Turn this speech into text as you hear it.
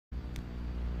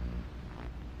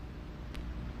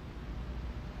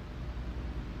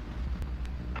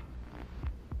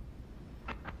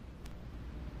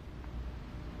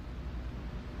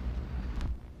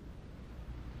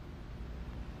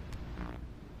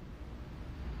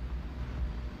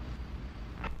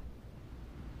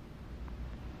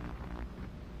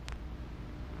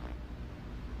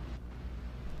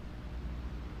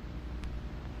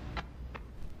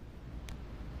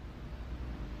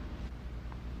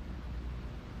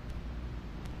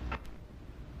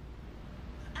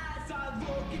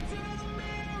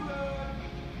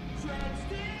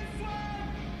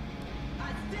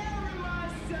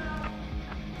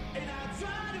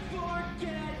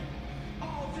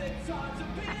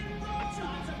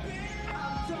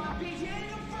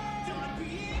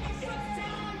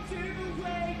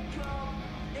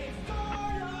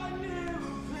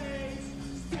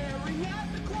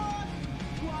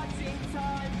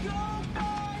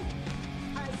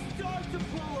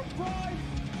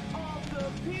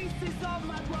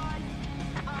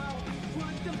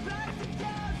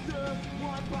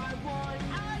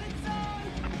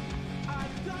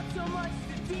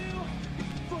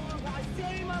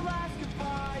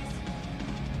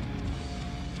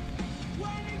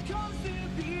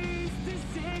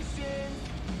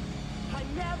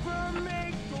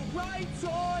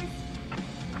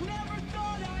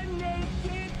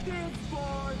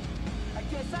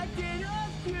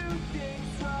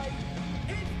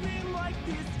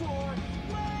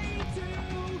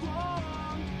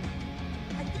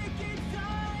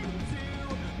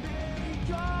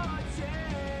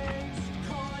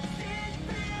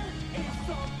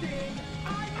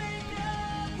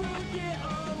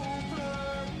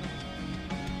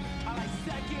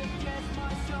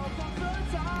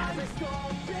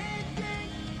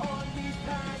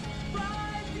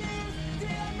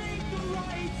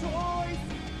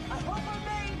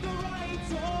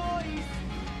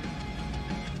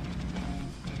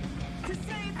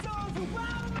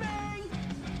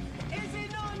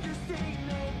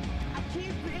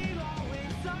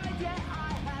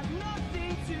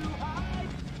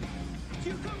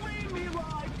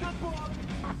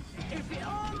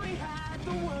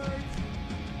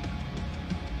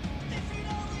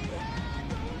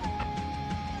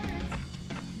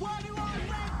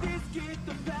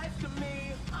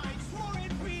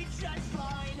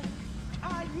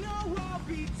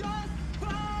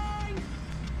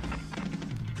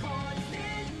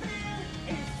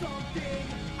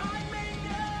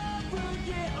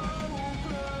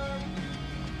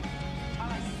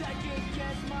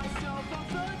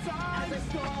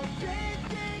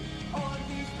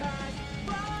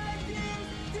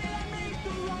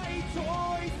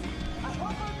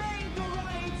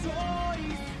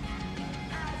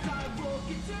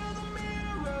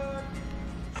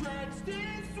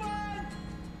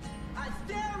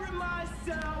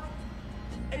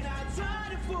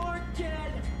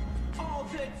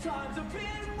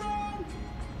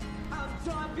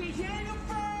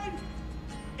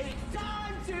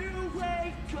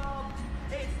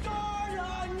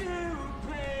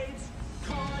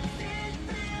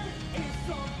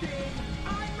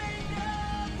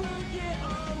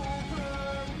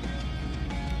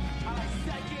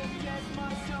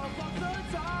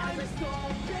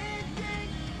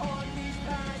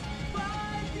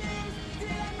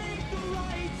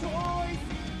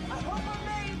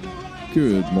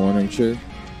Good morning, sir.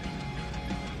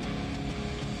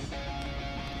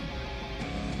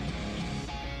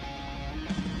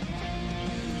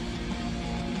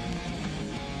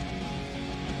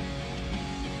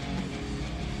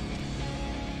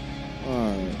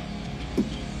 Alright.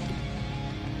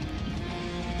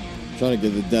 Trying to get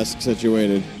the desk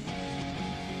situated.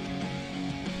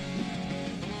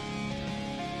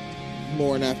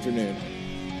 Morning, afternoon.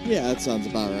 Yeah, that sounds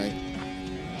about right.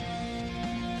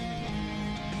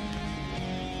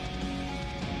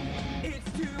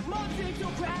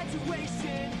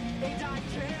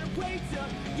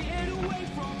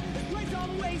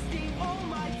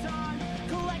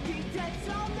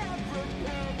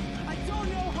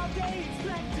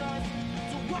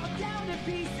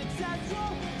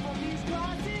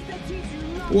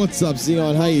 What's up,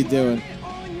 Xeon? How you doing?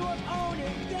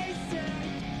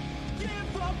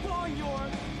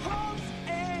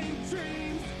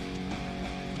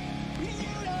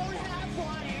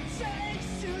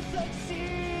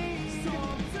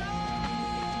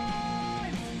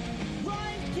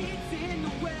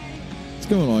 What's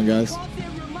going on, guys?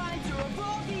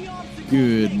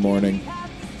 Good morning.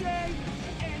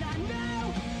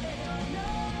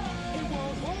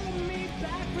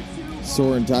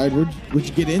 Sore and tired? What'd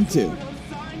you get into?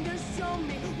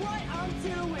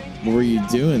 What were you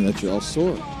doing that you're all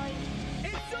sore?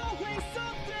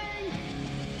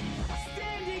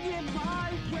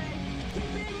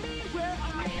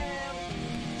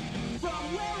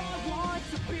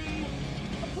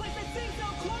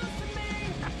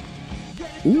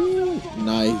 Ooh,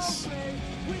 nice.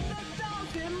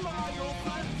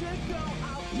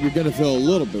 You're gonna feel a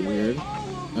little bit weird,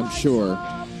 I'm sure.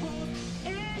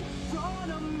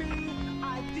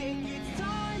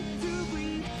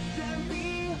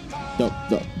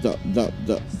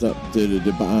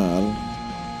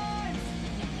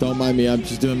 Don't mind me. I'm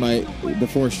just doing my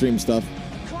before stream stuff.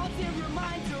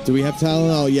 Do we have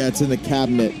Tylenol? Yeah, it's in the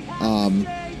cabinet.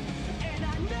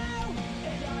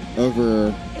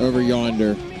 Over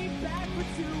yonder.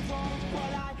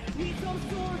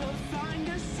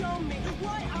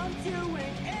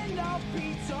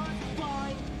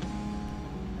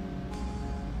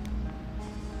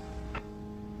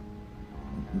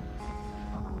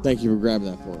 Thank you for grabbing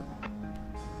that for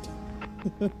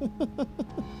her.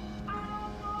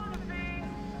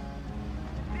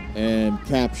 And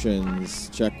captions.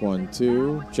 Check 1,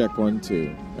 2. Check 1,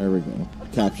 2. There we go.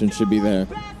 Captions should be there.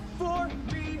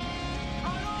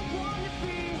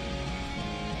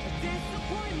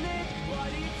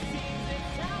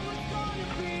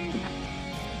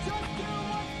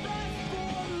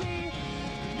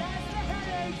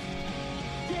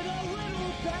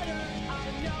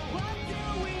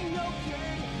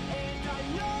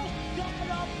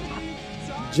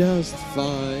 Just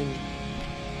fine.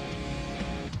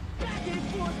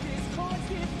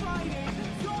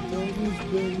 Always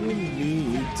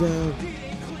bringing me down.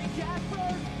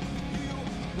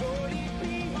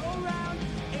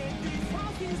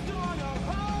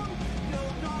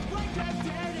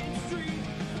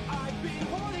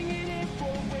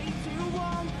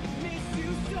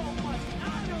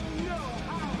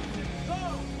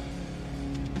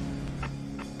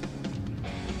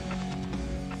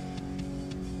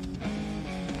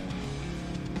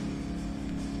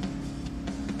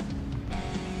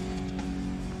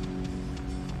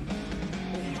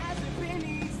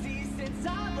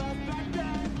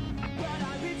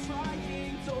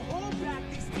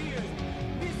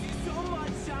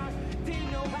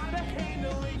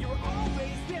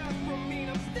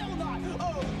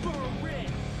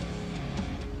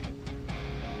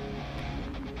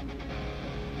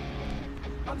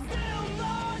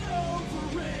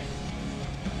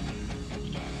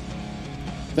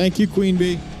 Thank you, Queen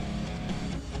Bee.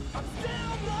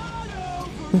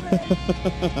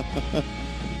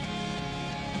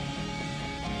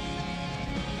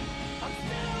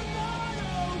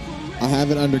 I have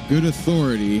it under good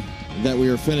authority that we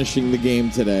are finishing the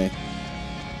game today.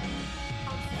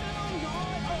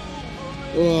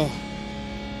 Ugh.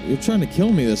 You're trying to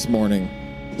kill me this morning.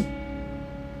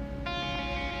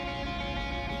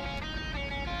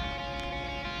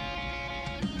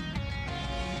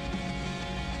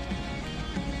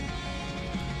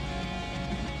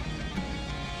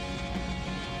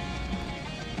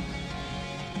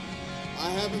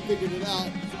 Figured it out.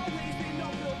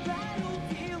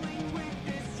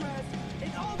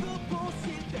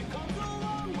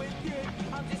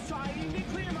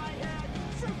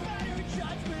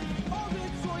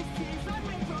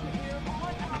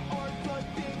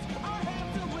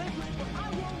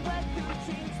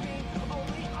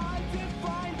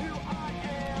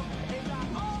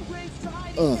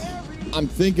 I'm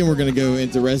thinking we're gonna go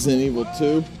into Resident Evil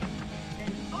 2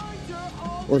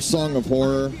 or Song of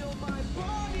Horror.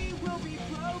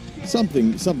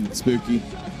 Something spooky.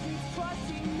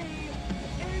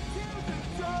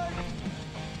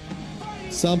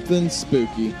 Something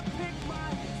spooky.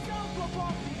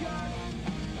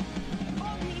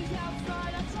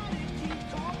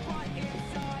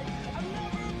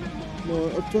 More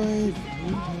afraid.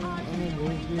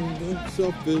 I'm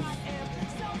selfish.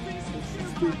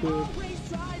 Stupid.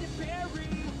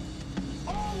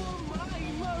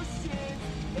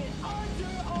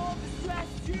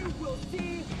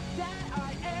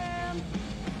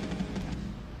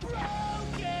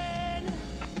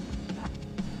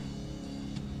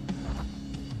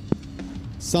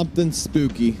 Something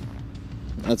spooky.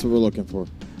 That's what we're looking for.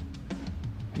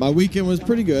 My weekend was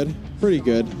pretty good. Pretty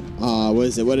good. What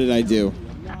is it? What did I do?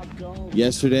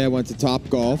 Yesterday I went to Top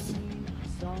Golf.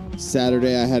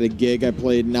 Saturday I had a gig. I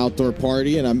played an outdoor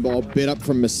party and I'm all bit up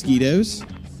from mosquitoes.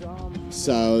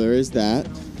 So there is that.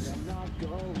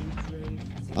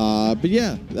 But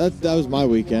yeah, that was my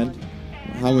weekend.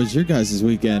 How was your guys'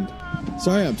 weekend?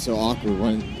 Sorry I'm so awkward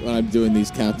when I'm doing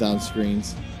these countdown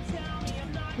screens.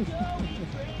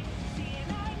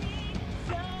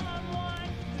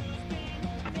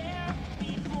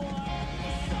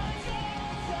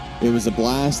 It was a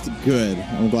blast. Good.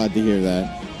 I'm glad to hear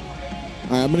that.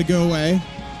 All right, I'm going to go away.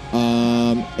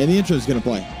 And the intro is going to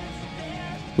play.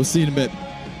 We'll see you in a bit.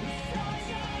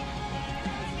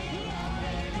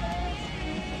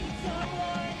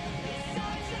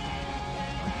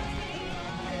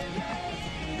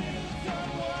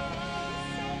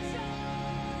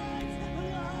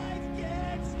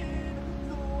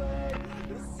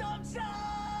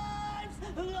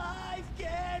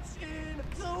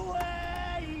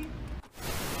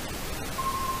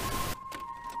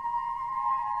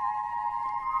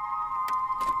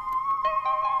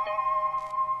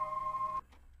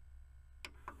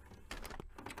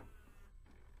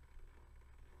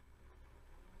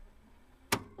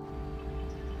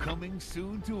 Coming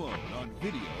soon to own on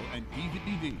video and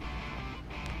DVD.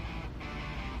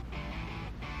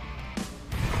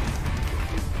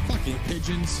 Fucking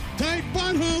pigeons. Tight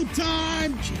butthole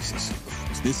time! Jesus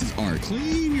Christ, this is art.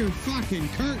 Clean your fucking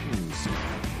curtains.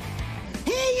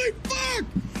 Holy fuck!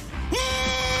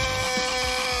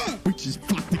 Ah! Which is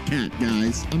fuck the cat,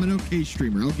 guys. I'm an okay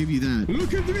streamer, I'll give you that.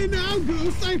 Look at me now,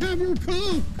 Ghost. I have your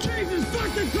call. Jesus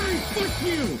fucking Christ, fuck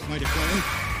you! Might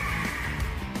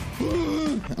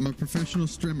I'm a professional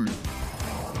streamer.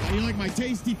 How do you like my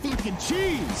tasty fucking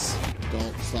cheese?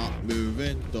 Don't stop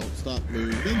moving. Don't stop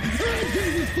moving. Oh,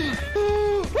 Jesus fuck!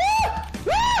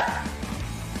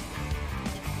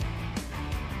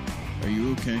 Are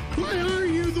you okay? Why are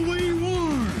you the way you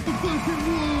are? The fucking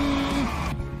wall!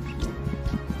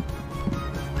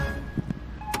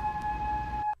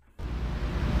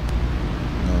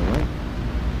 All right.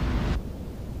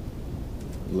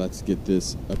 Let's get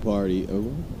this a party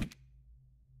over.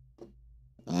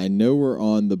 I know we're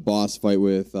on the boss fight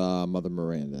with Mother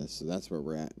Miranda, so that's where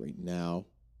we're at right now.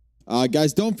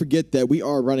 Guys, don't forget that we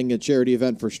are running a charity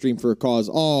event for Stream for a Cause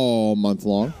all month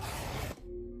long.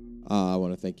 I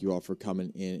want to thank you all for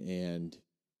coming in and,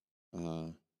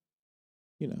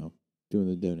 you know, doing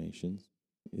the donations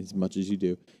as much as you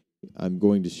do. I'm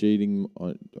going to shading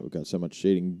on. I've got so much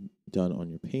shading done on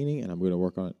your painting, and I'm going to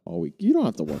work on it all week. You don't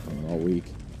have to work on it all week.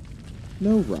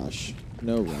 No rush.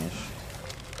 No rush.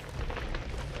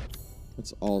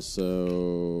 Let's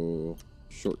also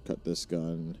shortcut this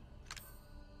gun.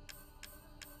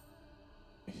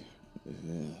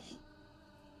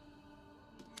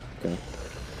 Okay.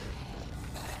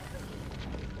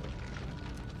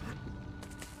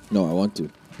 No, I want to.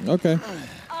 Okay.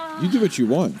 You do what you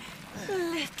want.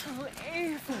 Little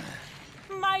Ava,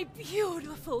 my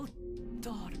beautiful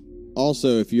daughter.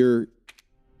 Also, if you're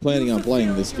planning on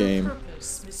playing this game,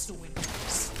 Purpose, Mr.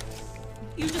 Winters.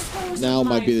 You disposed now of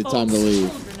might be the time to leave.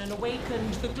 children and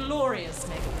awakened the glorious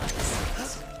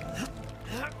Megabucks.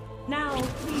 Now,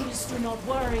 please do not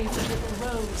worry for little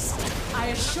Rose. I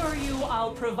assure you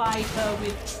I'll provide her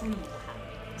with true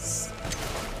happiness.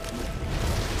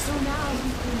 So now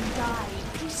you can die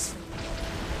peacefully.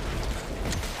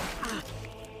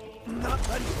 Not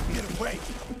letting you get away.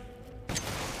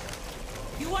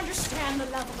 You understand the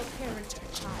level of character,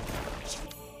 child.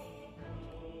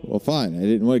 well, fine. I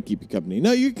didn't want to keep you company.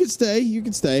 No, you can stay. You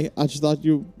can stay. I just thought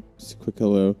you. Just a quick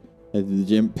hello. Head to the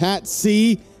gym. Pat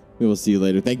C. We will see you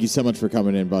later. Thank you so much for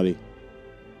coming in, buddy.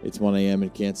 It's 1 a.m.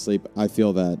 and can't sleep. I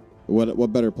feel that.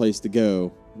 What better place to go?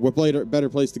 What better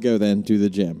place to go than to the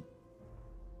gym?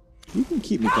 You can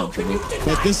keep me company,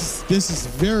 but this is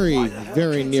very,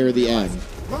 very near the end.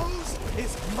 Rose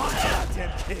is my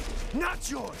goddamn kid, not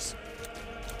yours.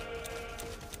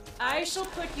 I shall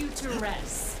put you to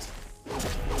rest.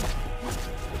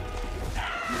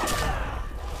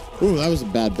 Ooh, that was a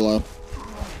bad blow.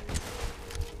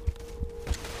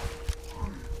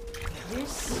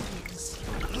 This is...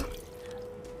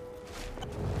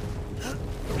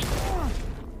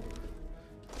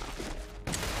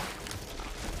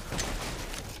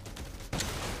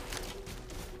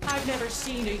 I've never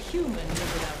seen a human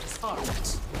live without his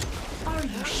heart. Are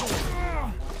you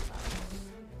sure?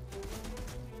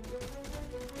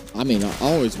 I mean, I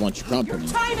always want your company.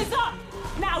 Your time is up!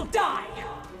 Now die!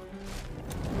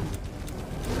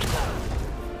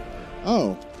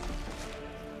 Oh.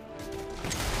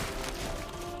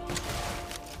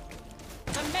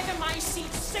 The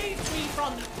Megamycete saved me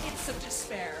from the pits of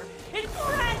despair. It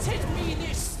granted me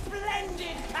this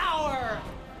splendid power!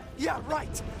 Yeah,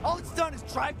 right. All it's done is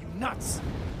drive you nuts.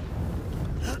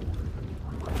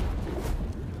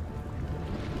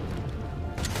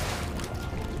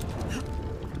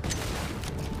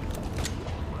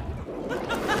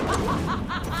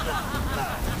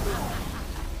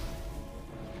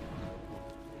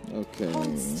 Okay.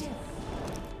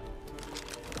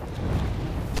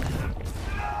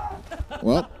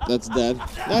 Well, that's dead.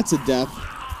 That's a death.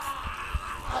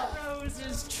 Rose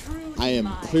is truly I am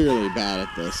mine. clearly bad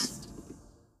at this.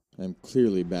 I am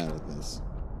clearly bad at this.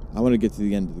 I want to get to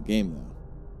the end of the game, though.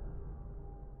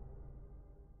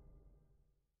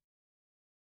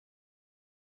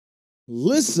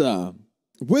 Lissa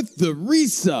with the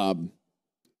resub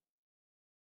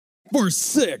for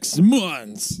 6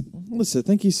 months. Lissa,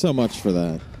 thank you so much for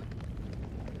that.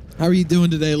 How are you doing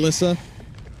today, Lissa?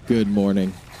 Good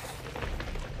morning.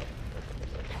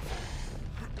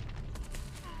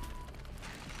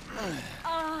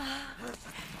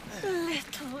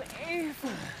 Little Ava,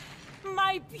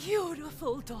 my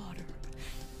beautiful daughter.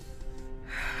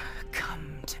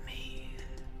 Come to me.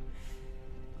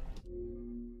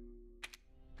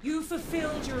 You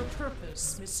fulfilled your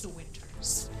purpose, Mr. Winters.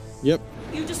 Rose. Yep.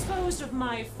 You disposed of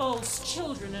my false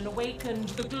children and awakened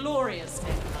the glorious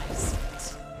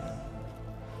Megamycete.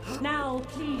 Now,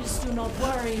 please do not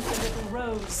worry for little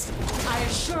Rose. I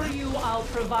assure you I'll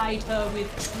provide her with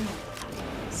true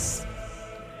happiness.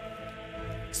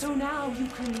 So now you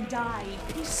can die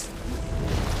peacefully.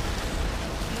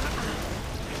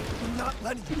 I'm not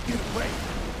letting you get away.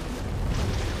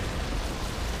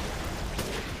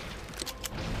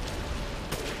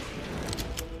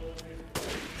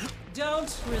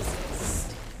 Don't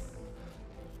resist.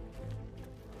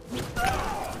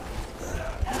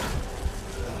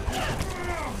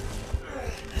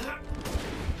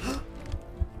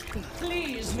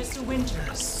 Please, Mr.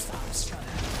 Winters, stop struggling.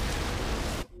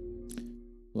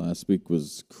 Last week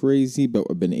was crazy, but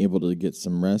I've been able to get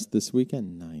some rest this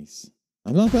weekend. Nice.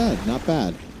 I'm not bad. Not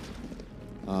bad.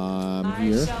 I'm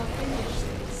here. I shall finish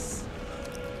this.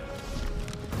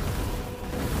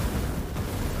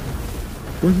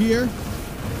 We're here.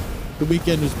 The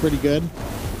weekend was pretty good.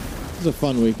 It was a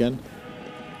fun weekend.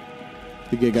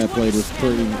 The gig I played was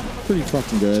pretty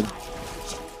fucking good.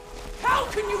 How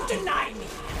can you deny me?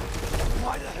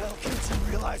 Why the hell can't you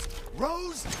realize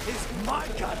Rose is my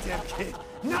goddamn kid,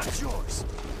 not yours?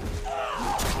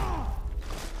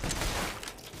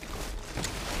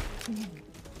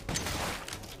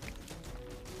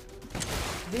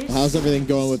 How's everything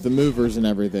going with the movers and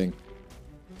everything?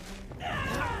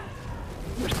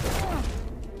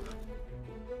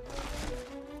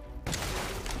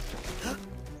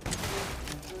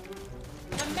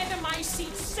 The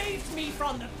Megamycete saved me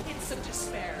from the pits of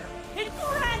despair. It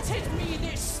granted me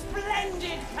this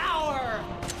splendid power.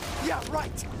 Yeah,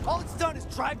 right. All it's done is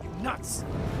drive you nuts.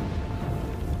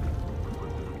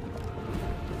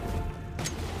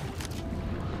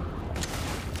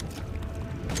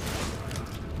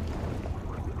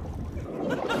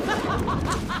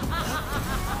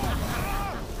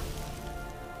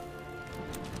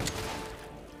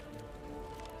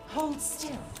 Hold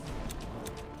still.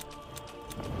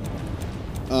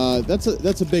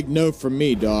 That's a big no from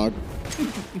me, dog.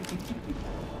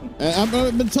 And I'm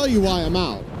gonna tell you why I'm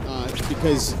out.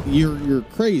 Because you're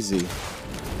crazy.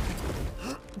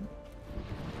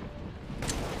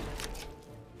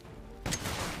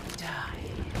 Die.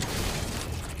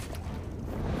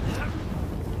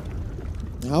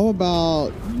 How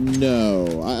about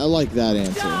no? I like that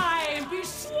answer. Die and be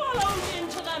swallowed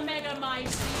into the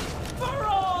Megamycete for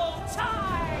all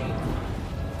time.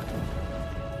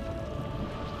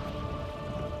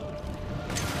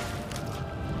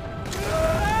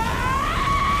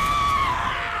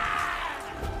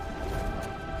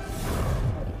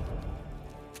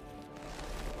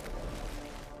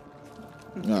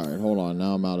 All right, hold on.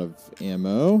 Now I'm out of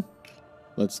ammo.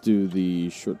 Let's do the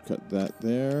shortcut that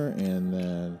there, and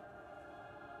then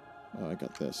I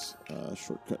got this.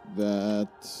 Shortcut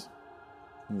that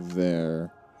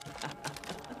there.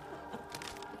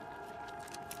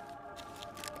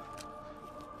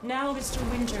 Now, Mr.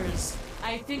 Winters,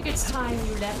 I think it's time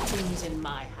you left things in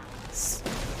my hands.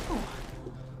 Go on,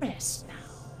 rest now.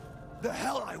 The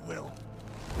hell I will.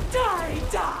 Die,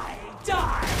 die,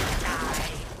 die,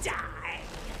 die, die.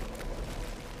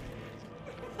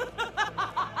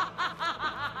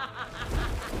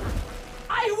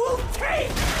 I will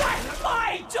take back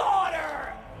my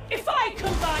daughter! If I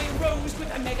combine Rose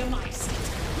with a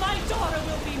Megamycete, my daughter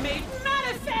will be made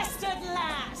manifest at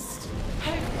last!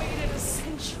 I've waited a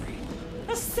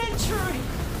century,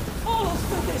 all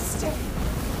for this day.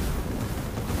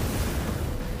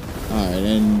 All right,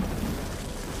 and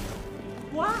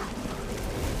Why?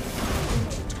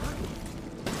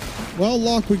 well,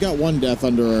 Locke, we got one death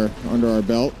under our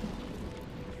belt.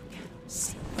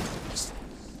 See.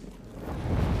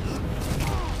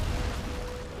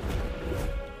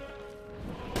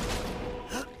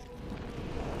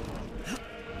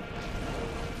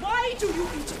 Why do you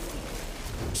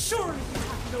interfere? Surely you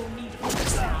have no need of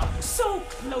this now. So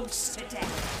close to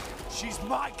death. She's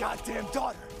my goddamn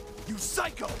daughter. You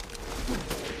psycho.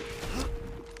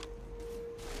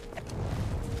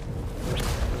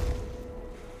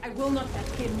 I will not let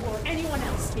him or anyone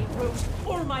else take Rose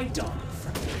or my daughter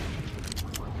from me.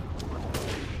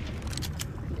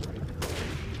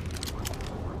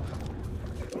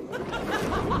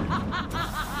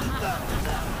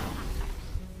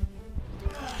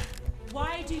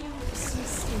 Why do you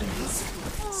persist in this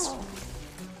field?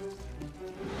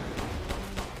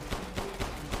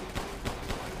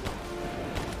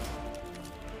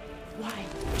 Why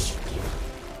would you give up?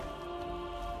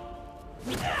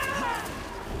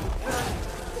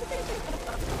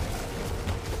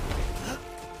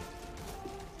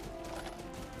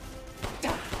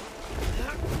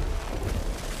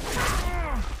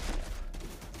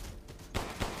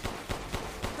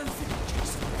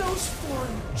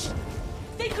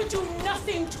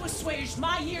 nothing to assuage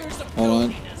my years of Hold on.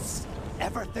 loneliness.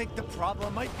 Ever think the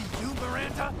problem might be you,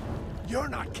 Miranda? You're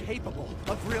not capable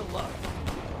of real love.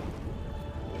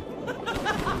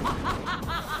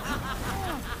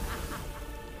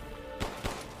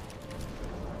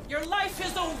 Your life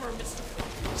is over, Mr.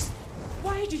 Winters.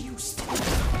 Why do you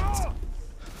still?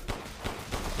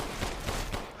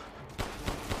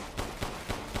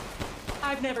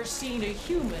 I've never seen a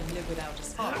human live without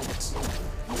his heart.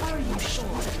 Are you sure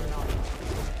you're not?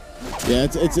 Yeah,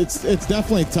 it's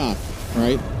definitely tough,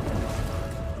 right?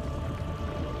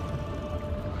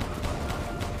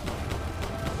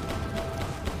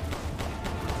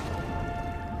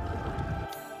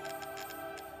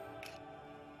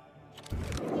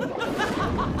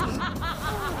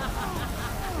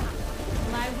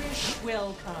 My wish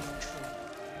will come true.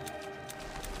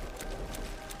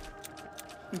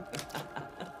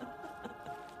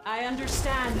 I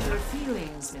understand your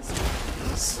feelings, Mr.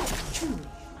 Winters. Truly,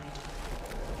 I do.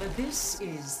 But this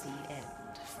is the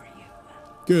end for you.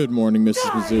 Good morning,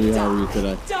 Mrs. Missouri. How are you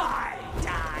today? Die,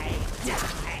 die,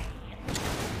 die.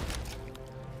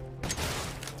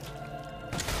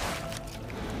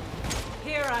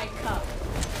 Here I come.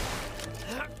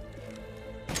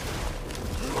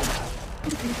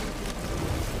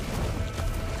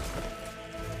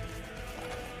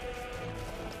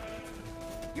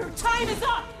 Your time is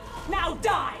up! Now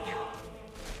die!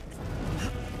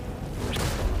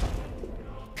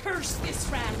 Curse this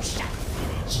ramshackle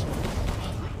village.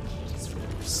 All I need is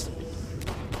yours.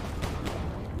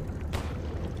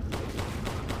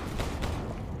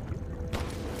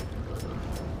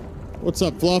 What's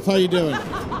up, Fluff? How you doing?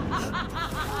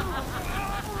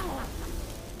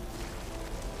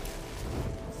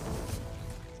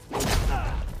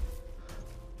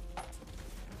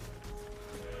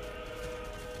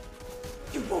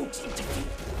 You won't interfere.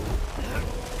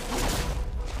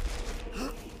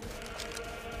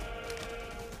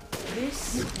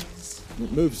 This is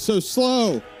It moves so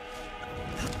slow.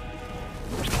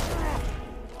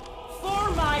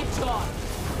 for my daughter.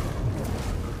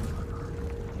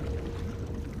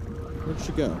 Where'd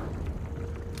she go?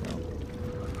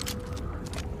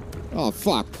 Oh,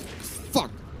 fuck.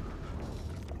 Fuck.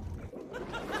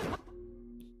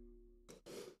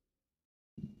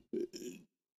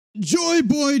 Joy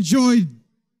Boy Joy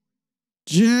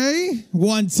J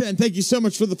 110. Thank you so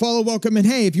much for the follow. Welcome. And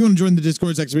hey, if you want to join the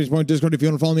Discord, it's exclamation point Discord. If you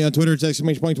want to follow me on Twitter, it's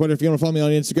exclamation point Twitter. If you want to follow me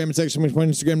on Instagram, it's exclamation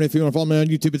point Instagram. And if you want to follow me on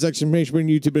YouTube, it's exclamation point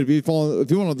YouTube. If you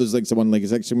want all those links, I want to link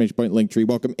it's exclamation point Linktree.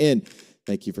 Welcome in.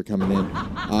 Thank you for coming in.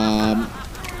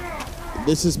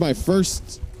 This is my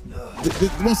first.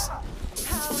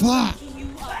 Fuck.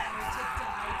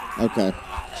 Okay.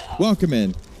 Welcome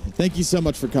in. Thank you so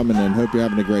much for coming in. Hope you're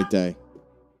having a great day.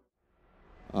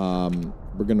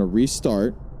 We're gonna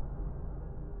restart.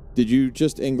 Did you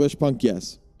just English punk?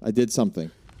 Yes, I did something.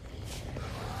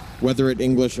 Whether it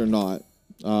English or not.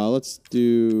 Let's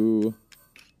do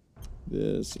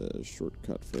this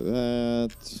shortcut for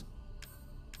that.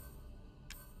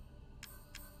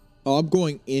 Oh, I'm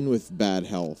going in with bad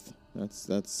health.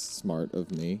 That's smart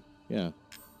of me. Yeah.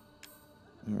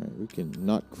 All right, we can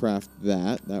not craft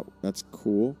that. That's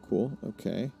cool. Cool.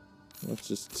 Okay. Let's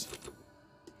just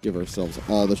give ourselves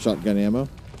all the shotgun ammo.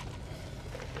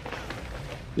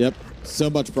 Yep. So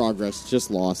much progress. Just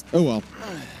lost. Oh well.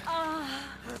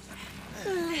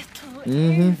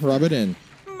 Little Rub it in.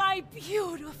 my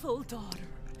beautiful daughter.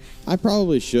 I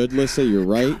probably should, Lissa. You're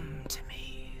right. Come to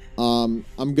me.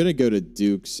 I'm gonna go to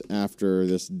Duke's after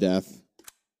this death.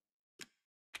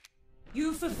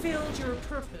 You fulfilled your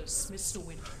purpose, Mr.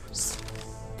 Winters.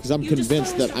 Because I'm You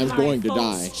convinced that disposed I'm of going to my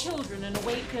false die. children and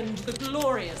awakened the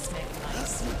glorious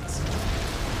Magnificent.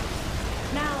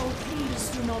 Now, please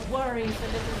do not worry for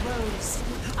little Rose.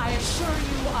 I assure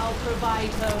you I'll provide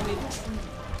her with true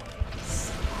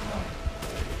happiness.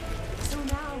 So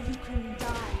now you can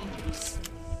die in peace.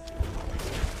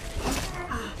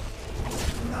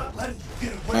 Not letting you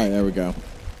get away. All right, there we go.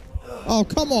 Oh,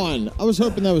 come on. I was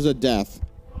hoping that was a death.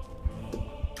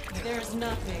 There's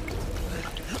nothing.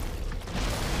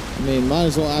 I mean, might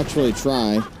as well actually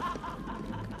try.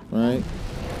 Right?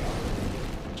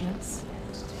 Just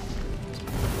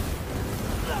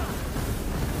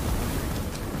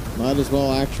Might as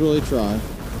well actually try.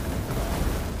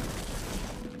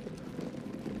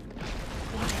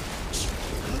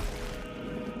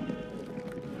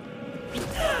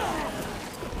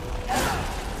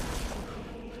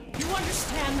 you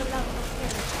understand the love of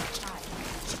heritage, child.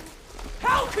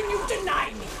 How can you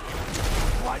deny me?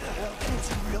 Why the hell can't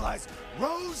you realize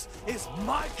Rose is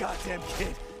my goddamn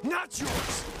kid, not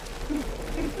yours?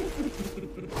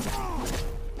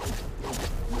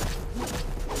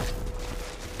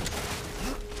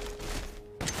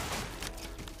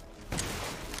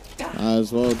 Might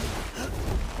as well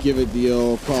give it the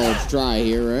old college try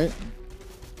here, right?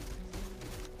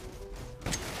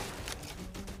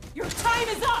 Your time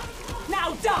is up!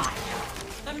 Now die!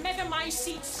 The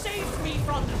Megamycete saved me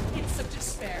from the pits of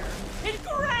despair. It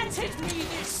granted me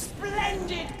this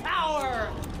splendid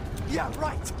power! Yeah,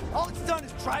 right. All it's done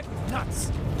is drive me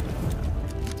nuts.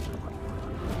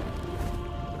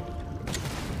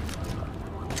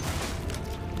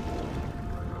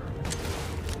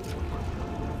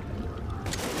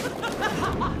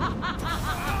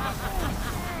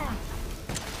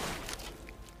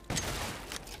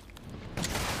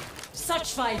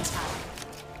 Such vitality.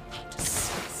 How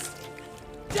disgusting.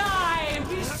 Die and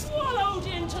be swallowed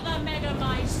into the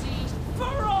Megamycete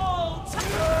for all time!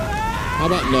 How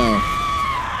about no?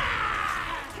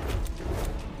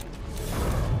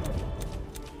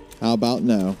 How about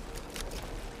no?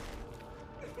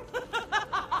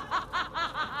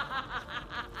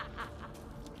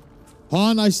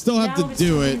 Han, I still have Now, to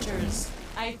do Mr. it. Winters,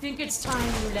 I think it's time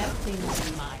you left things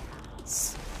in my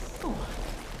hands. Oh,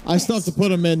 I still have to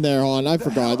put him in there, Han. I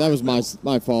forgot. That was my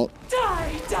fault.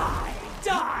 die, die,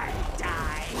 die,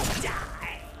 die,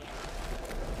 die.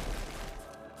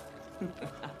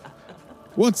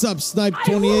 What's up, Snipe I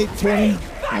will 2820? take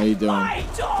How you doing? my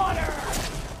daughter!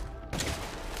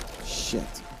 Shit.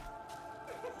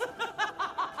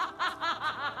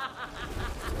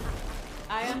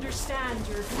 I understand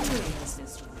your feelings,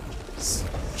 Mr. Winters.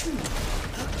 True.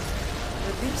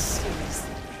 But this is the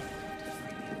end for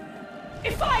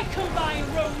you. If I combine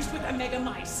Rose with a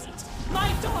Megamycete,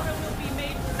 my daughter will be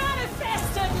made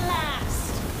manifest at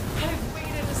last! I've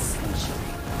waited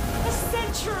a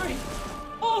century,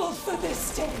 all for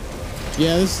this day.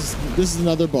 Yeah, this is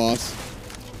another boss.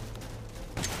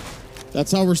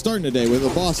 That's how we're starting today, with a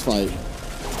boss fight.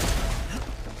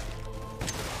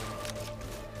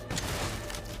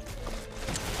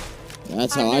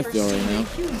 That's how I feel right now.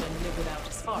 I've never seen a human live without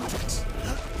his heart.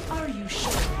 Are you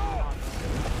sure?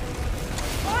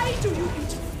 Why do you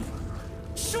interfere?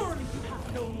 Surely you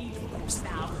have no need of Rose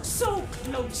now, so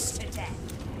close to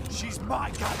death. She's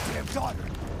my goddamn daughter,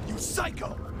 you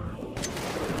psycho!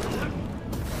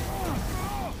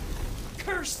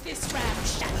 Curse this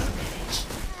ramshackle village.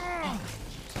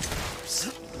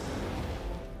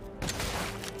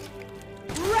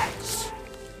 Wretch!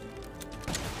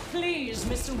 Please,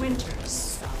 Mr. Winters,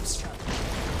 stop struggling.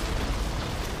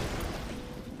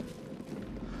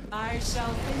 I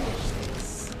shall finish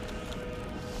this.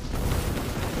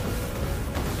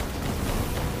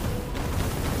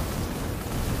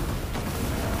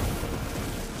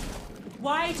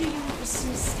 Why do you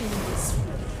persist in this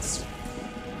foolish?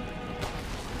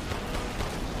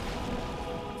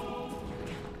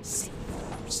 See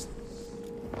yours.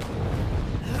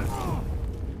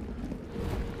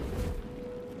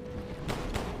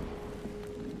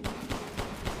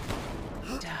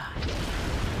 Die.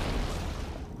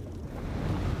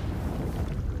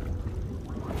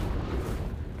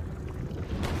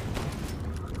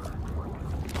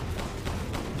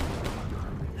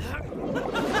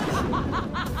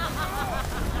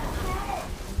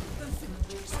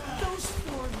 Those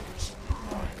foreigners,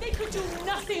 they could do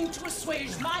nothing to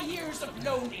assuage my years of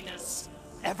loneliness.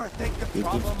 Ever think the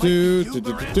problem might do, be you,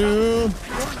 do, Miranda? do.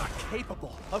 You're not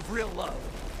capable of real love.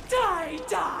 Die,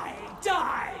 die,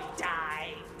 die,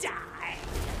 die, die.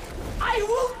 I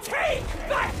will take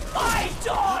back my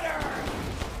daughter!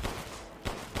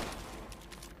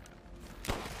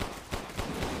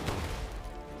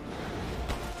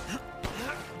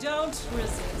 Don't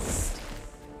resist.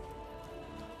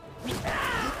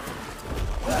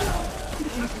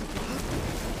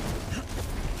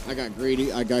 I got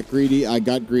greedy. I got greedy. I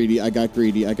got greedy. I got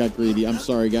greedy. I got greedy. I'm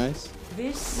sorry, guys.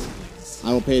 This is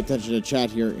I will pay attention to chat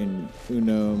here in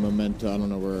uno momento. I don't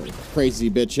know where crazy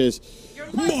bitch is.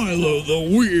 Milo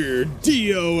the Weird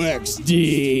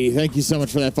DOXD. Thank you so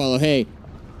much for that follow. Hey,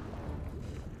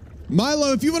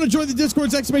 Milo, if you want to join the Discord,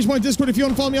 it's exclamation point Discord. If you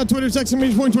want to follow me on Twitter, it's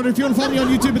exclamation point Twitter. If you want to follow me on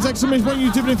YouTube, it's exclamation point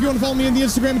YouTube. And if you want to follow me on the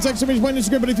Instagram, it's exclamation point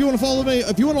Instagram. But if you want to follow me,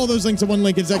 if you want all those links in one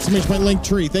link, it's exclamation point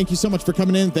Linktree. Thank you so much for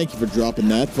coming in. Thank you for dropping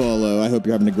that follow. I hope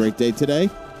you're having a great day today.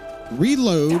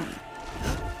 Reload.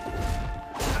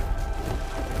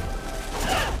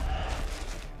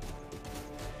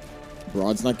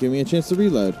 Broad's not giving me a chance to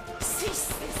reload. cease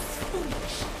this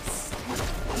foolishness.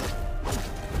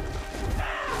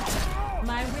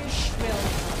 My wish will.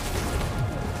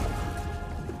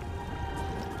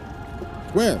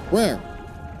 Where?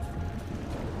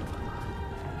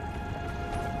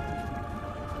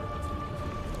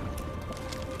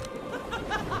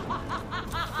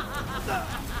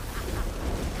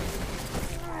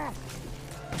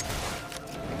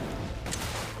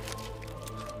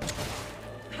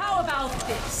 of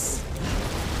this.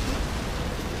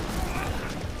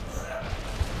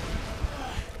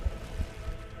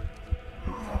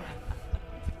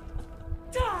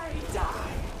 Die,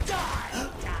 die, die,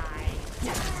 die,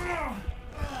 die.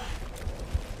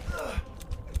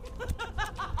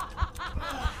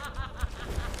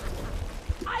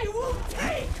 I will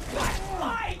take back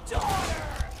my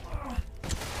daughter!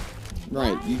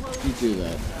 Right, you do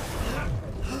that.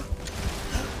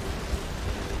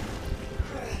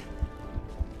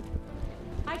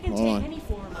 I can Hold on. take any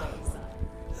form I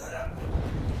desire.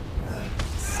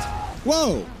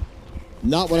 Whoa!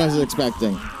 Not what I was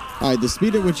expecting. Alright, the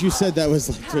speed at which you said that was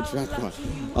like Twitch Rock.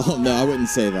 Oh no, I wouldn't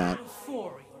say that.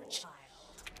 For your child.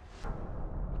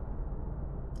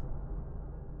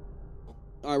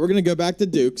 Alright, we're gonna go back to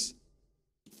Duke's.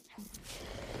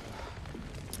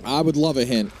 I would love a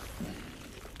hint.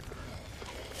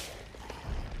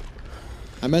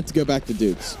 I meant to go back to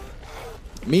Duke's.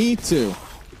 Me too.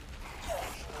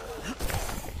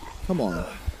 Come on.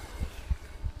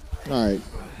 Alright.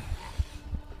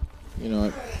 You know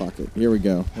what? Fuck it. Here we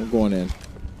go. We're going in.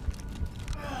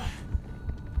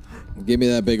 Give me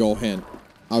that big old hint.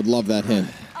 I would love that hint.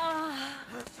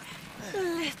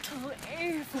 Little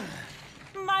Ava,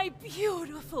 my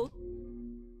beautiful.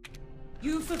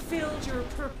 You fulfilled your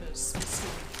purpose, Mr.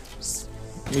 Winters.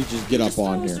 Let me just get up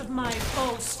on Disposed here. of my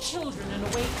false children and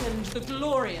awakened the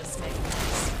glorious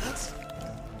magnificent.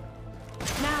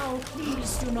 Now,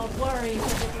 please do not worry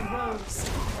for little Rose.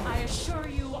 I assure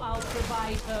you I'll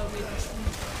provide her with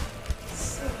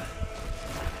treats.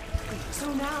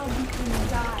 So now you can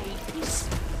die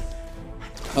peacefully.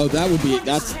 Oh, that would be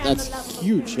Understand the that's level of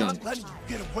huge pain. hint. Let you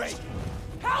get away.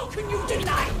 How can you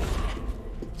deny me?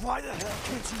 Why the hell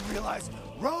can't you realize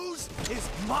Rose is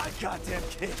my goddamn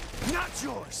kid, not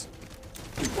yours?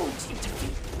 You won't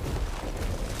intervene.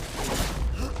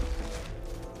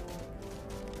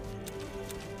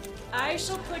 I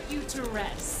shall put you to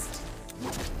rest.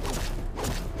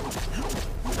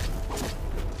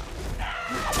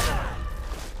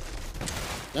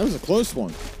 That was a close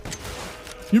one.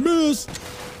 You missed.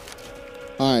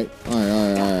 All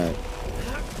right.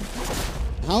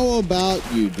 How about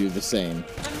you do the same?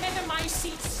 The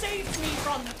Megamycete saved me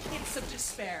from the pits of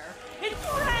despair. It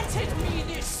granted me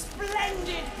this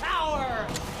splendid power.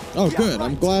 Oh, Yeah, good.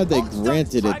 I'm right. glad they All this stuff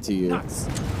granted it drives to me you. nuts.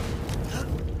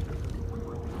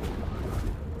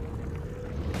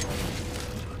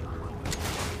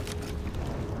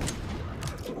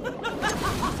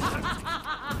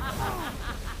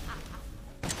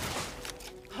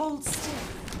 Hold still.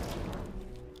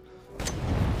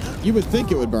 You would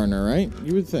think it would burn her, right?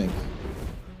 You would think.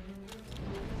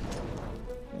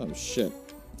 Oh, shit.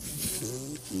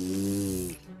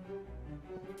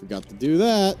 Forgot to do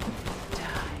that.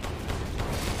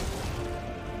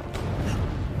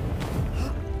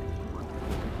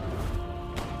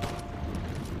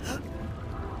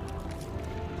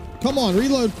 Come on,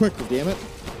 reload quicker, damn it.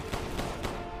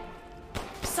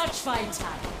 Such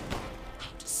vitality. How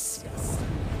disgusting.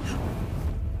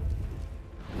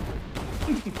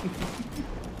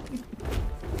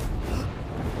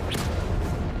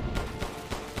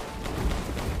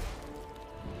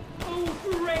 Oh,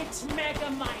 great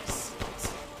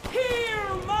Megamycete,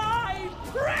 hear my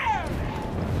prayer!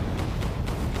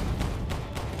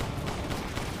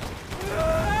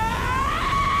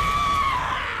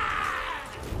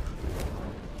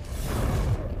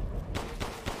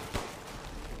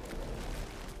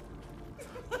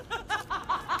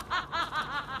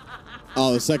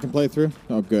 Oh, the second playthrough?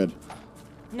 Oh, good.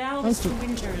 Now, Mr.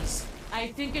 Winters, I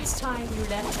think it's time you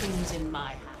left things in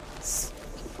my hands.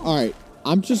 All right,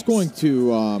 I'm just going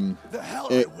to The hell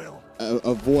I will.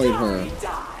 avoid her.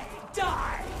 Die,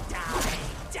 die, die,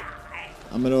 die.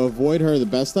 I'm going to avoid her the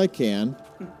best I can.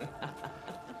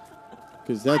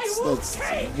 Because that's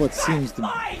what seems to.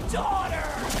 My daughter!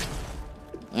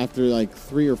 After like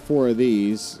 3 or 4 of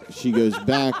these, she goes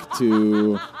back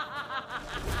to.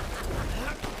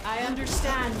 I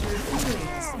understand your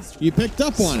feelings, Mr. You picked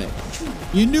up on it.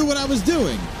 You knew what I was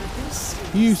doing. Winters.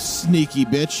 You sneaky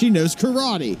bitch. She knows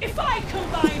karate. If I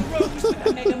combine Rose with a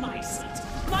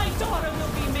Megamycete, my daughter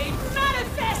will be made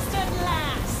manifest at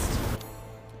last!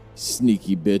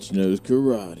 Sneaky bitch knows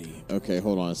karate. Okay,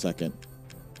 hold on a second.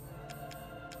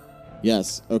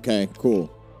 Yes. Okay,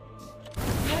 cool.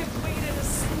 I've waited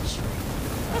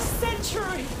a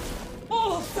century,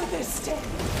 all for this day.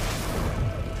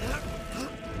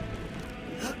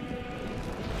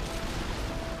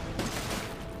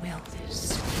 Will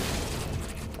this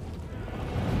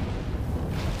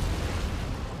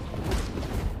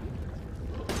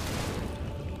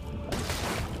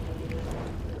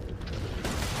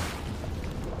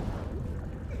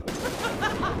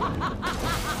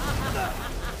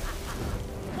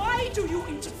Why do you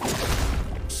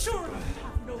interfere? Surely you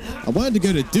have no right. I wanted to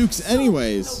go to Duke's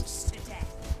anyways. Close to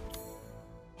death.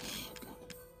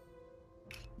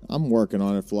 I'm working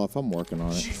on it, Fluff. I'm working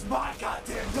on it. She's my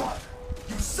goddamn daughter.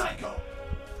 You psycho.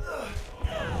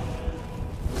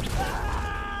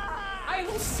 I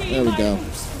will see There we my go.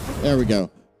 moves. There we go.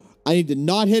 I need to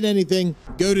not hit anything.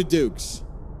 Go to Duke's.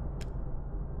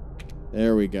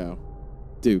 There we go.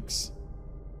 Duke's.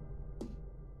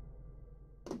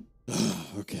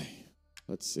 Okay.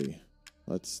 Let's see.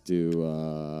 Let's do,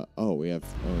 oh, we have,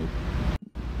 oh,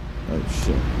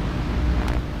 shit.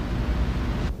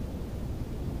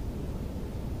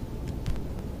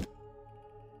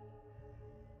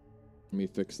 Let me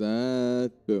fix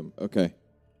that. Boom. Okay.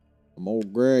 I'm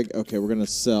old Greg. Okay, we're going to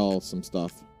sell some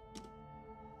stuff.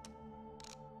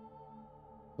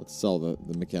 Let's sell the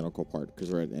mechanical part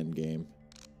because we're at end game.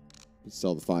 Let's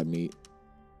sell the 5 meat.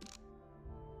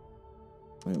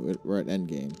 Wait, we're at end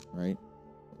game, right?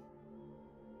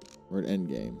 We're at end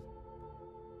game.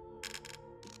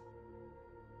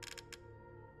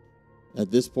 At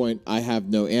this point, I have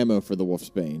no ammo for the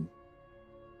Wolfsbane.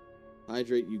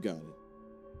 Hydrate, you got it.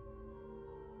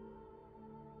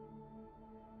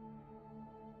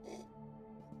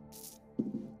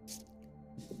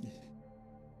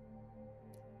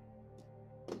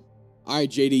 All right,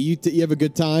 JD, you have a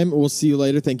good time. We'll see you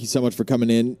later. Thank you so much for coming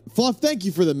in. Fluff, thank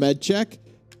you for the med check.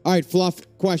 All right, Fluff,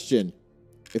 question.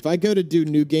 If I go to do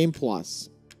New Game Plus,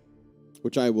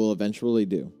 which I will eventually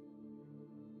do,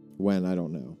 when, I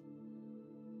don't know.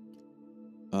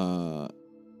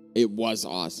 It was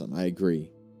awesome. I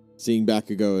agree. Seeing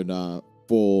Bakugo in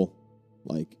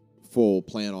full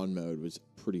plan on mode was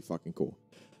pretty fucking cool.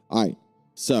 All right,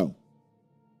 so,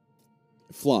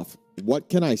 Fluff, what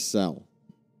can I sell?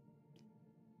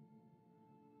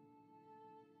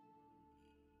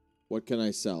 What can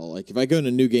I sell? Like, if I go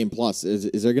into New Game Plus,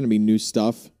 is there going to be new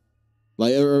stuff?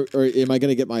 Like, or am I going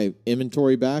to get my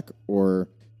inventory back, or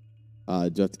do I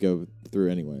have to go through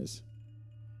anyways?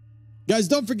 Guys,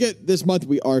 don't forget, this month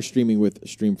we are streaming with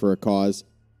Stream for a Cause.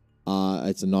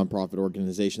 It's a nonprofit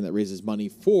organization that raises money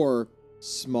for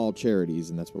small charities,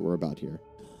 and that's what we're about here.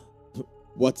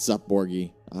 What's up,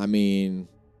 Borgie? I mean,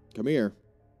 come here.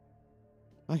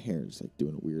 My hair is like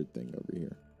doing a weird thing over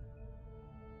here.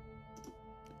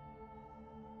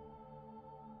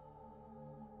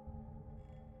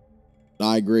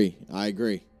 I agree. I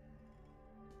agree.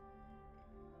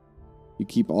 You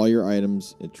keep all your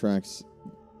items. It tracks.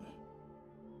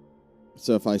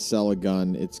 So if I sell a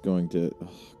gun, it's going to... Oh,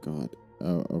 God.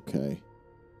 Oh, okay.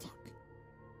 Fuck.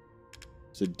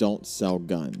 So don't sell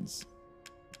guns.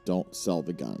 Don't sell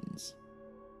the guns.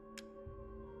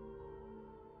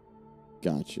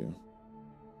 Got you.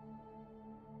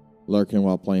 Lurking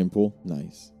while playing pool?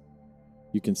 Nice.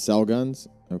 You can sell guns?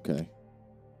 Okay.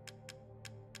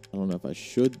 I don't know if I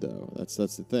should, though. That's the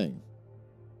thing.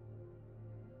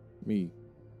 Me.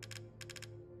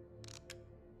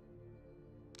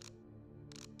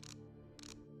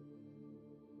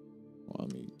 Well,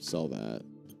 let me sell that.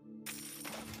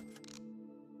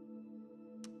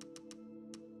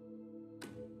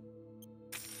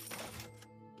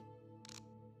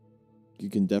 You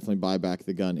can definitely buy back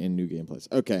the gun in New Game Plus.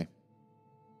 Okay.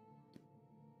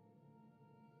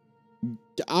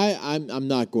 I'm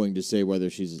not going to say whether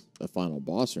she's a final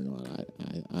boss or not.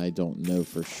 I don't know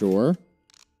for sure.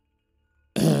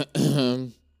 Okay,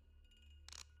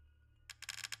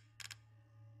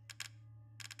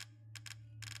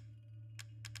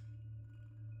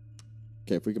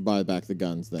 if we could buy back the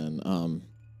guns, then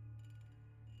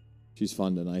she's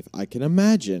fun to knife. I can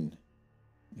imagine.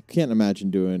 I can't imagine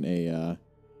doing a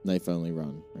knife only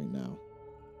run right now.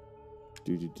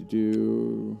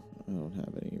 I don't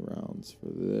have any rounds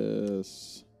for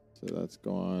this, so that's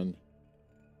gone.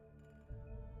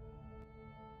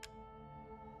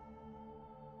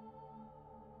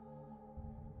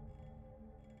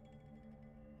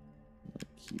 I'll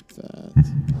keep that.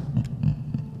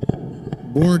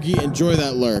 Borgie, enjoy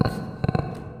that lurk.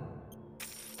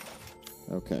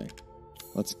 Okay,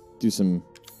 let's do some.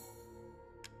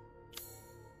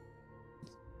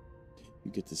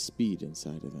 You get the speed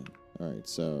inside of it. All right,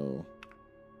 so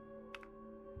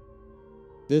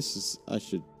this is, I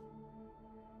should.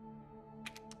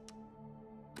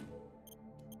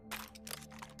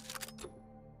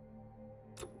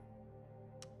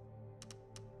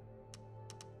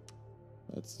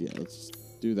 Let's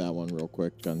do that one real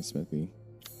quick, gunsmithy.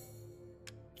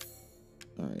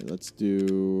 All right, let's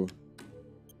do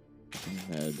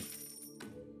head.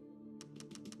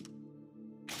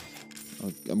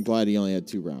 I'm glad he only had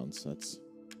 2 rounds.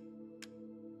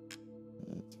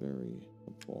 That's very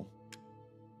helpful.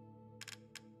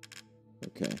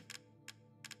 Okay.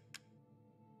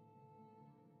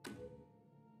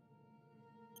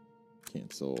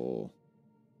 Cancel.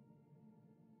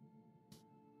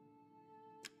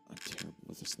 I'm terrible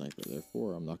with a sniper,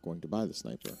 therefore I'm not going to buy the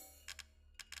sniper.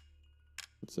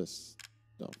 What's this?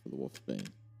 No, for the Wolf's Bane.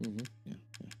 Yeah.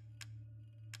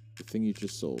 The thing you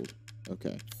just sold.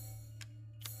 Okay.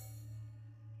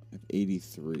 I have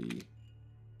 83.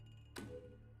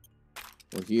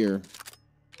 We're here.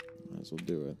 Might as well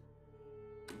do it.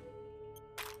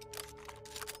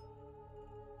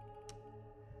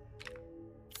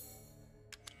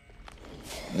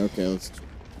 Okay,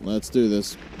 let's do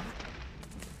this.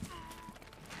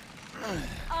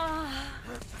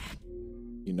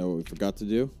 You know what we forgot to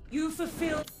do? You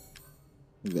fulfill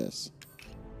This.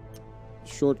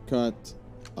 Shortcut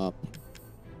up.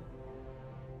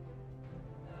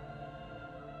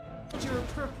 your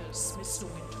purpose, Mr.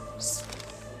 Winters.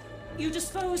 You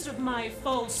disposed of my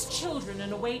false children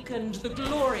and awakened the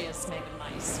glorious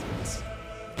Megamycete.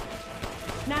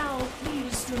 Now,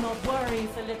 please do not worry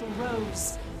for little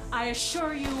Rose. I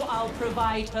assure you I'll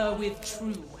provide her with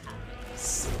true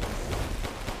happiness.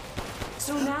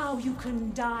 So now you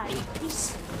can die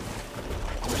peacefully.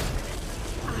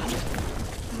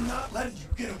 I'm not letting you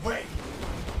get away.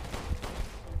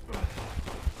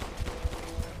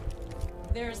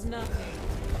 There's nothing.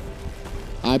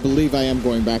 I believe I am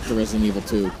going back to Resident Evil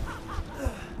 2.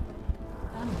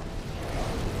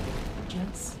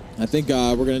 Gents. I think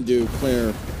we're gonna do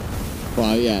Claire.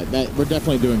 Well, yeah, we're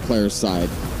definitely doing Claire's side.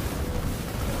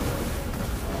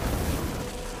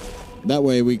 That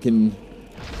way we can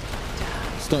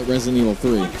start Resident Evil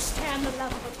 3. You understand the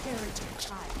love of a parent and a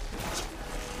child.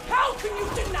 How can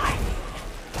you deny me?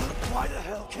 Why the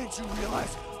hell can't you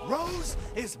realize Rose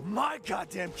is my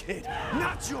goddamn kid,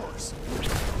 not yours?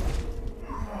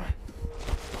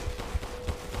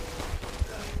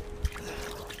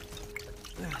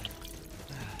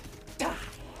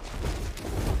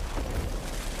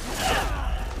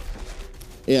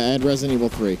 Yeah, and Resident Evil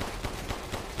 3.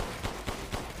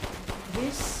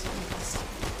 This is...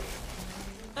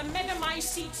 The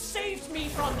Megamycete saved me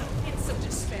from the pits of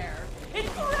despair. It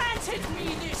granted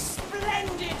me this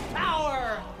splendid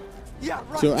power. Yeah,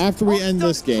 right. So after we All end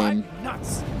this stuff game- drive me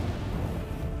nuts.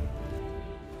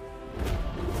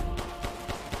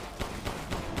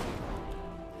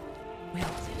 Will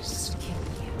this kill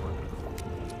you?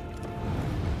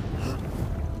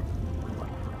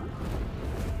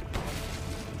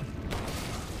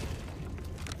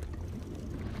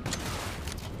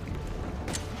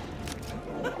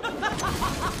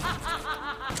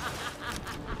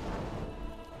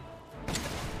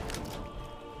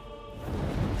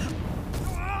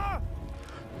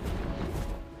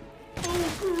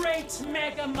 Oh, great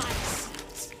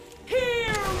Megamycete,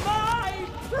 hear my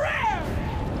prayer!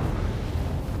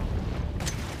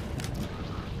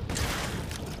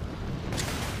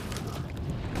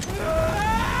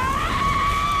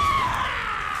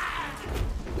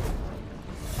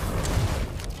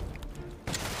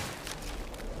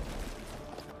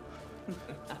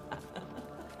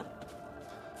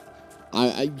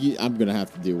 I'm gonna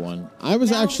have to do one. I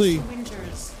was Now, actually Mr.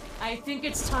 Winters, I think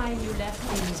it's time you left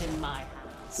things in my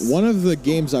hands. one of the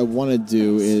games I want to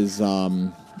do is The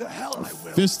hell I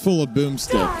will. Fistful of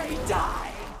Boomstick. Die,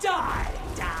 die, die,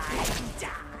 die, die.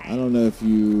 I don't know if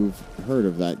you've heard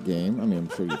of that game. I mean, I'm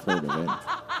sure you've heard of it.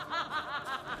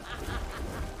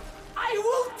 I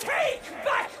will take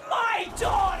back my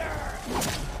daughter!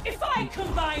 If I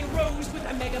combine Rose with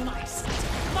a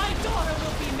Megamycete, my daughter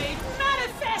will be made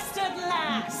manifest at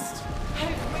last!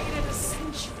 I've waited a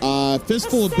century.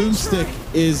 Fistful of Boomstick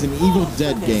is an Evil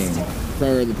Dead game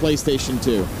for the PlayStation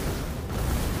 2.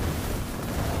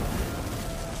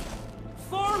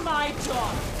 For my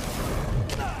daughter.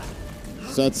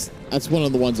 So that's one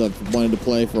of the ones I've wanted to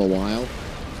play for a while.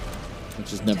 I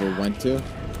just never went to.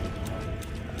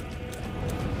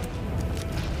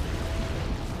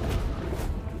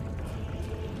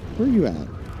 Where are you at?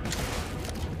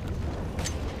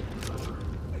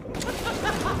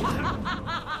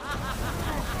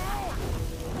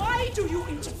 Why do you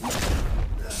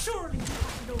interfere? Surely you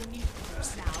have no need for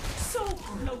us now. So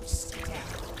close to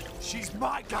death. She's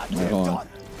my goddamn Hold on. daughter.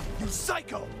 You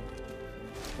psycho.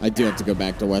 I do have to go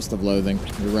back to West of Loathing.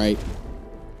 You're right.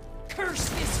 Curse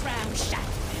this ramshackle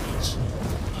village.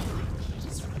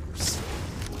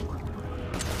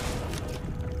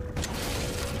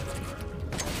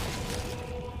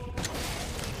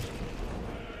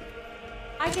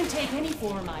 I can take any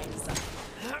form I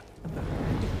desire.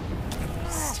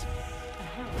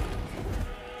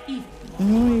 Even Why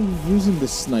am I using the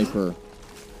sniper?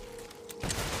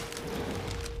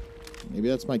 Maybe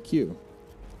that's my cue.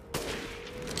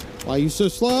 Why are you so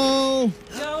slow?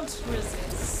 Don't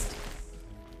resist.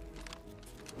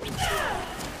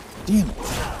 Damn it.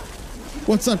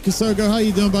 What's up, Kisogo? How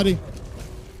you doing, buddy?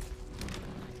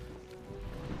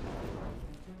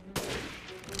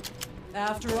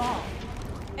 After all,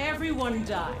 everyone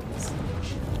dies.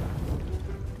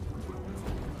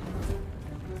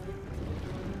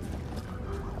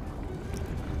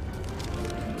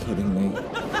 Kidding me.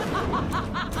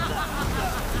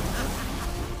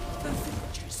 The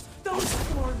villagers, those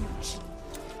foreigners,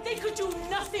 they could do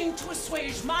nothing to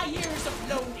assuage my years of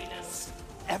loneliness.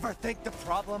 Ever think the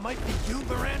problem might be you,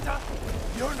 Miranda?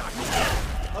 You're not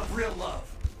capable of real love.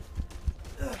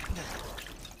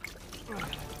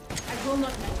 I will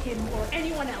not let him or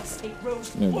anyone else take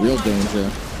Rose In or real my danger. daughter.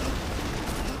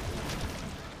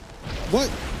 What?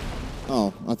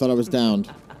 Oh, I thought I was downed.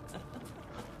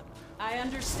 I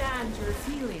understand your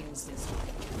feelings, Mr.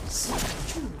 Williams.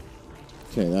 Truly, I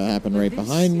do. Okay, that happened right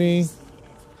behind me.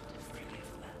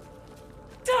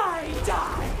 Die,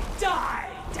 die, die,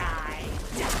 die,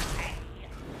 die.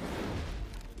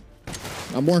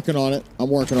 I'm working on it. I'm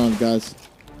working on it, guys.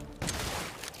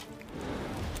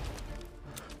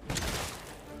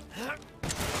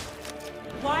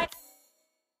 Why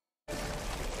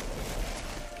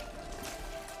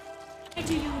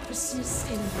do you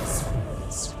persist in this way?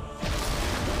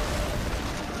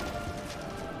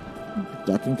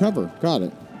 Duck and cover. Got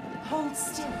it. Hold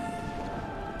still.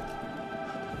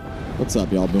 What's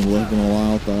up, y'all? Been living a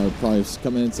while. Thought I'd probably just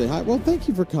come in and say hi. Well, thank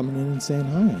you for coming in and saying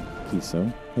hi,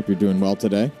 Kiso. Hope you're doing well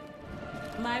today.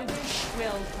 My wish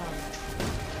will come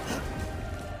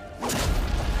true.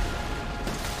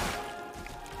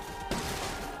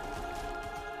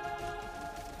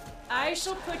 I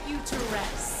shall put you to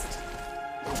rest.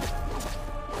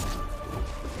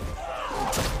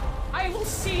 I will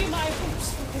see my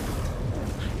hopes fulfilled.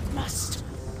 I must.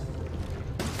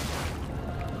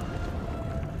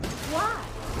 Why?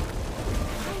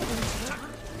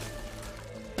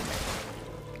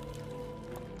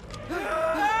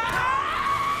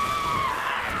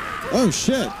 Oh,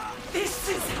 shit. This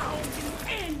is how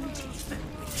you end Ethan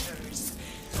Winters.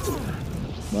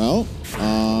 Well,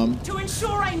 To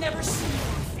ensure I never see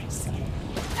your face again.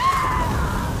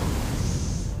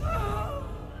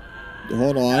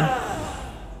 hold on.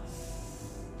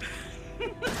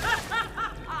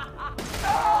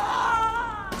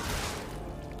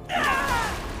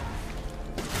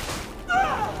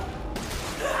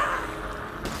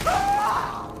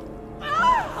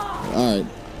 All right.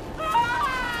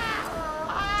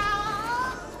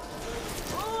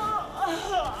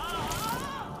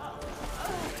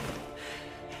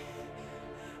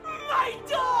 My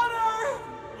daughter!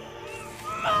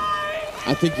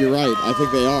 I think you're right. I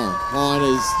think they are. Han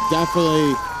is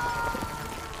definitely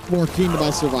more keen to my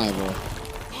survival.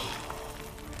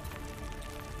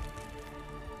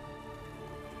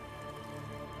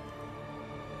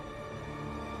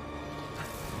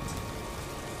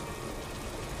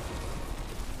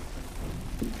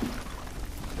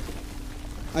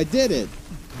 I did it.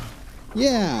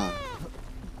 Yeah.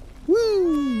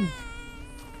 Woo.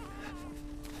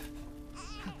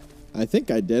 I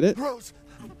think I did it. Rose!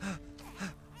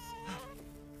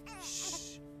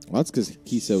 Well, that's because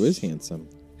Kiso is handsome.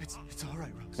 It's all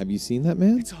right, Rose. Have you seen that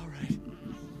man? It's all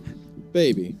right.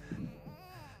 Baby.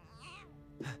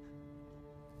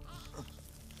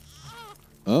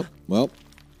 Oh, well.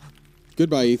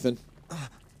 Goodbye, Ethan.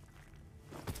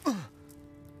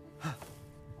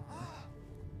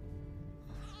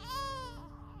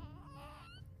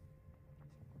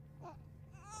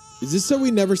 Is this so we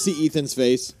never see Ethan's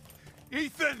face?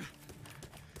 Ethan!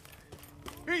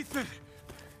 Ethan!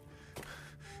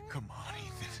 Come on,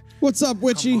 Ethan. What's up,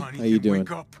 Witchy? Come on, How you Ethan, doing?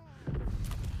 Wake up.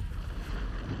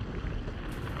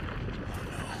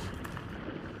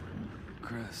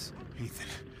 Chris, Ethan.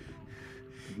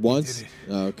 Once? Did it.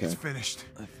 Oh, okay. It's finished.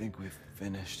 I think we've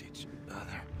finished each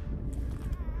other.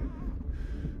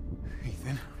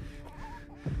 Ethan.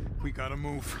 We gotta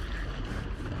move.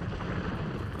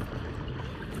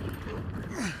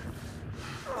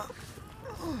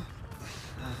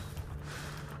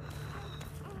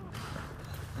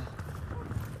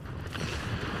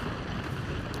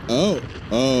 Oh.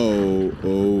 Oh.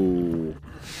 Oh.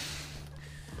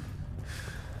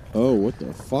 Oh, what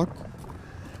the fuck?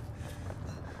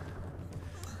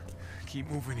 Keep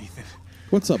moving, Ethan.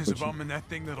 What's up, There's a Witchy? bomb in that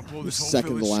thing that'll blow The this whole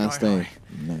second to village last sky day.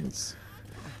 high. Nice.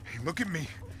 Hey, look at me.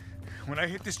 When I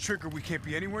hit this trigger, we can't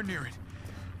be anywhere near it.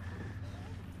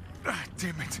 Ah,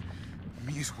 damn it.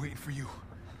 Mia's waiting for you.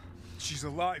 She's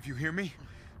alive, you hear me?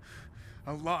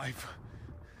 Alive.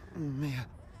 Mia.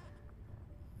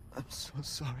 I'm so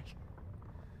sorry.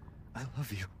 I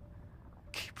love you.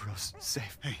 Keep Rose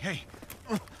safe. Hey.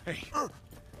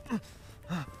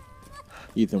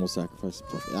 Ethan will sacrifice the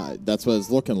play. Yeah, that's what it's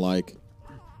looking like.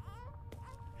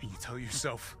 And you tell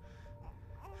yourself.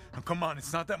 Now, come on,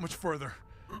 it's not that much further.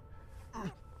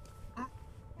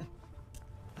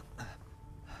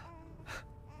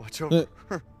 Watch over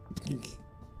her.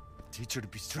 Teach her to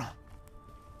be strong.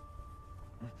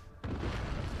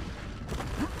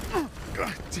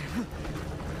 God damn it.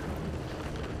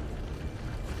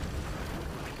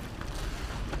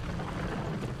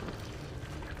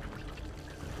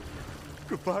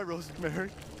 Goodbye, Rosemary.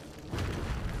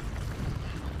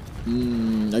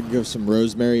 I could go some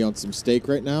rosemary on some steak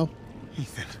right now.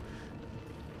 Ethan.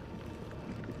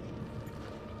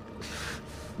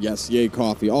 Yes, yay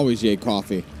coffee. Always yay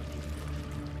coffee.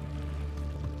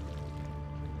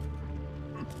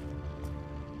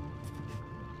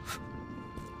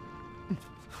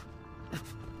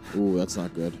 Ooh, that's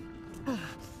not good.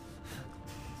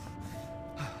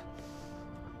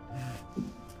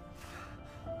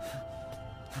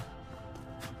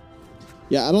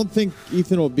 Yeah, I don't think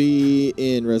Ethan will be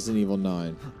in Resident Evil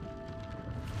 9.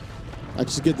 I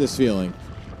just get this feeling.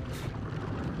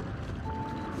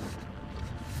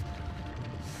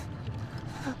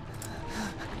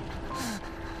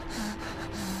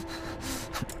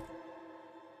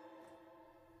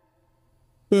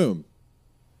 Boom.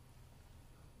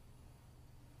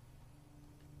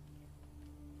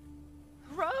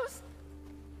 Rose?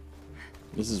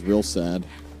 This is real sad.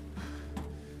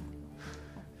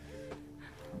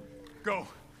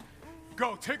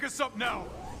 Go, take us up now.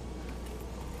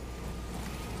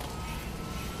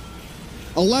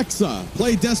 Alexa,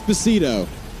 play Despacito.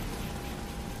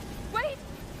 Wait!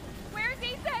 Where's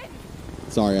Ethan?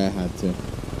 Sorry, I had to.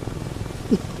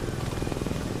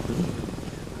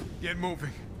 Get moving.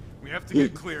 We have to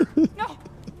get clear. No!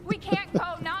 We can't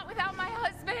go, not without my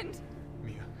husband!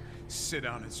 Mia, sit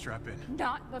down and strap in.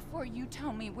 Not before you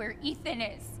tell me where Ethan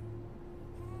is.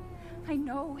 I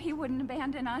know he wouldn't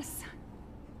abandon us.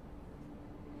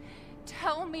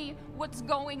 Tell me what's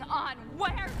going on.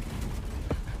 Where?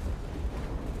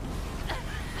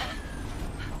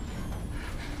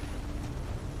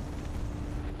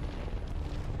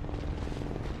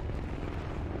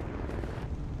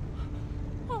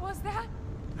 What was that?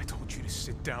 I told you to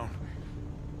sit down.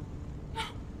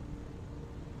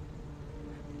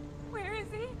 Where is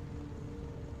he?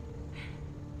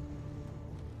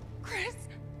 Chris?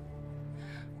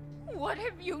 What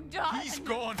have you done? He's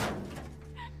gone.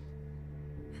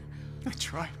 I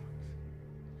tried.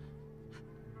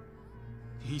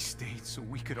 He stayed so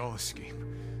we could all escape.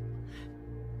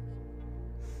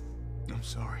 I'm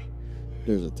sorry.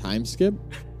 There's a time skip?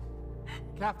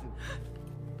 Captain,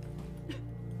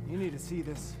 you need to see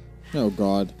this. Oh,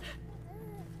 God.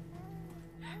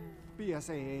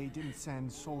 BSAA didn't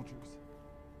send soldiers.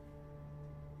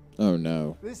 Oh,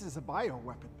 no. This is a bioweapon.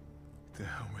 What the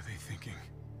hell were they thinking?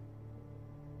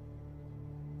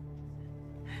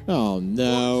 Oh,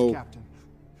 no. Orders, Captain.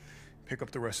 Pick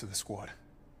up the rest of the squad.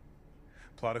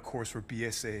 Plot a course for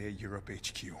BSAA Europe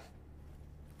HQ.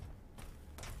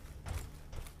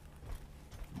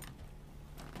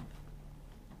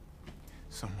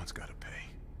 Someone's got to pay.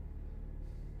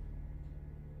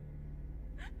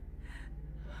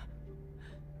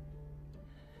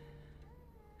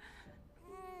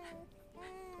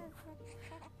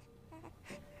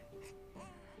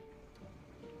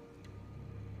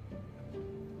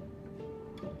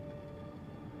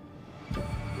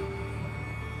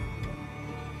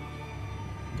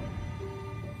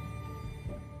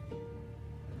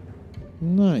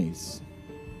 Nice.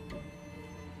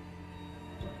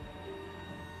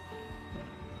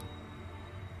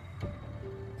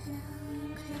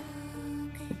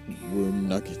 Room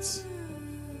nuggets.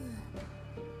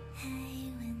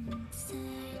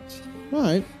 All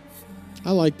right.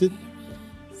 I liked it.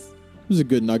 It was a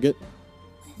good nugget.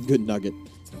 Good nugget.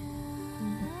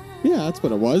 Yeah, that's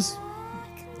what it was.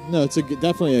 No, it's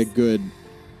definitely a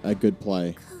good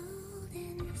play.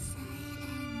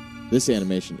 This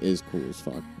animation is cool as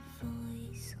fuck.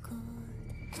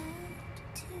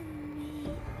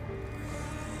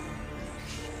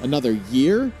 Another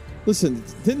year? Listen,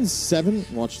 didn't 7...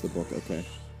 Watch the book, okay.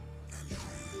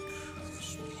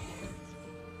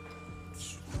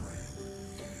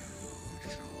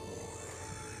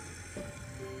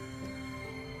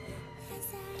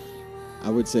 I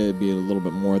would say it'd be a little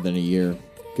bit more than a year,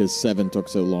 because 7 took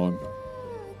so long.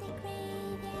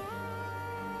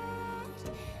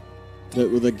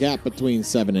 The gap between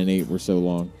 7 and 8 were so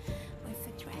long.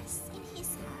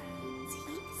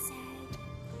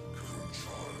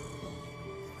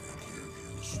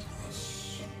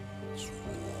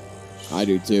 I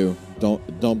do too.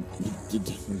 Don't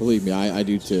believe me. I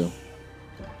do too.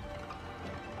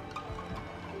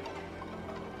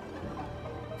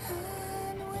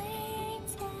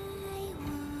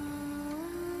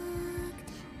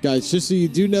 Guys, just so you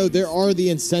do know, there are the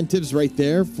incentives right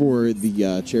there for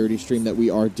the charity stream that we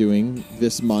are doing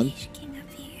this month.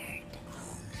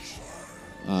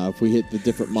 If we hit the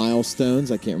different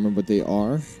milestones, I can't remember what they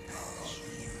are.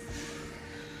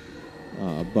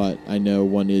 But I know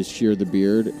one is shear the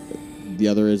beard. The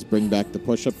other is bring back the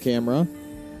push-up camera.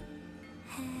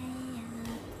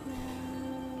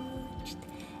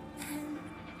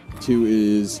 Two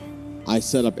is I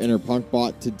set up Inner Punk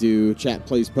Bot to do chat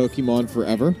plays Pokemon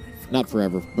forever. Not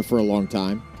forever, but for a long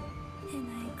time.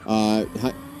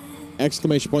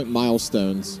 Exclamation point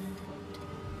milestones.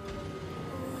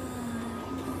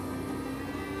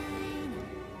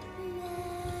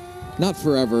 Not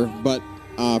forever, but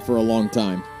for a long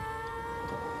time.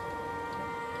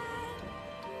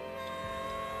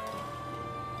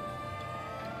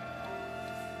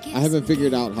 I haven't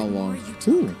figured out how long.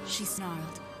 Ooh. She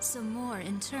snarled. So more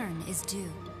in turn is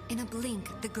due. In a blink,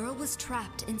 the girl was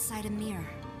trapped inside a mirror.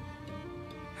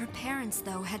 Her parents,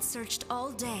 though, had searched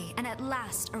all day and at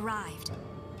last arrived.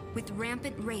 With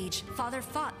rampant rage, Father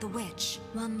fought the witch,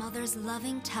 while Mother's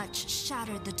loving touch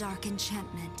shattered the dark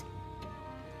enchantment.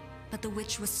 But the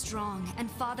witch was strong, and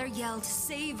Father yelled,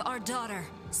 "Save our daughter!"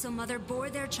 So Mother bore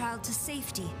their child to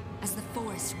safety as the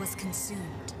forest was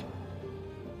consumed.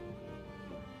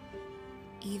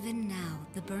 Even now,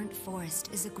 the burnt forest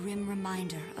is a grim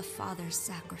reminder of Father's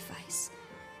sacrifice.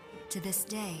 To this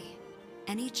day,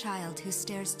 any child who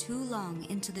stares too long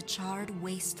into the charred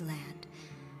wasteland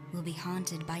will be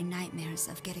haunted by nightmares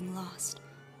of getting lost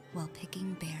while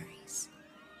picking berries.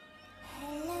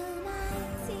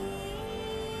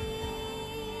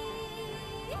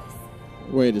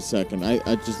 Wait a second.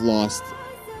 I just lost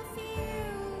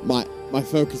my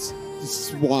focus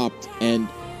swapped and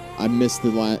I missed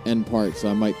the end part, so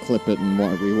I might clip it and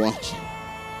rewatch it.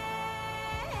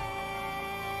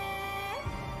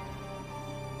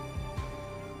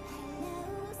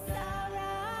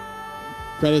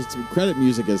 Credit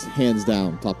music is hands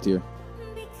down top tier.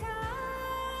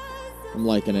 I'm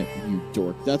liking it, you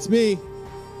dork. That's me.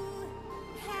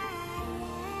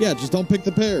 Yeah, just don't pick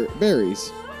the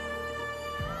berries.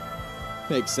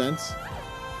 Makes sense.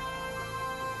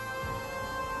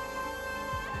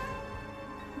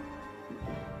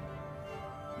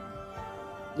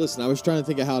 Listen, I was trying to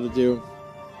think of how to do.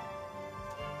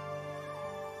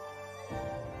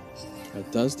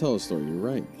 It does tell a story, you're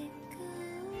right.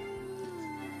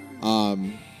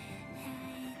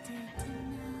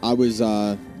 I was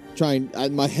trying,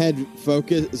 my head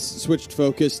switched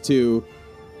focus to,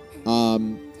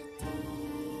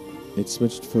 it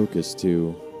switched focus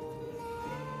to,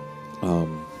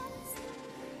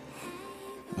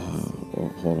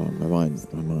 hold on, my mind.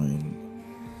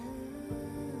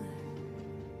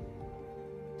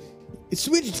 It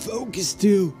switched focus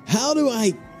to how do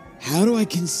I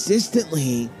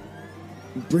consistently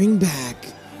bring back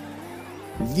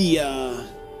the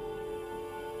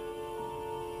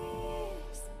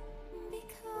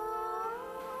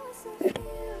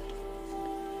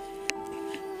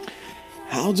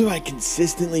how do I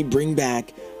consistently bring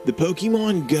back the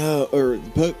Pokemon Go or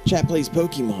Chat Plays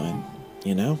Pokemon,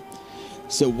 you know?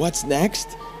 So what's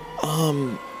next?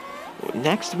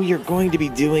 Next we are going to be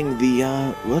doing the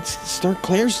let's start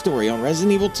Claire's story on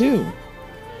Resident Evil 2.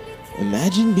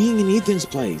 Imagine being in Ethan's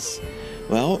place.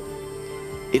 Well,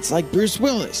 it's like Bruce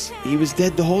Willis. He was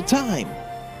dead the whole time.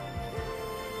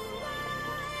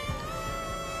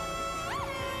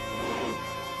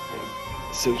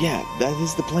 So yeah, that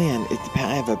is the plan.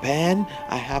 I have a pen.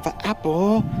 I have an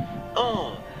apple.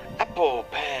 Apple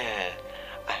pen.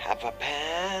 I have a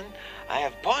pen. I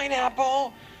have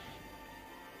pineapple.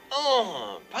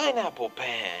 Pineapple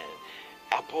pen.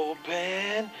 Apple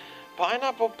pen.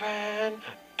 Pineapple pen.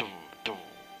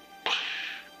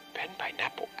 Pen,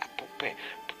 pineapple, apple pen.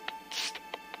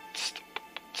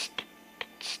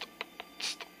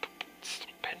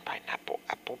 Pen, pineapple,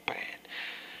 apple pen.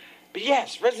 But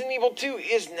yes, Resident Evil 2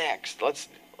 is next.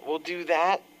 We'll do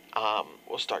that.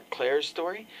 We'll start Claire's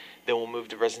story. Then we'll move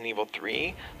to Resident Evil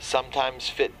 3. Sometimes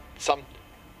fit some.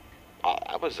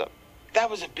 That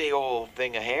was a big old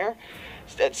thing of hair.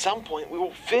 At some point, we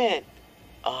will fit.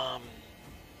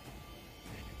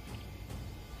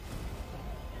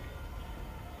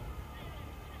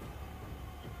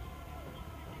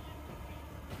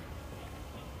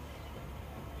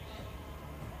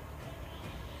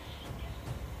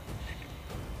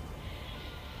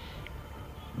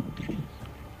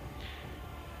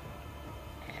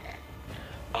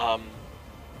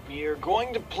 we are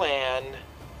going to plan.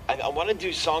 I want to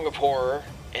do Song of Horror,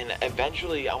 and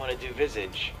eventually I want to do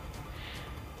Visage.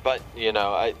 But you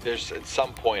know, there's at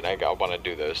some point I want to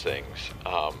do those things.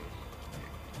 I'm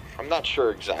not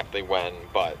sure exactly when,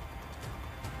 but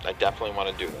I definitely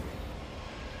want to do them.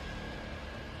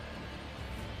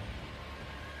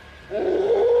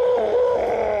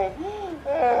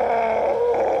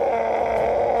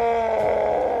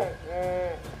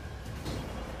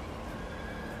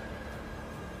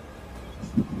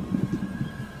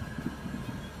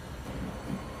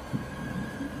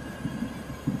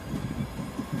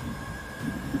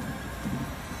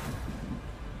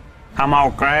 Come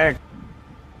on, Craig.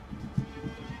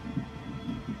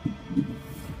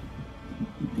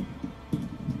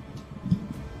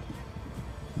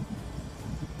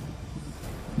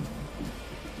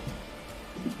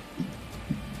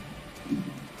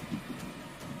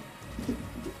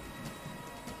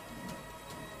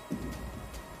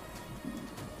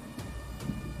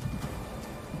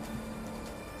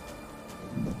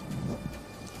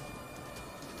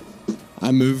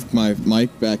 I moved my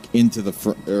mic back into the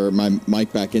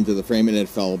frame and it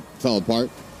fell apart.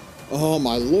 Oh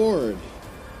my lord!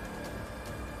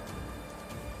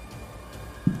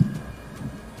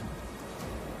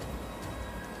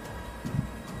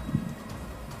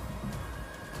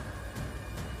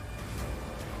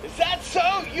 Is that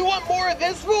so? You want more of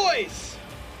this voice?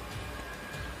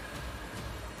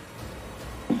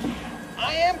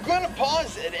 I am gonna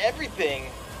pause at everything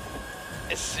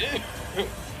as soon.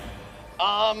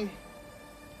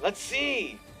 Let's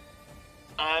see.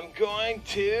 I'm going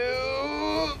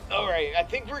to... Alright, I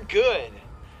think we're good.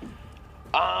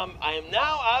 I am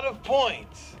now out of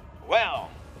points. Well,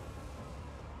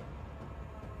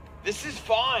 this is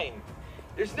fine.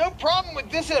 There's no problem with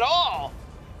this at all.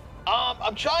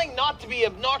 I'm trying not to be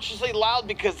obnoxiously loud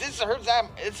because this hurts.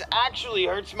 It actually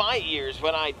hurts my ears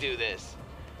when I do this.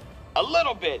 A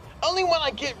little bit. Only when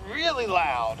I get really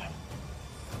loud.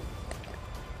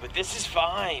 But this is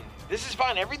fine. This is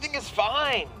fine. Everything is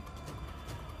fine.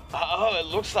 Oh, it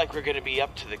looks like we're going to be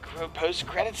up to the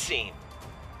post-credit scene.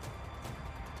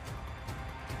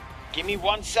 Give me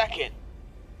 1 second,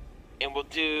 and we'll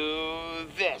do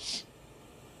this.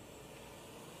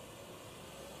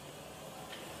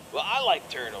 Well, I like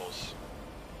turtles.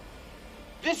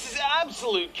 This is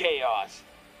absolute chaos.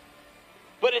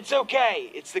 But it's okay.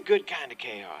 It's the good kind of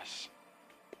chaos.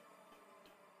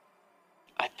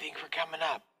 I think we're coming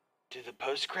up to the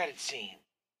post-credit scene.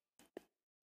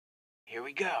 Here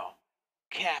we go.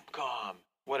 Capcom.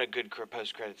 What a good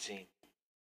post-credit scene.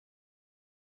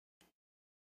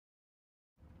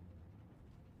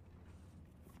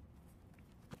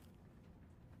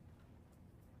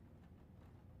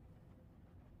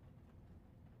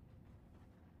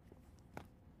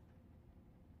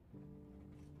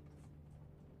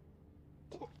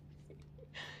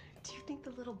 Do you think the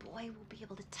little boy will be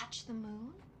able to touch the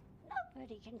moon?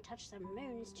 Nobody can touch the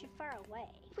moon. It's too far away.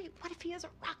 Wait, what if he has a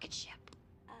rocket ship?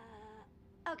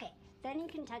 Okay, then you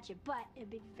can touch it, but it'd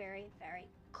be very, very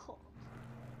cold.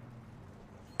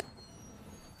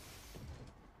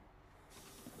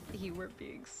 You were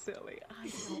being silly. I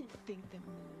don't think the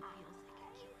moon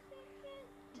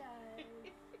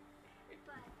feels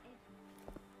like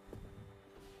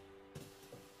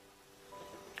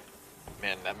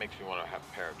Man, that makes me want to have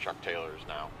a pair of Chuck Taylors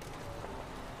now.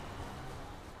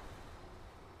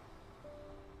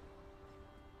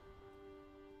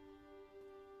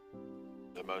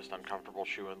 The most uncomfortable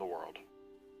shoe in the world.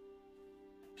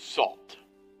 Salt.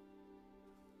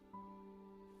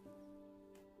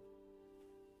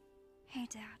 Hey,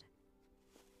 Dad.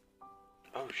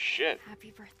 Oh, shit.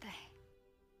 Happy birthday.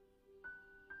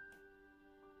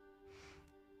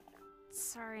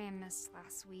 Sorry I missed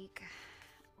last week.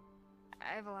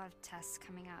 I have a lot of tests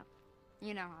coming up.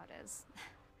 You know how it is.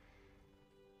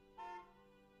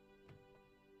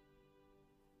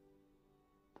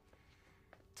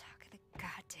 Talk of the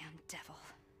goddamn devil.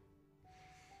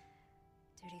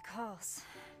 Duty calls.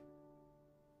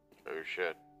 Oh,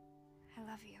 shit. I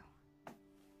love you.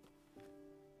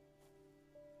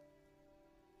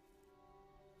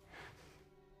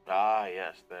 Ah,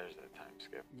 yes, there's the time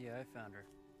skip. Yeah, I found her.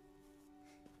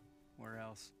 Where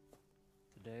else?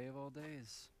 Today of all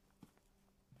days.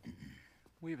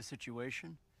 We have a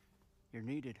situation. You're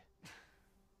needed,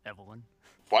 Evelyn.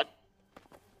 What?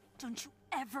 Don't you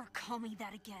ever call me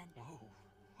that again. Whoa,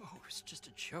 it's just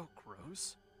a joke,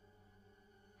 Rose.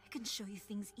 I can show you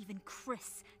things even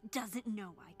Chris doesn't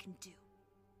know I can do.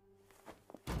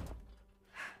 We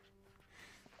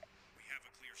have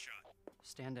a clear shot.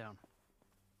 Stand down.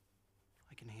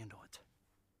 I can handle it.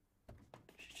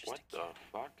 She's just what the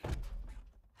fuck?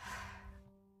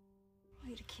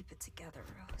 you to keep it together,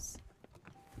 Rose.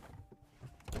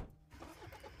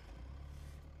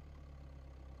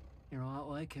 You're a lot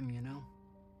like him, you know?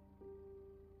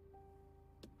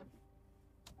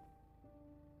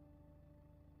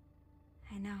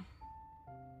 I know.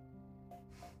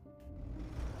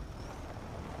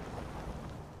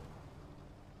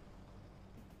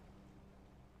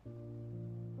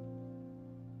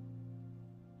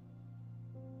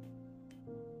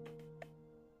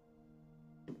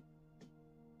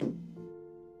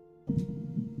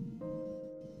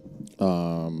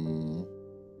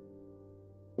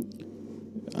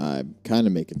 I'm kind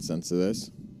of making sense of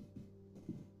this.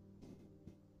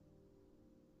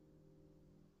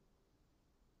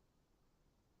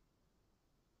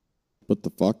 What the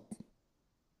fuck?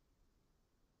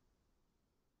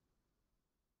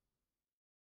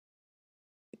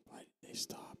 Why did they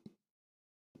stop?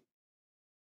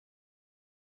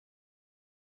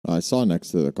 I saw next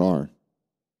to the car.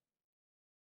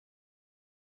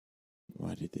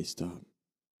 Why did they stop?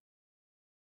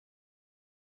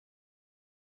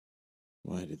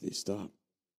 Why did they stop?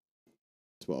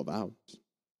 12 hours.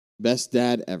 Best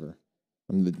dad ever.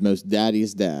 I'm the most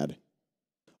daddiest dad.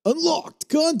 Unlocked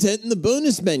content in the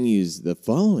bonus menus. The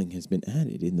following has been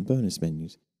added in the bonus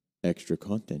menus. Extra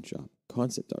content shop.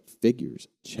 Concept art. Figures.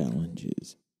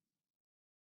 Challenges.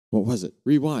 What was it?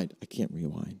 Rewind. I can't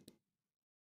rewind.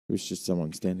 There was just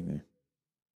someone standing there.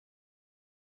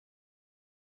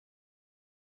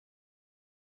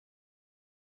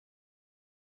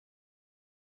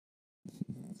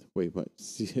 Wait, what?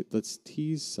 See, let's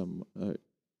tease someone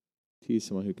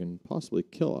who can possibly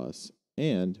kill us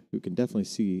and who can definitely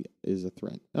see is a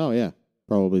threat. Oh yeah,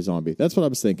 probably zombie. That's what I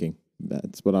was thinking.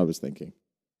 But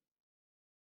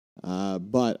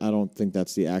I don't think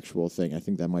that's the actual thing. I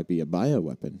think that might be a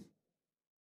bioweapon.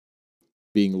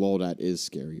 Being lulled at is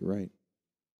scary, right?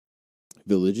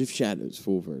 Village of Shadows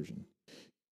full version.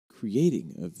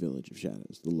 Creating a Village of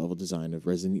Shadows. The level design of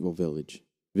Resident Evil Village.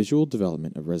 Visual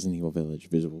development of Resident Evil Village.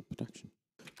 Visual production.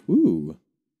 Ooh.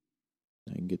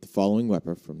 I can get the following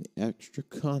weapon from the extra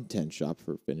content shop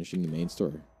for finishing the main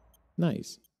story.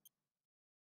 Nice.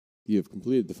 You have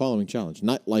completed the following challenge.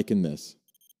 Not liking this.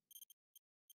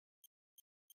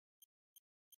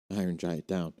 Iron Giant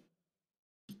down.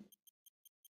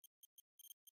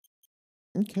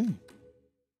 Okay.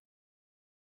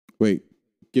 Wait.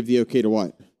 Give the okay to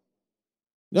what?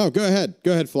 No, go ahead.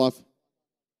 Go ahead, Fluff.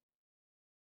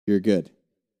 You're good.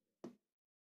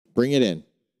 Bring it in.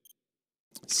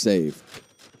 Save.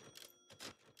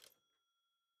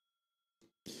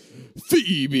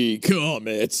 Phoebe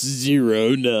Comets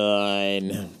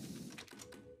 09.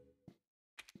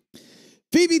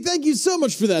 Phoebe, thank you so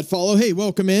much for that follow. Hey,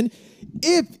 welcome in.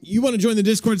 If you want to join the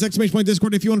Discord, it's exclamation point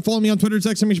Discord. If you want to follow me on Twitter, it's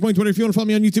exclamation point Twitter. If you want to follow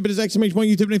me on YouTube, it is exclamation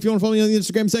point YouTube. And if you want to follow me on the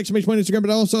Instagram, it's exclamation point Instagram.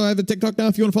 But I also have a TikTok now.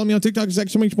 If you want to follow me on TikTok, it's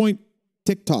exclamation point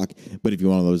TikTok. But if you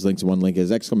want all those links, one link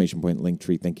is exclamation point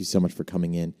Linktree. Thank you so much for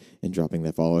coming in and dropping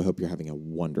that follow. I hope you're having a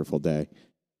wonderful day.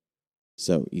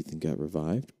 So Ethan got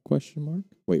revived? Question mark.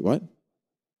 Wait, what?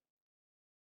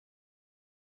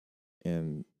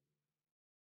 And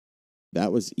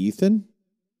that was Ethan?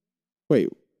 Wait.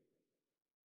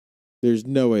 There's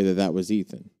no way that that was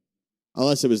Ethan.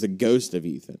 Unless it was the ghost of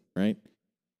Ethan, right?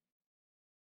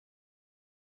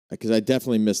 Because I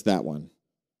definitely missed that one.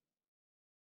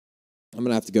 I'm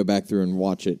going to have to go back through and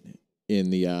watch it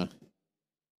in the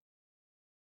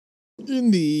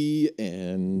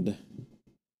end.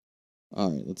 All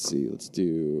right, let's see. Let's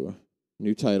do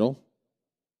new title.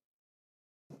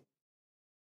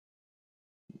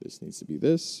 This needs to be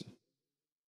this.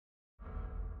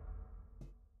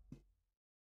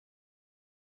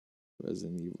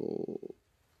 Resident Evil.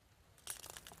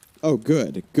 Oh,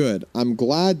 good, good. I'm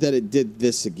glad that it did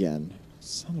this again.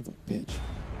 Son of a bitch.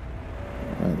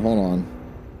 All right, hold on.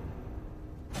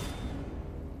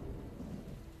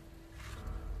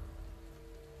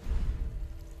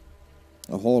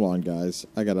 Oh, hold on, guys.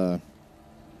 I gotta...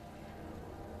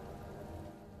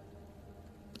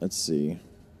 Let's see.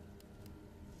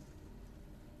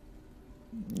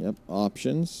 Yep,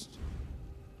 options.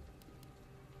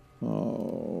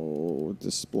 Oh,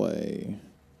 display.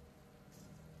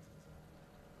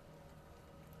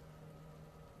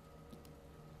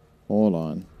 Hold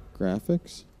on.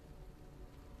 Graphics?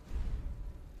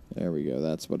 There we go.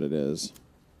 That's what it is.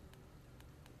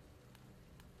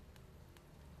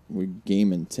 We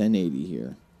gaming 1080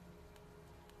 here.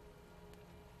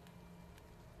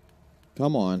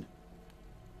 Come on.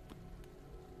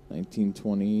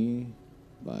 1920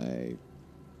 by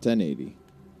 1080.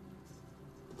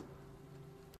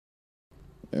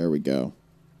 There we go.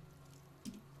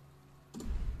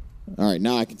 All right,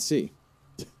 now I can see.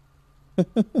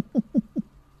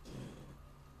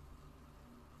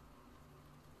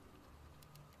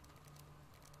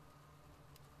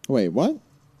 Wait, what?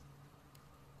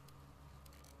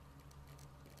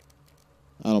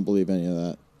 I don't believe any of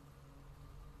that.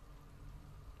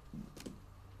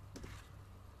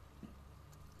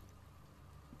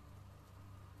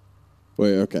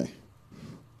 Wait, okay.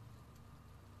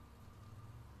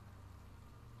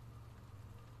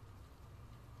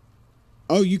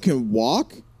 Oh, you can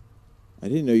walk? I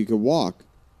didn't know you could walk.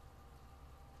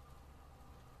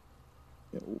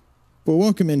 Well,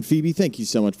 welcome in, Phoebe. Thank you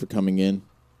so much for coming in.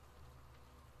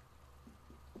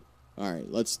 All right,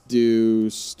 let's do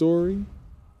story.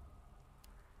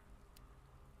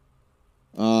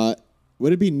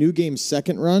 Would it be New Game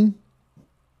second run?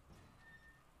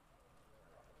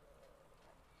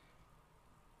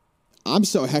 I'm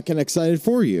so heckin' excited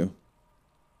for you.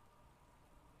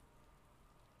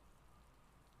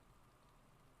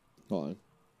 Hold on.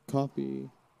 Copy.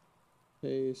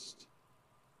 Paste.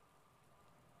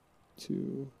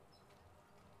 2.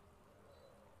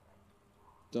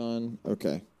 Done.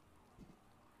 Okay.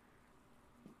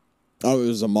 Oh, it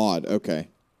was a mod. Okay.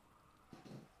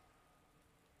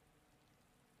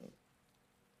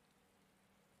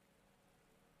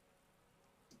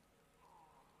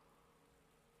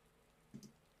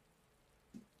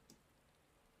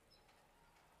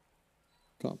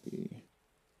 Copy.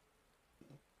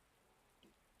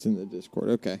 It's in the Discord.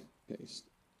 Okay. Paste.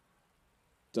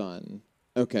 Done.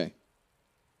 Okay.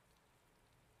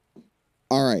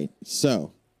 All right.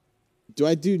 So, do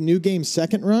I do New Game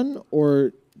second run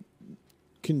or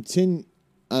continue?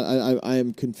 I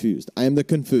am confused. I am the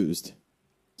confused.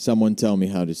 Someone tell me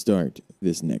how to start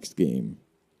this next game.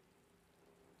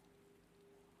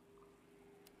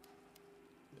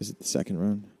 Is it the second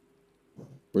run?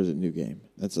 Or is it New Game?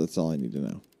 That's all I need to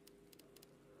know.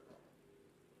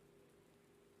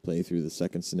 Play through the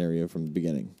second scenario from the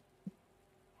beginning.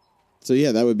 So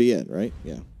yeah, that would be it, right?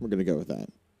 Yeah, we're going to go with that.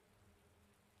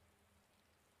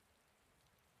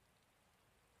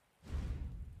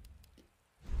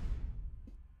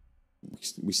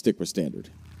 We stick with standard.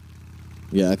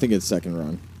 Yeah, I think it's second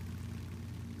run.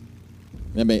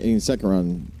 Second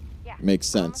run makes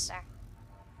sense. There.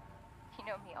 You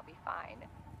know me, I'll be fine.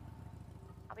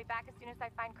 I'll be back as soon as I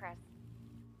find Chris.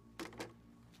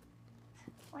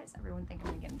 Why does everyone think I'm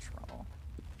gonna get in trouble?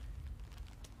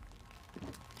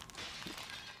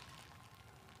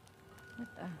 What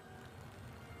the?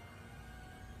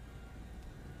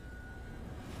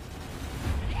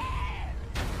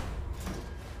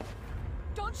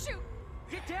 Don't shoot!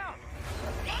 Get down!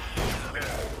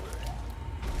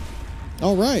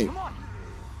 All right. Come on.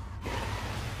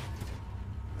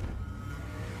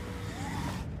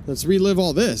 Let's relive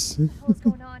all this. What's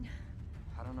going on?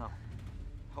 I don't know.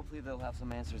 Hopefully they'll have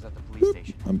some answers at the police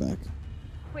station. I'm back.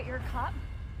 Wait, you're a cop?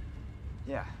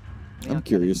 Yeah. I'm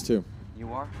curious too.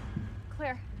 You are?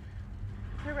 Claire.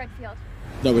 Claire Redfield.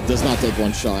 No, it does not take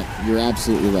one shot. You're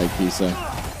absolutely right, Kisa.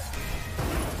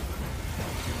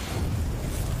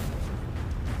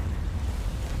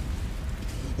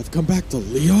 I've come back to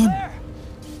Leon?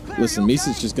 Claire, Listen,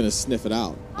 Misa's just going to sniff it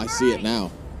out. I see it now.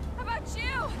 How about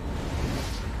you?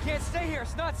 Can't stay here.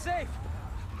 It's not safe.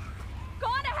 Go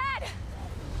on ahead.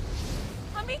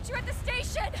 I'll meet you at the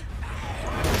station.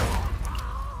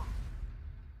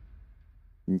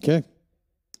 Okay.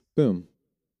 Boom.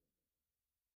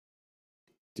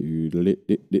 Do.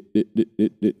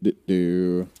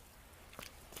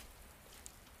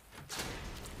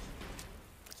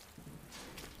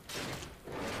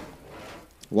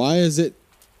 Why is it?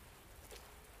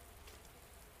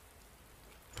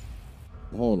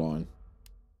 Hold on.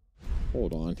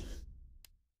 Hold on.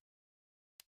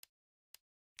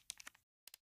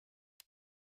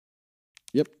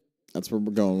 Yep, that's what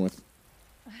we're going with.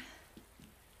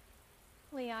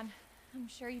 Leon, I'm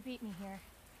sure you beat me here.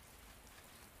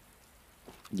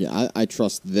 Yeah, I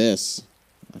trust this.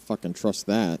 I fucking trust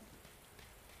that.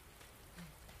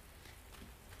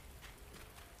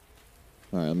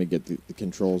 All right, let me get the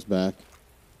controls back.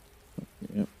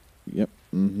 Yep, yep,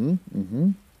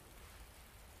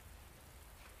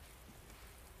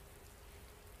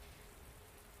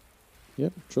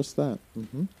 Yep, trust that.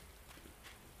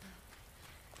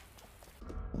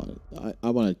 I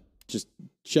want to just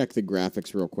check the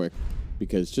graphics real quick,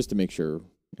 because just to make sure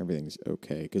everything's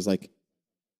okay. Because, like,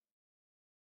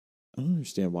 I don't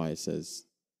understand why it says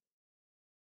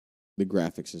the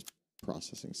graphics is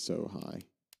processing so high.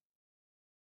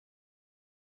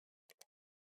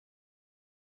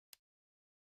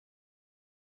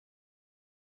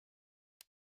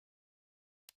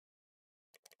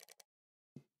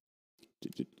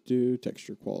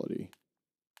 Texture quality.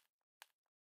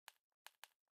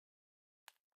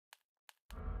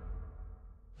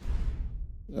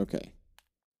 Okay.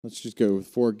 Let's just go with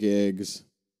 4 gigs.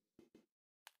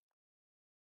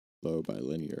 Low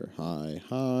bilinear.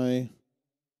 High.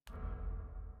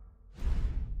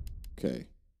 Okay.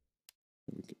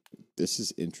 This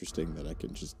is interesting that I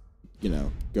can just,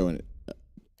 go in it.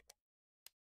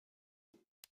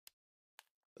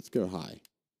 Let's go high.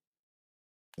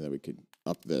 And then we could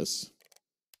up this.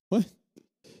 What?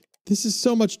 This is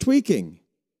so much tweaking.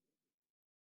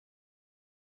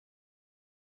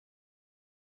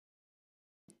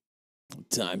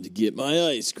 Time to get my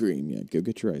ice cream. Yeah, go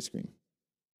get your ice cream.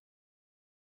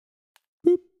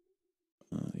 Boop.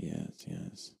 Oh,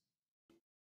 yes.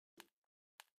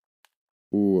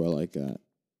 Ooh, I like that.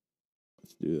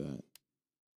 Let's do that.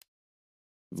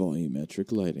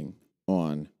 Volumetric lighting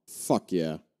on. Fuck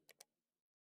yeah.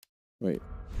 Wait.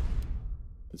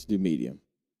 Let's do medium.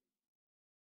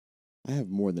 I have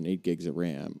more than 8 gigs of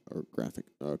RAM or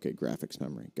graphics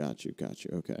memory. Got you.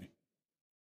 Okay.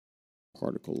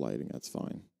 Particle lighting, that's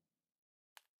fine.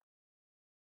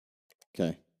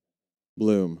 Okay.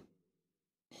 Bloom.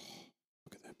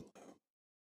 Look at that bloom.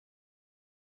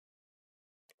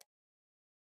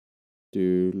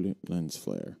 Dude, lens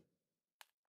flare.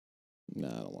 Nah,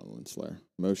 I don't want lens flare.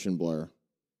 Motion blur.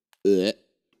 Ugh.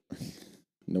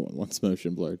 No one wants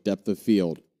motion blur. Depth of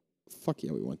field. Fuck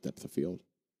yeah, we want depth of field.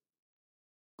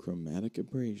 Chromatic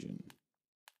abrasion.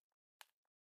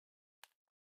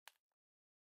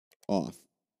 Off.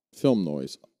 Film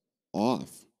noise.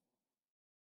 Off.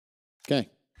 Okay.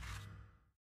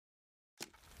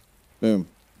 Boom.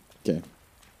 Okay.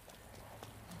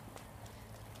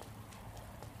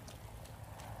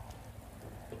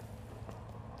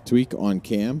 Tweak on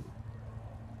cam.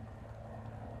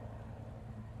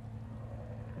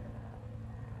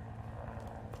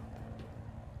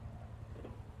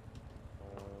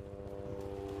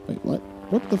 Wait, what?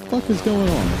 What the fuck is going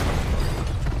on?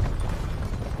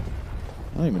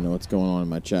 I don't even know what's going on in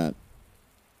my chat.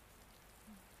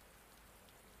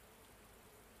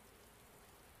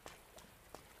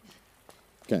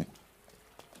 Okay.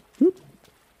 Whoop.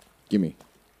 Gimme.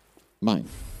 Mine.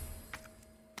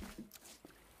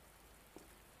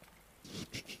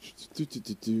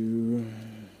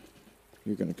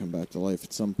 You're gonna come back to life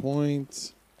at some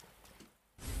point.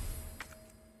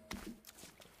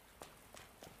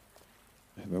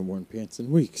 I haven't worn pants in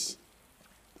weeks.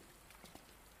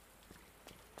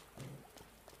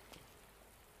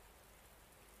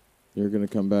 You're gonna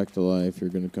come back to life. You're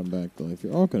gonna come back to life.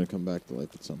 You're all gonna come back to life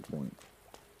at some point.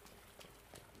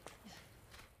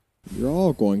 You're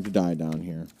all going to die down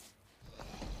here.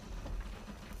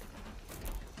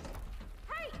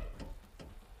 Hey!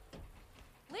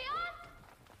 Leon?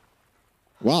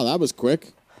 Wow, that was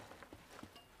quick.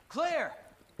 Claire!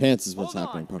 Pants is what's Hold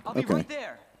happening, on. Punk. I'll be Okay. right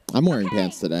there. I'm wearing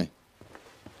pants today.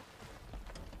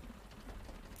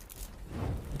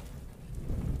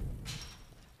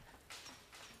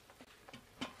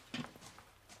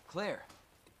 Claire.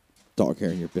 Dog hair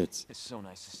in your bits. It's so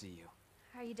nice to see you.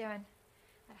 How are you doing?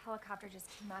 That helicopter just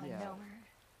came out of nowhere.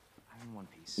 I'm in one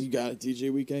piece. You got it,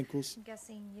 DJ Weak Ankles? I'm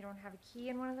guessing you don't have a key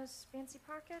in one of those fancy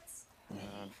pockets?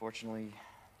 Unfortunately,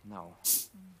 no.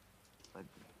 But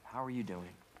how are you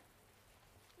doing?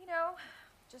 You know,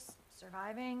 just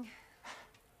surviving.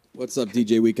 What's up,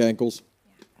 DJ Weak Ankles?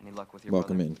 Any luck with your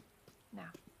Welcome brother? in. No,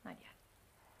 not yet.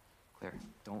 Claire,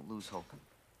 don't lose hope.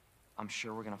 I'm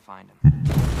sure we're gonna find him.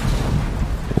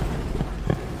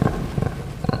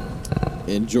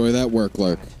 Enjoy that work,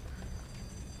 Lark.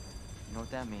 You know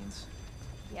what that means?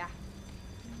 Yeah.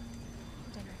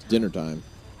 Dinner time.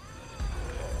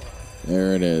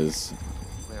 There it is.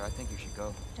 Claire, I think you should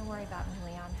go. Don't worry about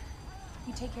me, Leon.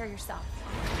 You take care of yourself.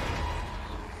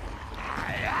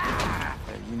 Claire,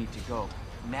 you need to go.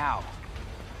 Now.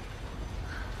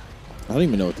 I don't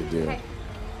even know what to do. Okay,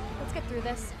 let's get through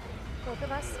this. Both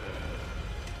of us.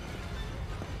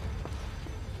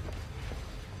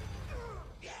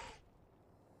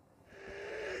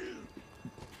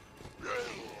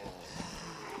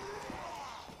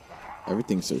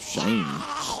 Everything's so shiny.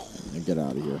 Get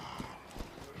out of here.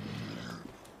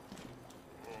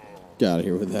 Get out of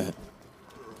here with that.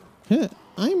 Huh,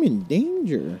 I'm in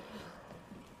danger.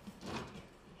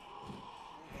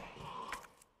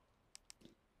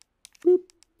 Boop.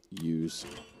 Use.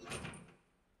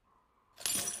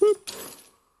 Boop.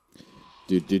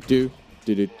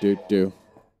 Do.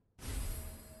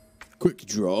 Quick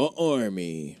draw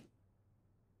army.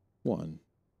 1.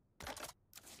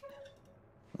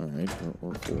 Alright,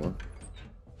 or 4.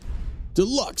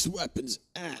 Deluxe weapons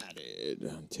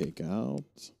added. Take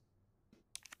out.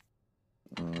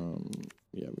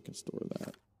 Yeah, we can store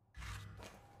that.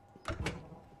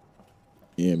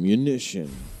 Ammunition.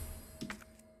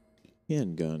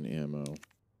 Handgun ammo.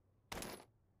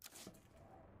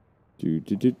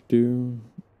 Do.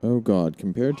 Oh god,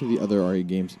 compared to the other RE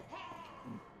games.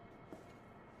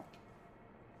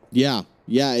 Yeah,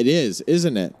 it is,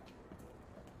 isn't it?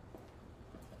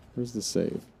 Where's the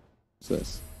save? What's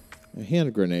this? A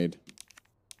hand grenade.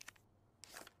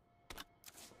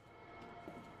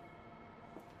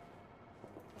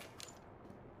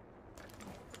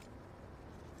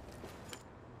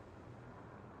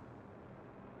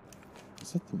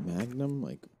 Is that the Magnum?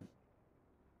 Like,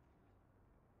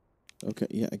 okay,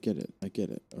 yeah, I get it.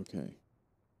 Okay.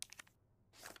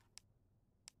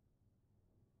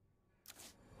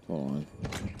 Hold on.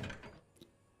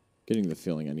 Getting the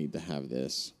feeling I need to have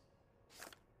this.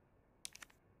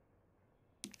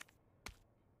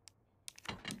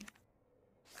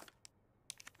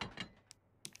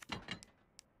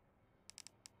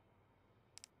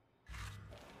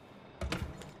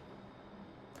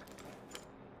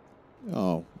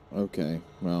 Oh, okay.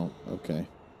 Well, okay.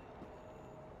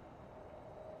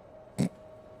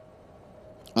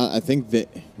 I think that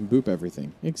boop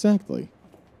everything. Exactly.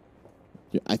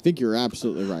 Yeah, I think you're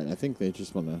absolutely right. I think they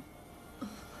just want to.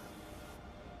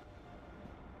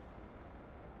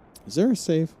 Is there a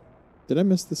save? Did I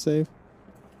miss the save?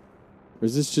 Or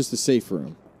is this just a safe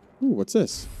room? Ooh, what's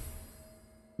this?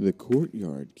 The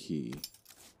courtyard key.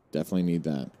 Definitely need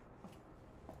that.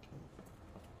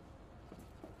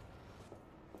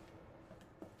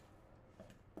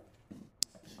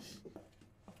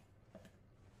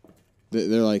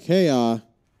 They're like, hey,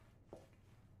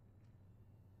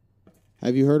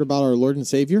 have you heard about our Lord and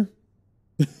Savior?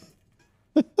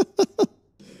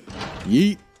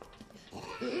 Yeet.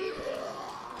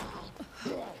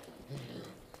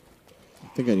 I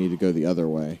think I need to go the other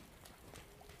way.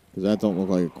 Because that don't look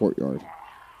like a courtyard.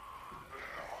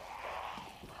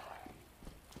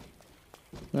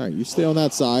 Alright, you stay on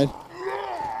that side.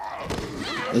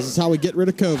 This is how we get rid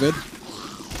of COVID.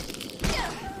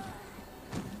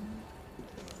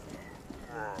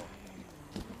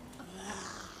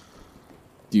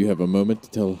 Do you have a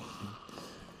moment to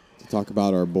talk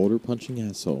about our boulder punching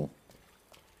asshole?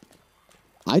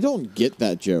 I don't get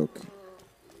that joke.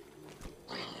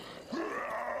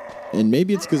 And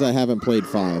maybe it's because I haven't played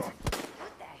 5. What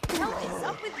the hell is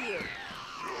up with you?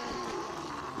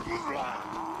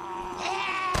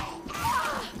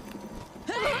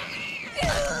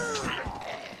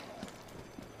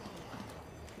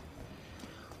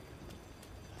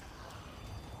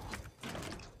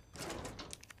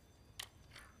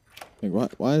 Like,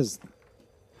 what? Why is...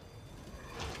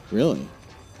 Really?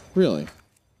 Really?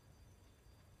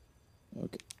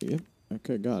 Okay. Yep.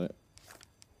 Okay, got it.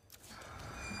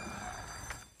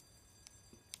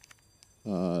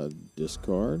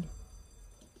 Discard?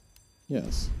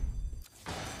 Yes.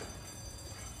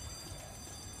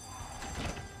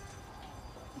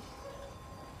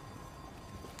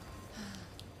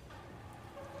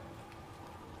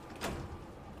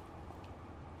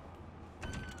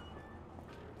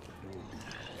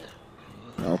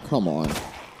 Oh, come on.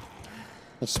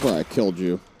 I swear I killed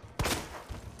you.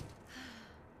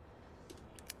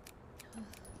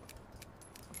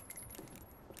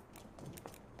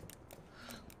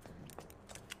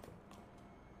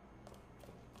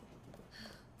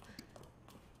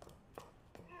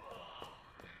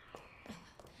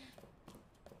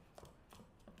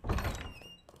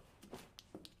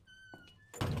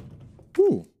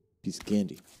 Ooh, piece of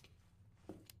candy.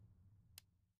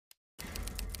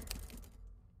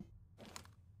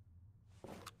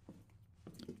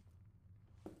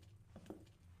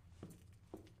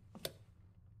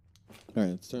 All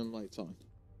right, let's turn the lights on.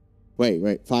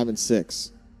 Wait, 5 and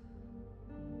 6.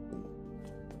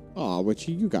 Aw,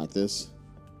 Witchy, you got this.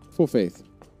 Full faith.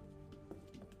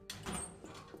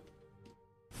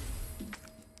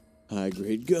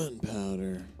 High-grade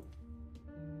gunpowder.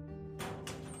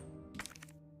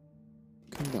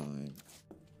 Combine.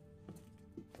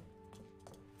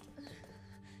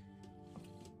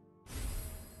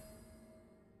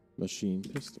 Machine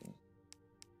pistol.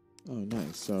 Oh,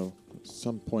 nice. So, at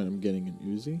some point I'm getting an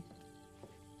Uzi.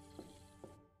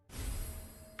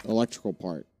 Electrical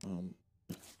part.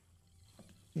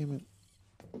 Damn it.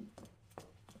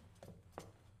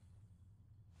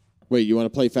 Wait, you want to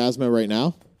play Phasma right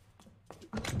now?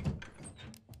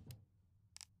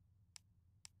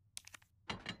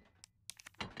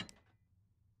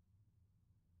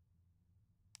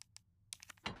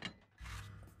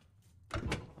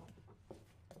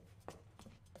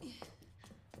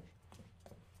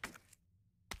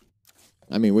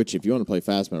 I mean, which, if you want to play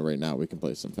Phasma right now, we can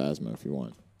play some Phasma if you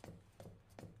want.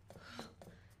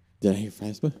 Did I hear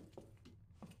Phasma?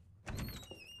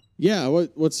 Yeah,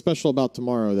 what's special about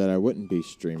tomorrow that I wouldn't be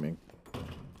streaming?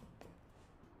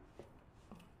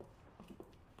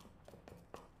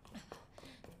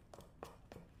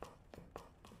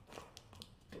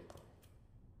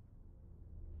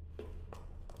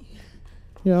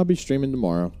 Yeah, I'll be streaming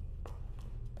tomorrow.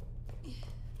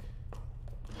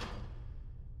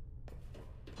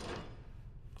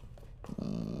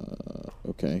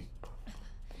 Okay.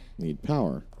 Need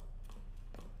power.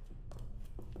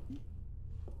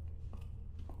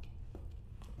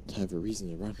 To have a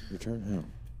reason to return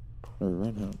home. Or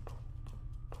run home.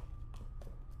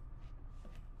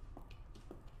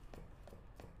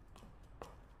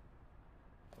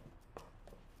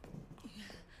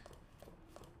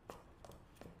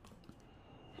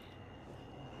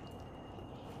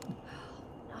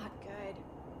 Not good.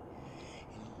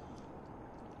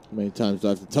 How many times do I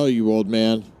have to tell you, old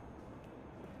man?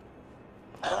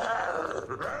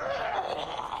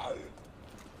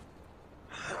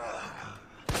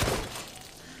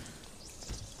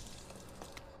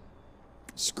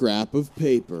 Scrap of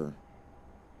paper.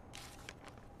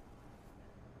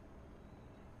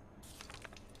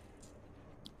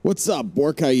 What's up,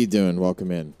 Bork? How you doing?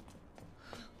 Welcome in.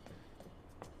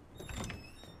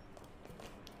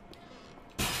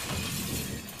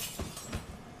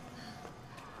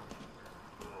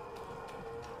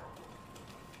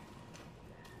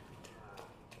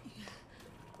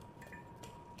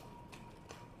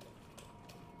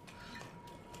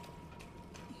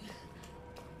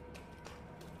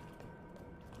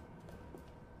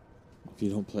 If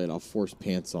you don't play it, I'll force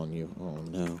pants on you. Oh,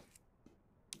 no.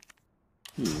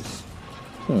 Jeez.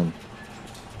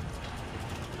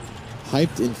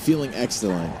 Hyped and feeling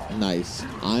excellent. Nice.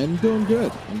 I'm doing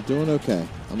good. I'm doing okay.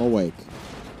 I'm awake.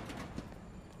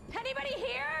 Anybody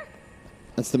here?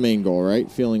 That's the main goal,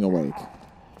 right? Feeling awake.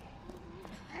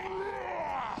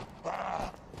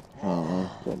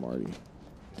 Oh, poor Marty.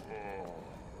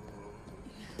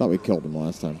 Thought we killed him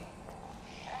last time.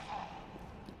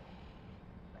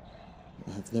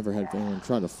 I've never had anyone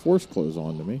try to force close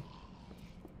onto me.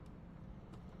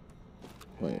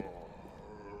 Wait.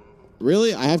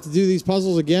 Really? I have to do these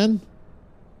puzzles again?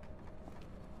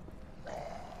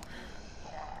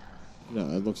 No,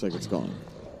 it looks like it's gone.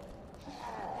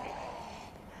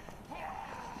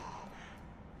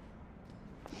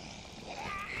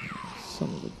 Son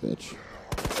of a bitch.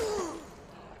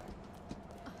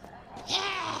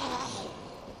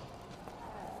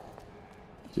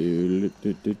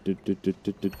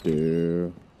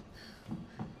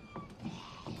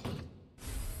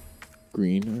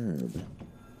 Green herb.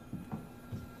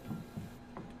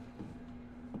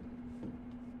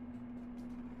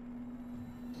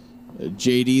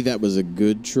 JD, that was a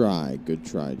good try. Good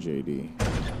try, JD.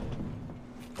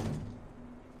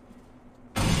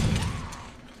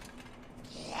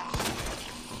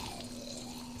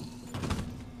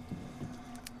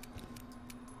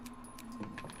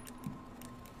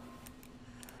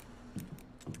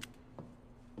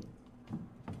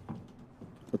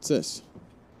 What's this?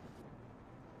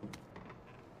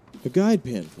 A guide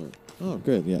pamphlet. Oh,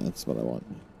 good. Yeah, that's what I want.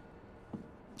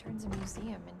 Turns a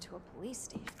museum into a police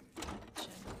station.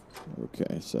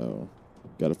 Okay, so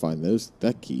gotta find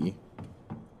that key.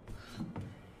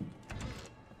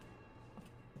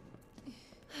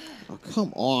 Oh,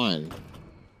 come on.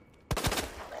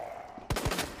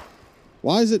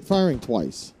 Why is it firing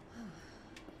twice?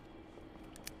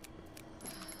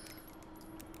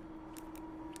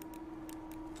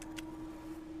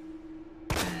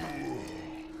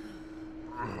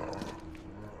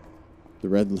 The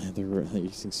red leather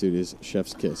racing suit is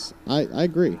chef's kiss. I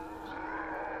agree.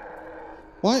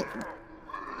 What?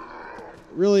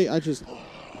 Really? I just...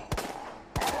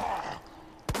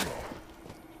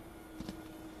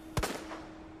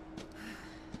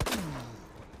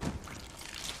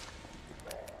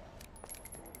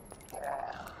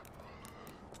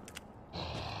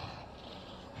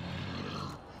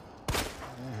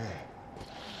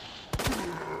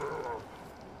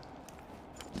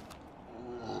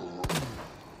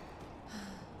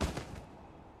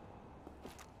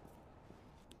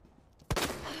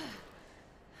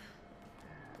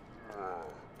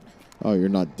 Oh, you're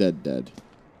not dead.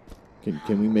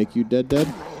 Can we make you dead?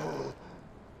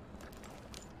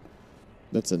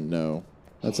 That's a no.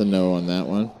 That's a no on that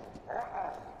one.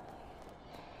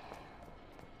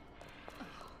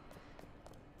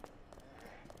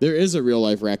 There is a real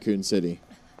life Raccoon City.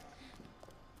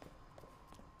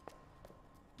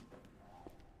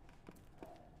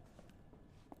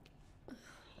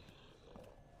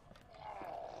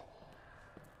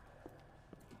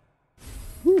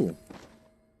 Ooh.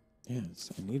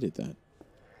 Yes, I needed that.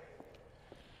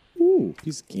 Ooh. Ooh,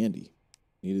 piece of candy.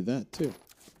 Needed that too.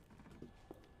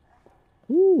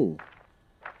 Ooh.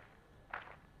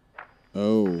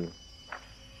 Oh.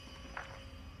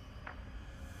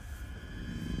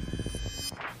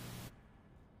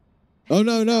 Oh,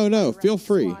 no, no, no. Feel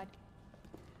free.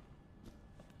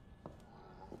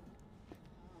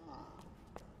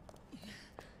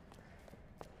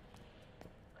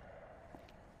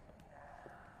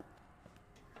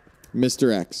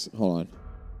 Mr. X. Hold on.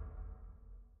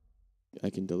 I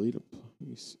can delete a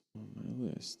piece on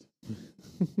my list.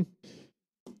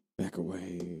 Back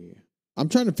away. I'm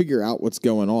trying to figure out what's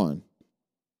going on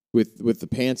with the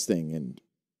pants thing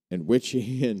and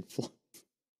Witchy and Fluff.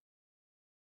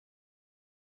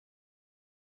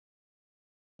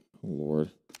 Oh,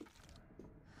 Lord.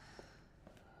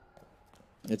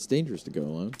 It's dangerous to go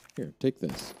alone. Here, take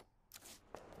this.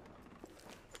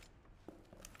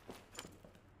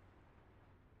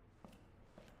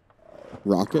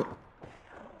 Rocket.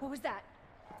 What was that?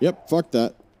 Yep, fuck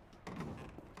that.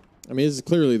 I mean, this is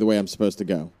clearly the way I'm supposed to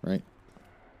go, right?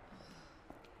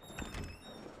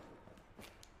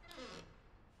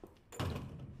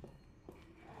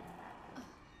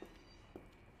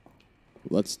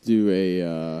 Let's do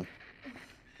a,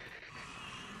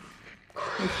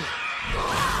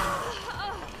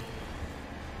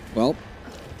 well.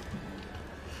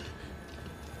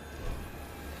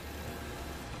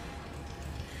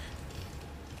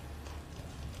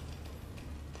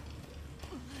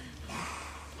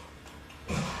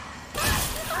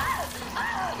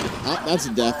 Oh, that's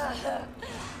a death.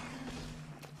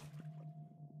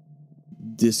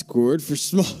 Discord for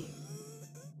small.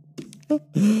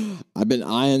 I've been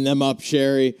eyeing them up,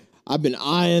 Sherry. I've been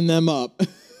eyeing them up.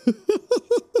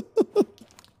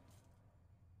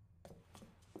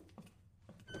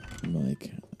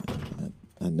 Mike,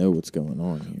 I know what's going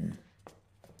on here.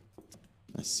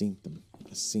 I seen them.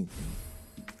 I seen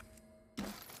them.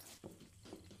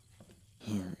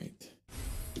 All right.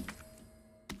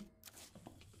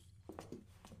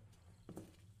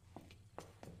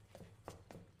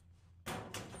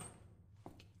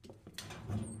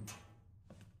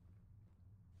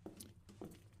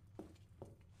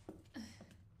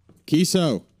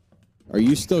 Kiso, are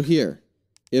you still here?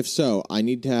 If so, I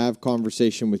need to have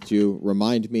conversation with you.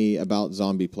 Remind me about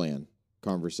zombie plan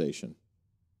conversation.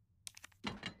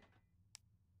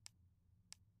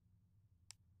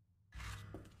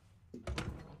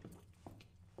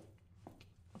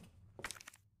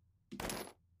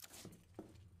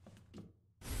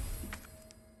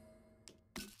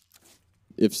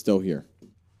 If still here.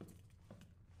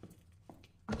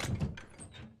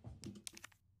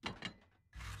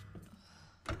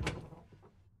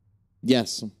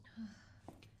 Yes.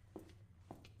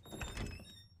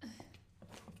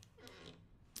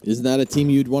 Isn't that a team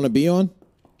you'd want to be on?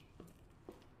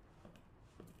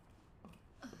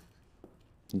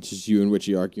 It's just you and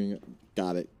Witchy arguing.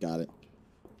 Got it. Got it.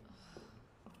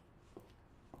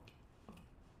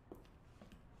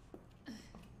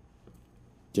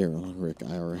 Daryl and Rick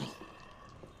IRL.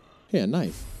 Hey, a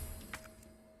knife.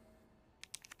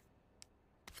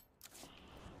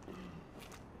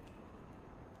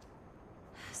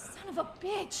 Son of a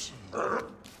bitch!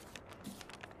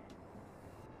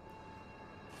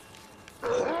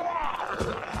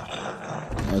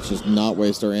 Let's just not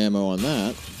waste our ammo on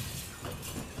that.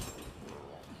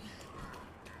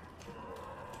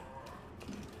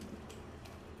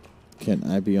 Can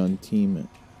I be on team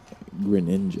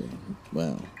Greninja?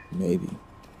 Well, maybe.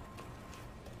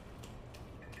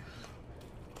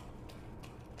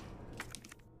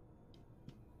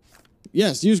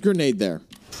 Yes, use grenade there.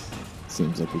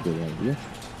 Seems like a good idea.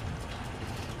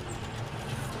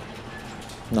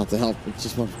 Not to help, it's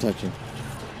just more protection.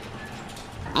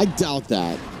 I doubt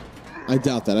that. I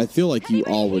doubt that. I feel like you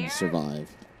all would survive.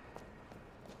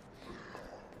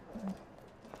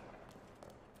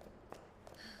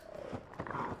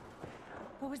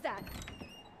 What was that?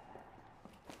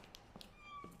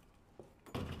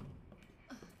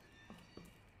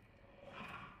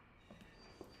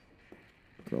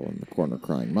 Girl in the corner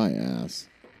crying my ass.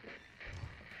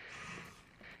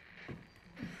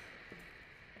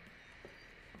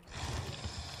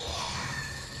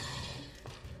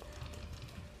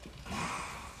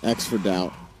 X for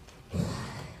doubt.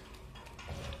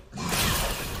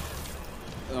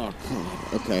 Oh,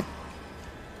 God. Okay.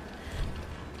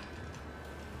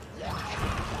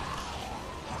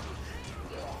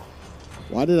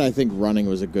 Why did I think running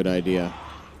was a good idea?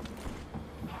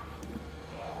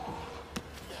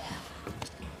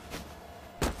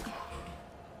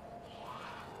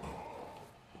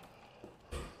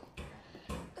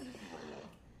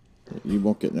 You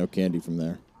won't get no candy from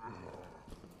there.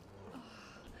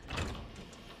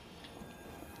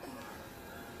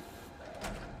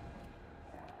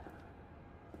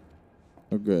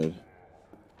 Oh, good.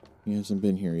 He hasn't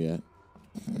been here yet.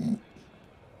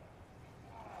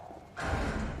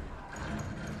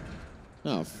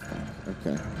 Oh, fuck.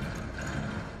 Okay.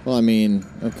 Well, I mean,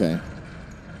 okay.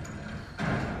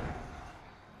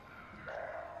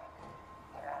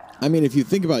 I mean, if you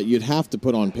think about it, you'd have to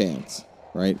put on pants,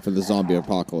 right, for the zombie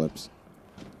apocalypse.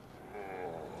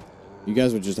 You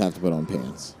guys would just have to put on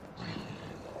pants.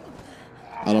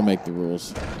 I don't make the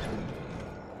rules.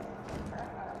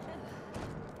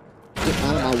 Get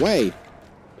out of my way.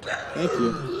 Thank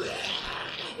you.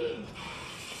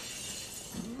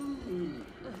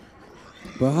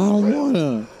 But I don't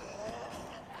wanna.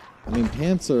 I mean,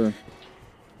 pants are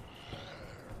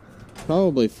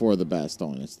probably for the best,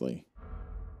 honestly.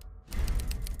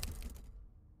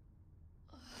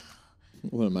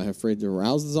 What, am I afraid to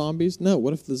arouse the zombies? No,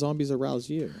 what if the zombies arouse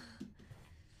you?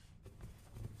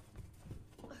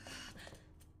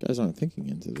 Guys aren't thinking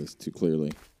into this too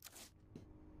clearly.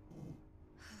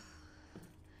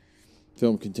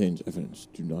 Film contains evidence.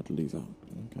 Do not leave out.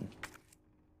 Okay.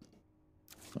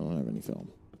 I don't have any film.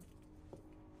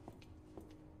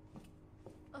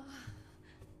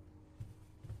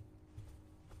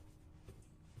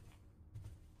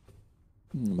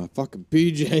 My fucking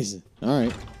PJs. All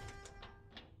right.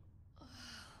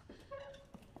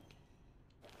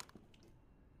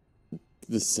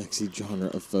 The sexy genre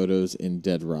of photos in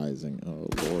Dead Rising. Oh,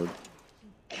 Lord.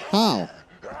 How?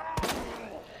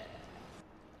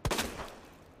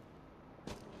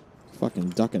 Fucking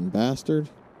ducking bastard.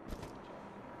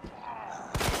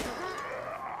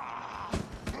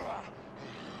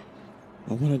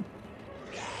 I want to...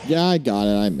 Yeah, I got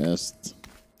it. I missed.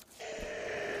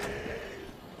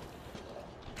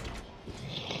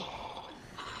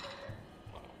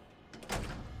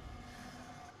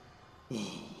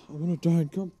 I want to die in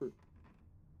comfort.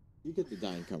 You get to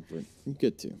die in comfort. You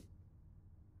get to.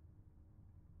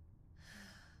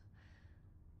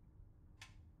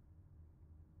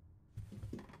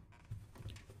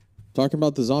 Talking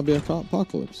about the zombie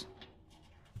apocalypse.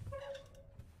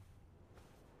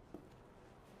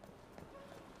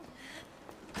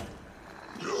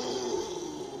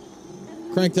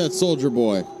 Crank that soldier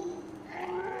boy.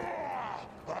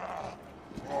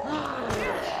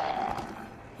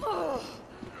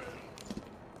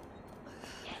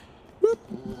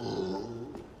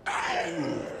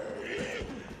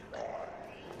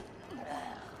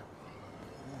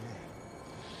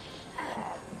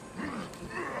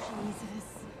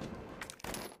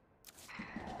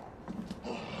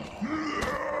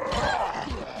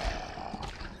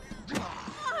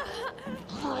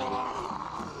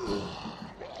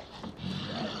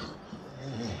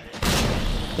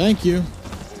 Thank you.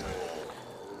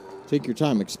 Take your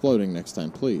time exploding next time,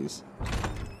 please.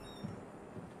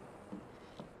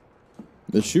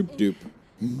 The shoop dupe.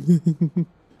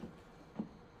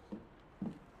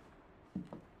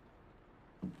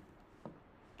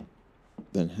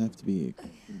 Then have to be...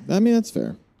 I mean, that's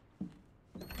fair.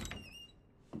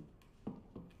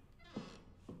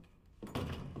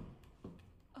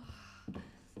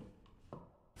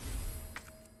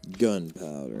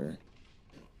 Gunpowder.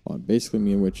 Oh, basically,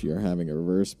 me and Witchy are having a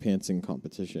reverse pantsing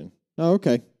competition. Oh,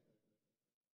 okay.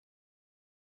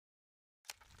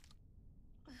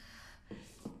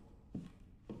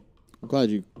 I'm glad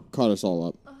you caught us all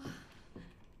up.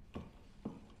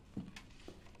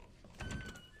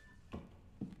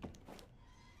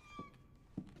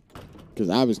 Because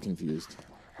I was confused.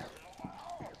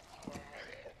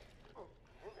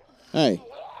 Hey.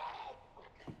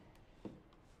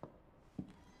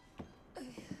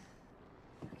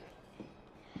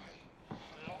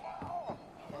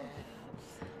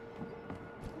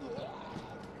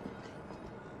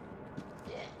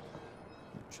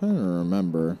 Trying to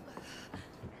remember.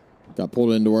 Got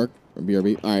pulled into work or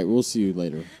BRB. All right, we'll see you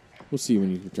later. We'll see you when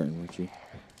you return, Richie.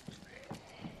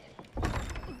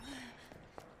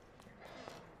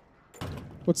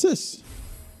 What's this?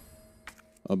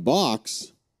 A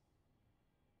box?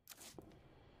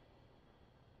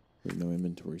 With no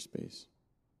inventory space.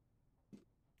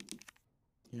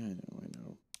 Yeah, I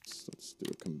know. Let's do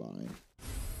a combine.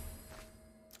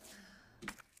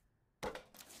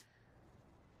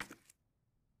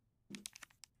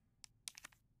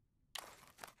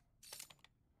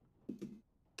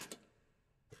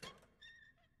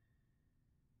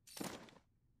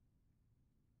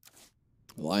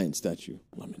 Lion statue,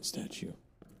 lemon statue.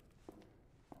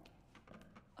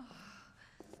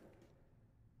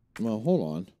 Well,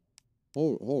 hold on.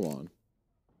 Hold on.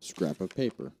 Scrap of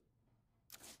paper.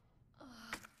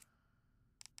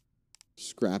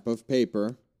 Scrap of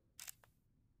paper.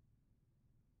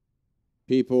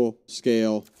 People,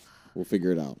 scale. We'll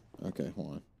figure it out. Okay,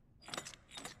 hold on.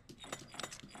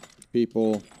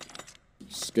 People,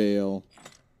 scale.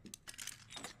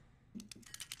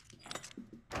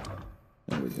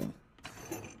 There we go.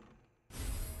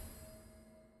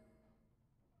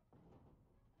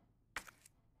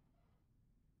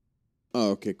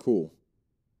 Oh, okay, cool.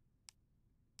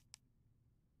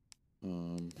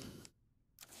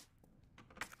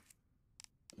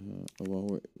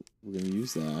 Well, we're going to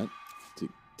use that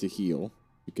to heal,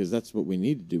 because that's what we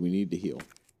need to do. We need to heal.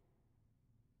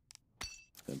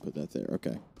 Then put that there.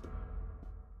 Okay.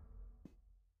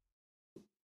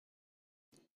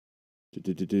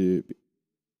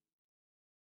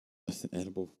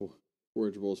 Edible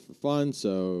forageables for fun,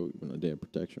 so even a day of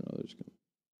protection, others can.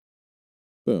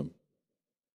 Boom.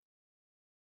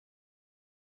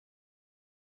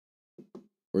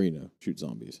 Or, you know, shoot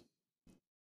zombies.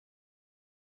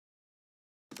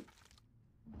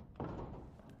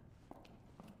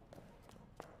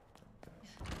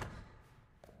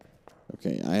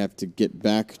 Okay, I have to get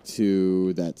back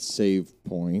to that save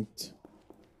point.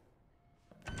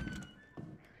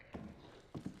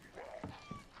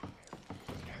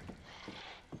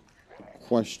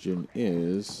 Question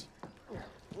is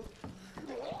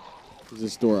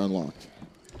this door unlocked?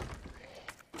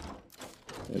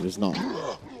 It is not.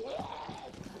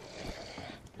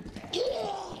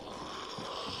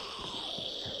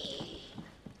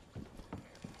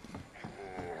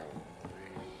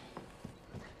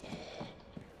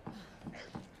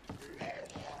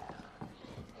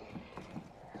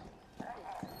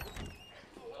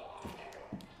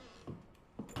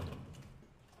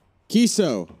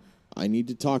 Kiso, I need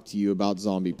to talk to you about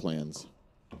zombie plans.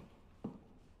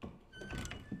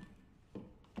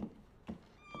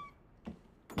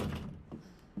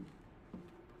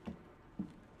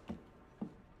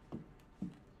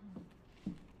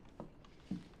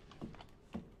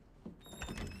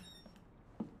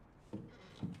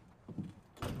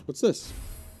 What's this?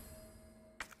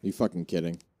 Are you fucking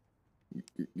kidding?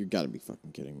 You gotta be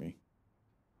fucking kidding me.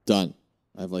 Done.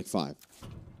 I have like 5.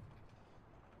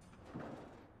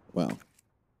 Well.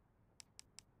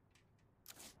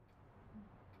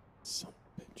 Son of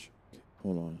a bitch. Okay,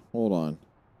 hold on.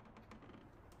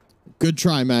 Good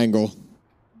try, Mangle.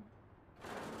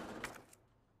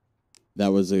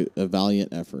 That was a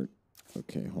valiant effort.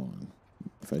 Okay, hold on.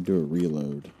 If I do a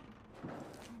reload,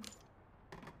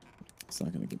 it's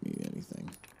not going to give me anything.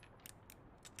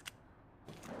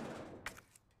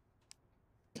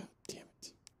 God damn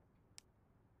it.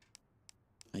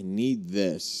 I need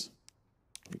this.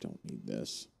 We don't need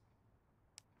this.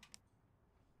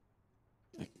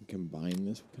 I can combine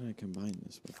this. What can I combine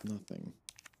this with? Nothing.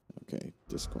 Okay,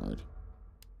 discard.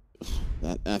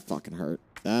 That fucking hurt.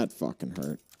 That fucking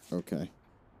hurt. Okay.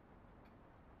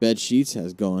 Bed sheets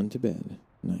has gone to bed.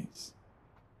 Nice.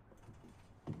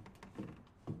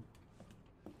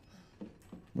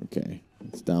 Okay,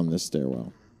 it's down this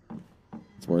stairwell.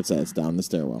 That's where it's at. It's down the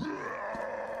stairwell.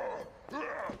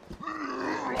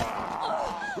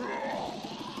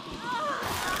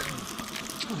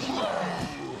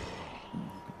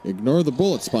 Ignore the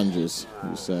bullet sponges,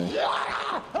 you say.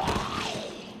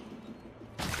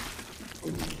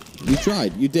 You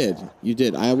tried. You did. You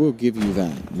did. I will give you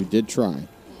that. You did try.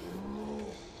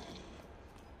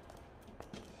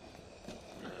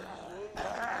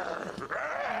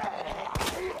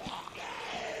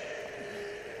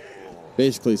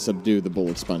 Basically subdue the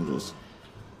bullet sponges.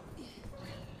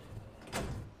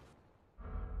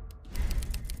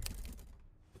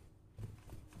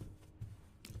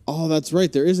 Oh, that's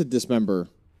right. There is a dismember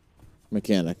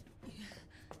mechanic.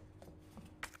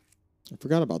 I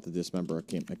forgot about the dismember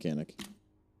mechanic.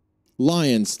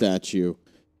 Lion statue.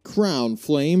 Crown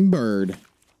flame bird.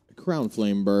 Crown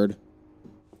flame bird.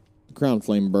 Crown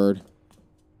flame bird.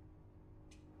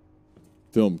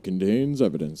 Film contains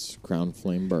evidence. Crown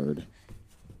flame bird.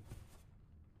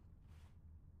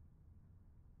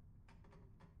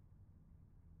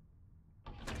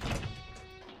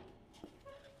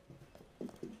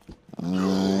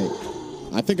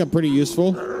 I think I'm pretty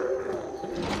useful.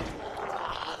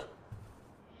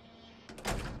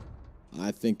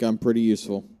 I think I'm pretty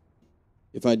useful.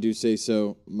 If I do say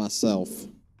so myself.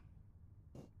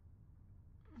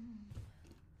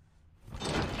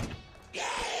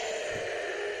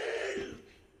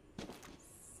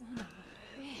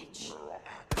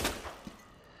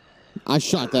 I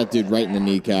shot that dude right in the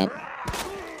kneecap.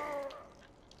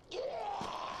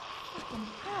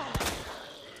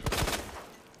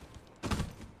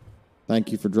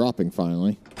 Thank you for dropping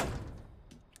finally.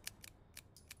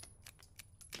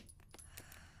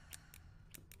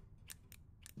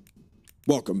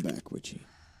 Welcome back, Witchy.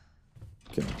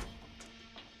 Okay.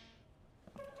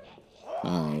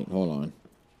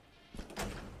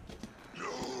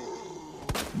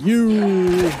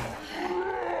 You.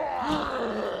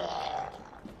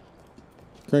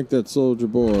 Crank that soldier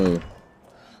boy.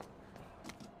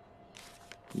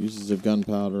 Uses of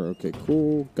gunpowder. Okay,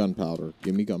 cool. Gunpowder.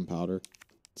 Give me gunpowder.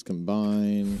 Let's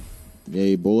combine.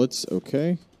 Yay, bullets.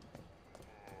 Okay.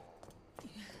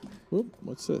 Whoop,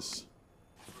 what's this?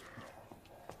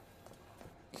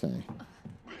 Okay.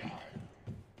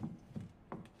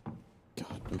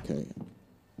 God, okay.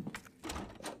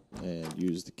 And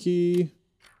use the key.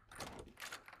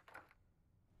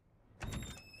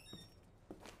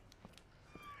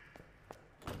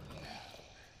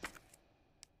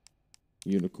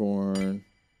 Unicorn.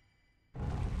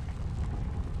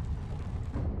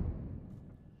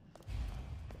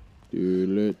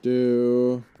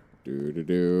 Do-do-do.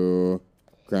 Do-do-do.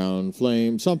 Crown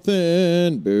flame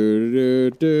something.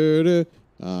 Do-do-do-do-do.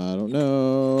 I don't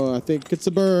know. I think it's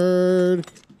a bird.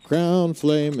 Crown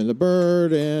flame and the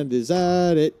bird. And is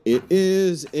that it? It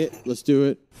is it. Let's do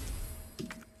it.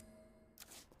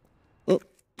 Oh,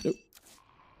 nope.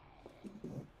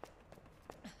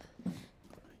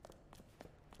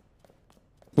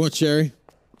 What, Sherry?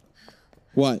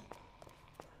 What?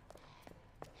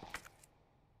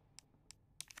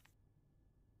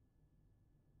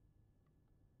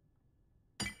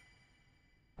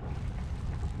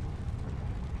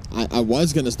 I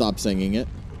was gonna stop singing it,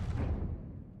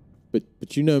 but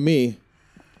you know me.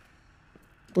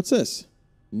 What's this?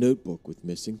 Notebook with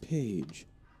missing page.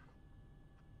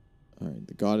 All right,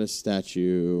 the goddess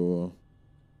statue.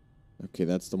 Okay,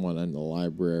 that's the one in the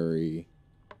library.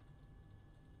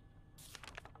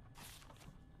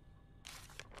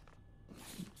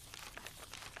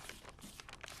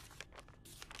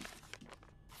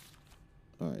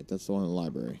 All right, that's the one in the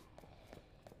library.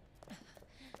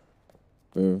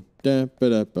 But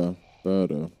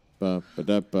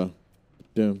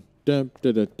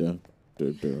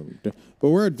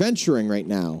we're adventuring right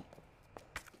now.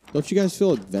 Don't you guys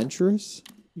feel adventurous?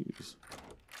 Jeez.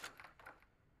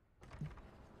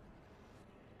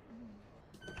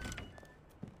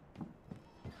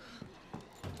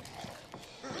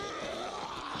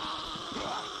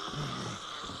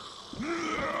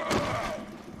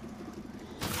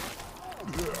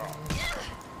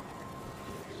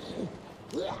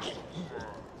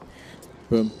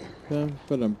 Boom, bum,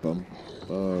 ba-dum, bum,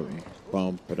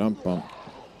 bum, ba-dum, bum.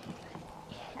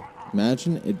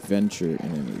 Imagine adventure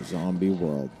in a zombie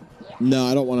world. No,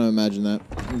 I don't want to imagine that.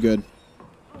 I'm good.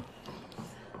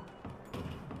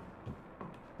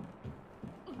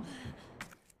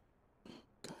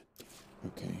 God.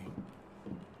 Okay.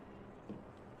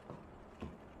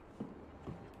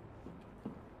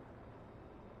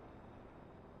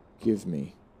 Give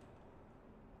me.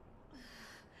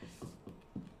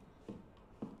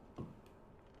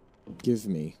 Give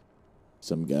me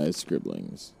some guy's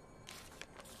scribblings.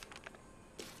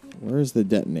 Where's the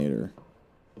detonator?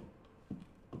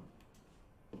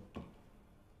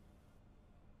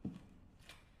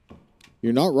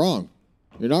 You're not wrong.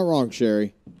 You're not wrong,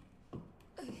 Sherry.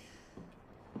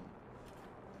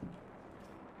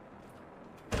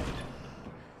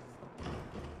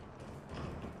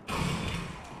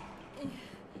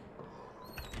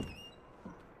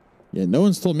 Yeah, no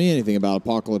one's told me anything about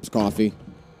Apocalypse Coffee.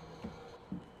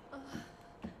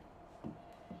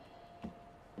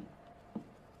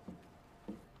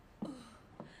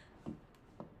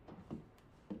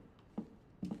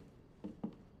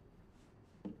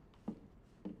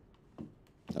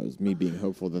 That was me being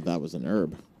hopeful that that was an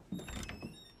herb.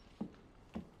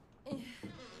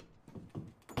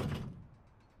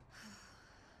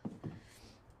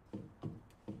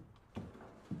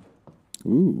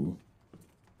 Ooh.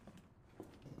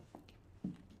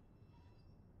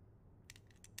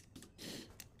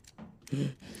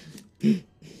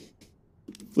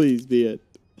 Please be it.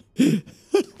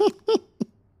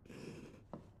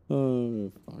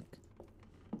 Oh, fuck.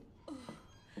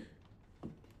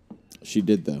 She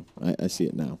did, though. I see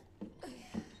it now.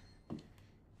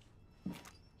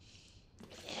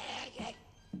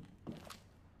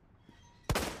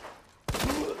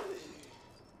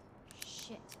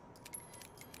 Shit.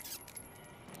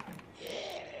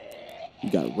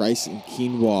 You got rice and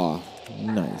quinoa.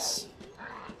 Nice.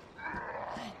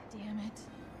 Damn it.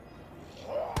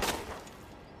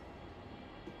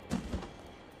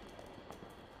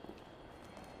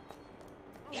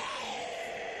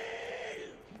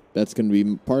 That's going to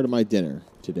be part of my dinner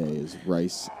today is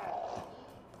rice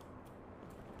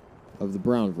of the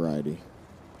brown variety.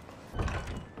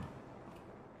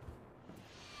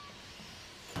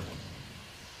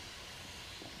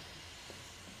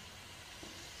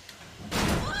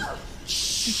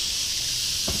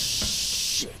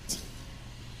 Shit.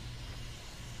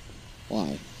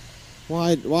 Why?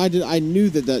 Why did I knew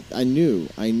that I knew.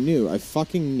 I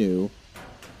fucking knew.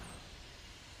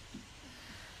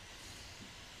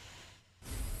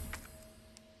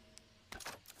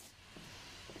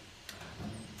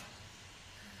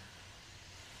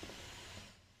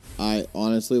 I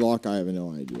honestly, Locke, I have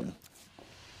no idea.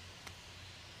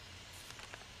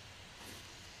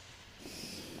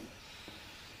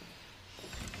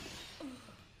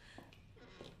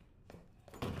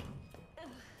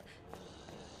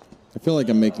 I feel like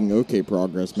I'm making okay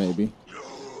progress, maybe.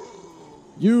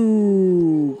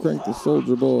 You crank the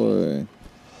soldier boy.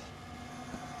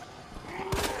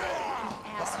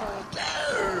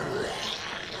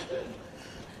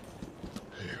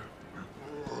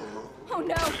 Oh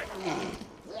no!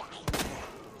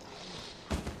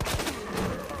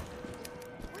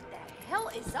 What the hell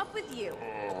is up with you?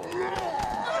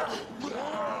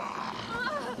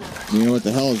 You know what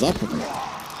the hell is up with me?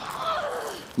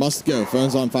 Must go.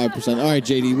 Phone's on 5%. All right,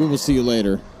 JD, we will see you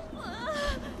later.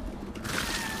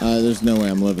 There's no way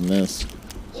I'm living this.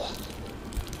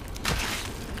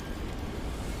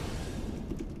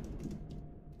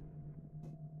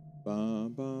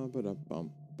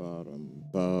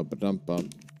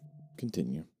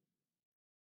 Continue.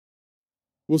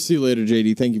 We'll see you later,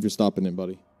 JD. Thank you for stopping in,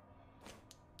 buddy.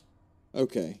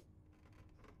 Okay.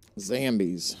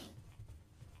 Zambies.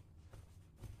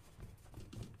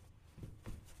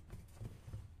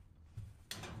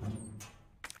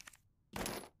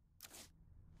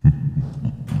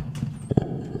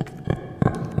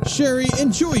 Sherry,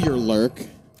 enjoy your lurk.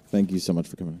 Thank you so much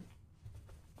for coming.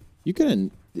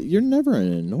 You're never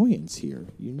an annoyance here.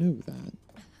 You know that.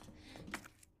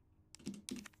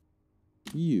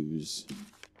 Use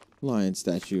lion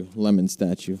statue, lemon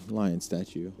statue, lion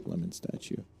statue, lemon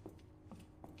statue.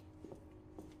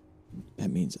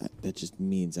 That just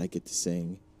means I get to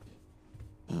sing.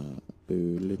 I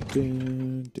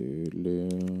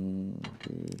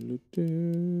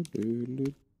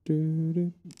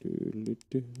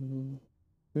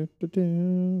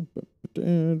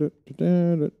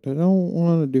don't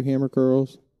want to do hammer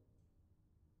curls.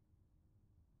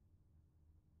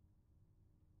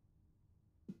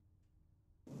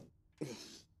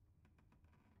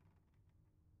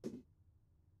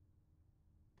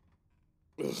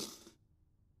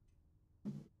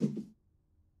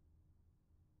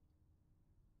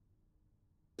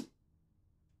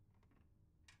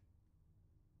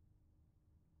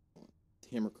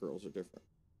 Hammer curls are different.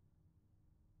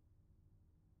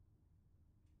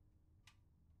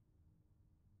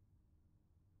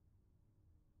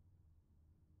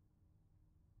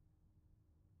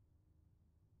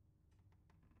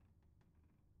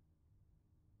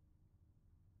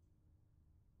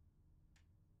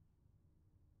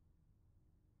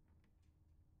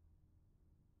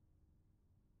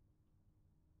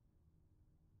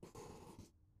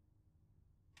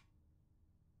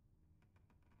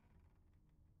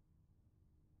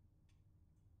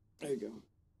 There you go.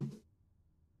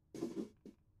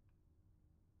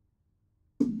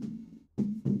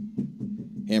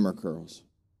 Hammer curls.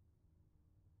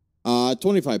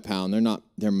 25 pound.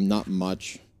 They're not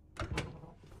much.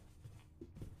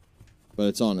 But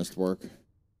it's honest work.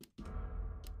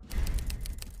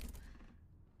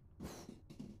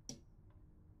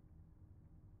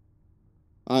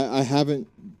 I haven't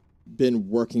been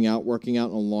working out in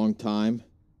a long time.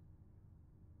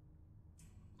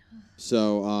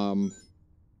 So, I'm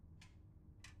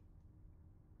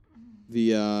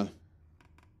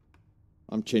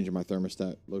changing my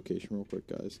thermostat location real quick,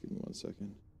 guys. Give me 1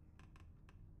 second.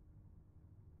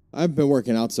 I've been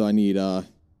working out, so I need, there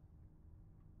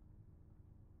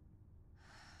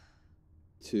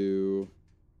we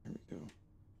go.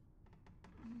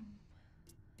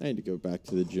 I need to go back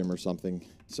to the gym or something.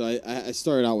 So I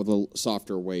started out with a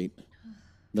softer weight.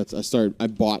 I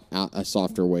bought out a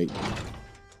softer weight.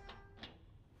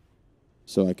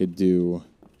 So I could do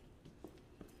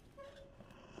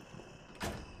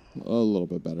a little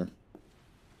bit better.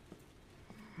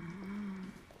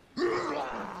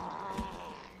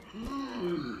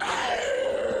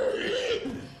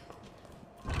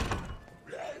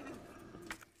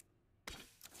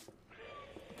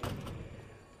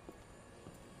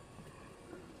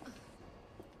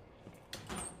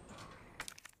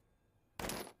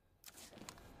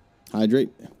 Hydrate.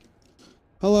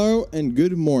 Hello and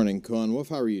good morning, Con Wolf.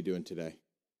 How are you doing today?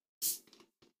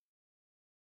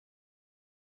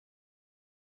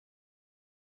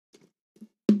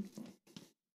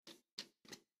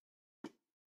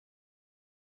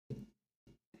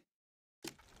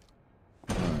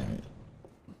 Alright.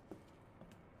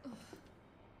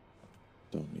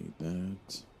 Don't need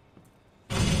that.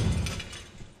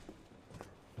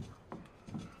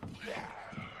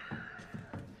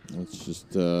 Let's just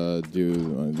do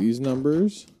one of these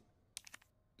numbers.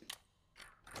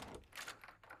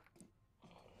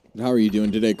 How are you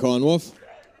doing today, Colin Wolf?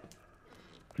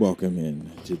 Welcome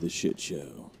in to the shit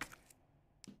show.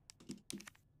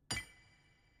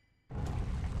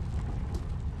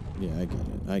 Yeah, I get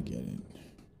it. I get it.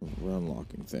 We're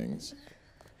unlocking things.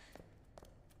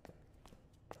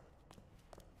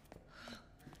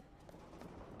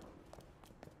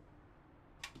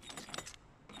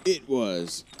 It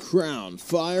was Crown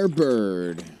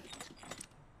Firebird.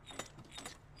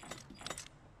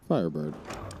 Firebird.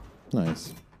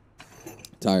 Nice.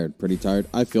 Tired. Pretty tired.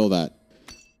 I feel that.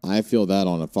 I feel that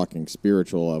on a fucking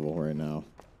spiritual level right now.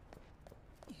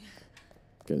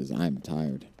 Because I'm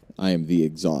tired. I am the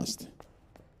exhaust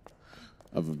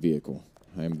of a vehicle.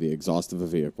 I am the exhaust of a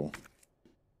vehicle.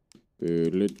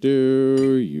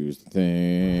 Boodle-doo. Use the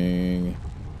thing.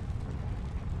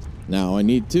 Now I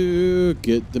need to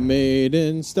get the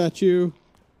maiden statue,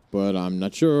 but I'm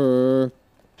not sure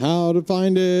how to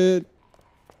find it.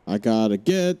 I gotta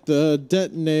get the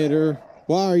detonator.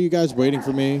 Why are you guys waiting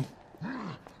for me?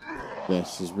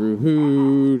 This is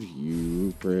rude,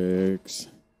 you pricks.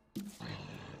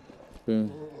 Okay,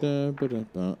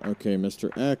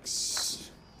 Mr.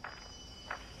 X.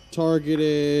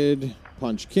 Targeted.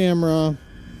 Punch camera.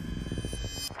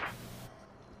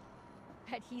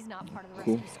 Bet he's not part of the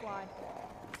Cool. rescue squad.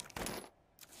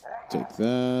 Take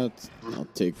that. I'll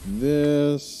take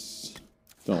this.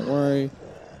 Don't worry.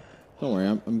 Don't worry,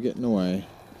 I'm getting away.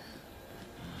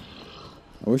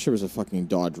 I wish there was a fucking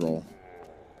dodge roll.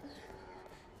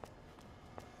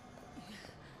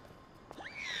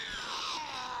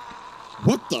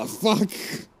 What the fuck?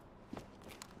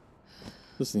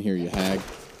 Listen here, you hag.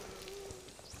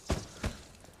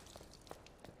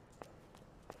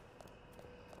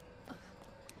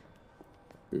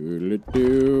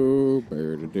 Boodle-doo.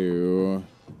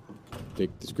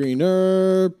 Take the green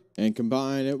herb and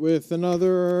combine it with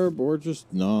another herb, or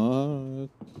just not.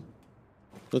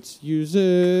 Let's use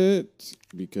it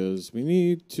because we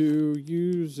need to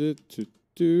use it to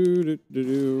do.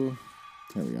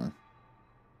 There we are.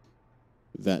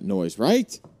 That noise,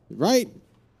 right? Right?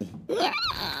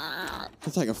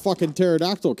 It's like a fucking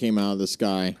pterodactyl came out of the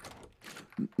sky.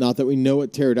 Not that we know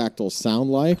what pterodactyls sound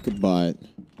like, but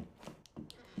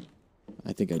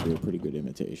I think I do a pretty good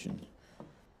imitation.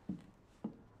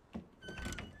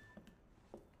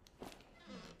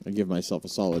 I give myself a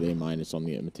solid A- on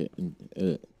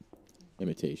the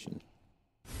imitation.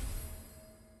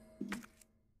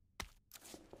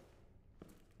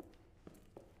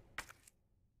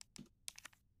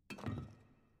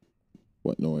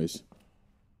 What noise?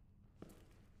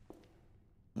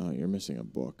 Oh, you're missing a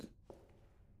book.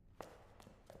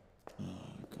 Oh,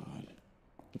 God.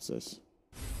 What's this?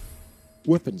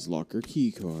 Weapons locker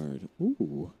key card.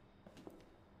 Ooh.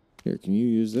 Here, can you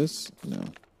use this? No.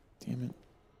 Damn it.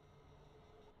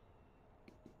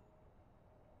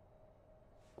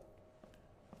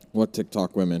 What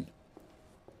TikTok women?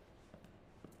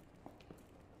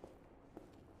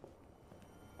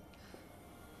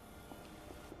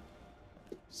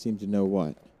 Seem to know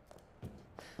what?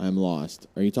 I'm lost.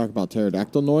 Are you talking about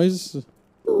pterodactyl noise?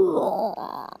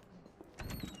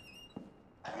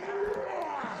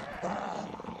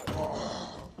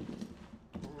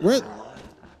 Where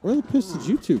the piss did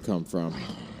you two come from?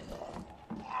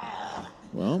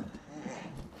 Well.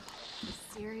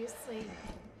 Seriously?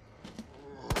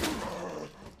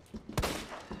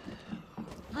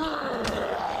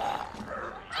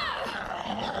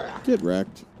 Get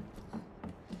wrecked.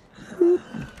 Boop.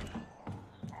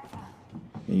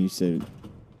 And you said,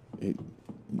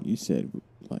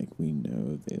 like we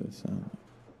know they sound.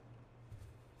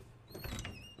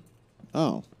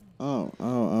 Oh,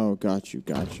 got you.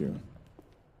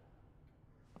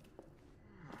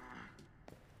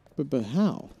 But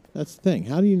how? That's the thing.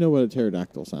 How do you know what a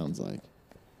pterodactyl sounds like?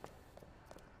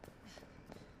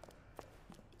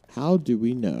 How do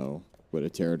we know what a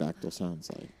pterodactyl sounds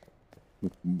like?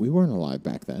 We weren't alive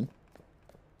back then.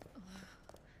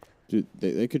 Dude,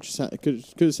 they could just could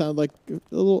have sounded like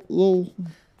a little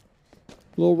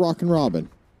Rockin' Robin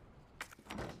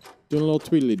doing a little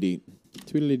tweedly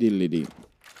diddly dee.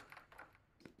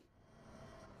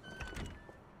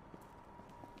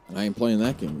 I ain't playing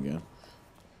that game again.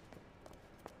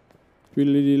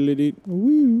 Tweedly diddly dee,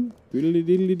 woo, tweedly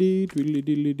diddly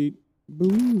dee,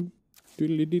 boo,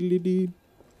 tweedly diddly dee,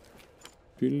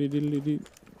 tweedly diddly dee,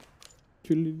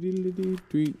 tweedly diddly dee,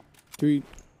 tweet, tweet,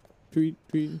 tweet,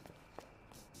 tweet.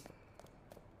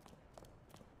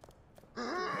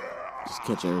 Just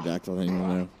catch Aerodactyl, then you'll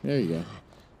know. There you go.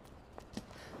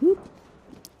 Whoop.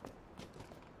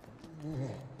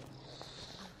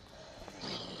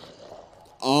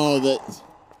 Oh, that.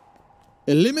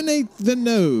 Eliminate the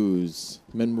nose.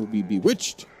 Men will be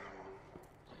bewitched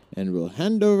and will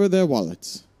hand over their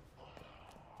wallets.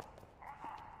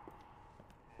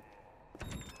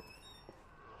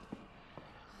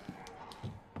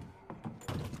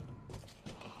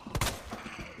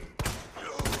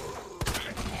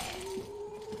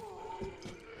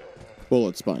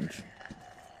 Bullet sponge.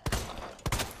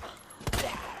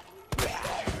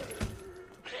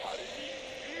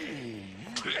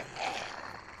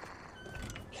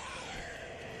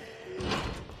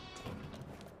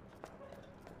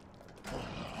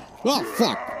 Oh,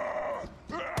 fuck.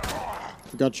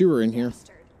 Forgot you were in here.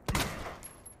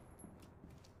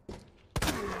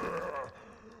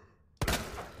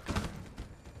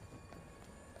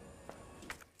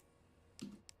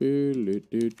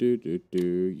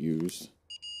 Use.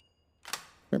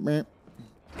 Give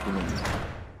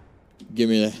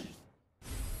me the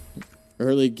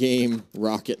early game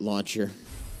rocket launcher.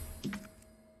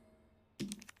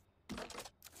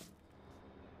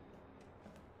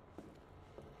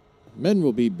 Men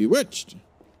will be bewitched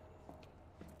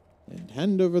and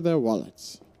hand over their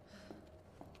wallets.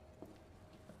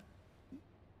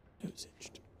 Nose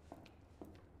itched.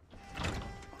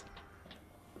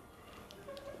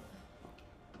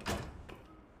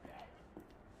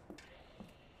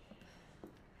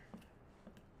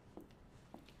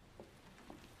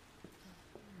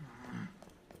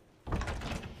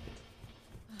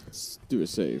 Let's do a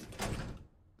save.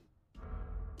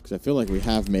 Because I feel like we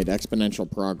have made exponential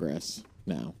progress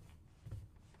now.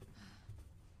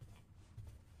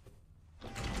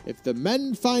 If the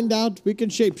men find out we can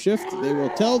shapeshift, they will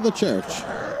tell the church.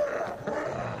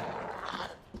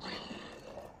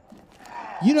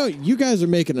 You know, you guys are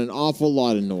making an awful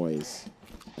lot of noise.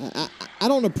 I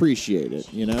don't appreciate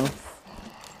it, you know?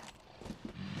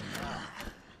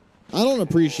 I don't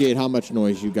appreciate how much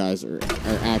noise you guys are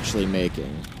actually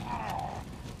making.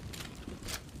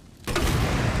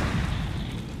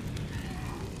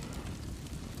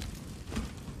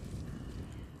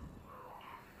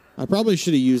 I probably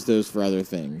should have used those for other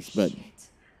things, but...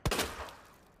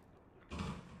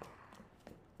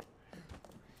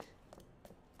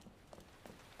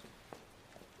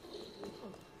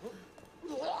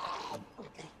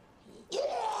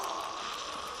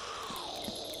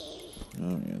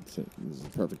 Oh, yeah, this is the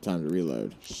perfect time to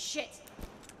reload. Shit.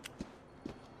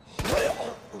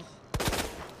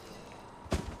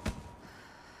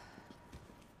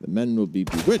 The men will be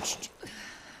bewitched.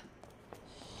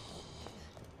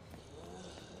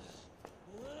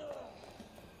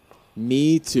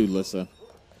 Me too, Lissa.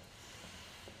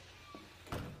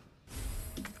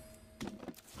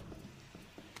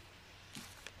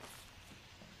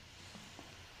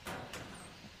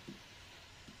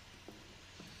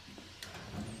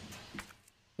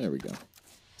 There we go.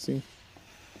 See?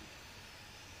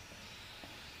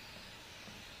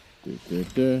 Da, da,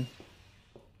 da.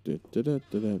 Da, da, da,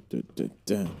 da, da, da,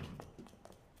 da.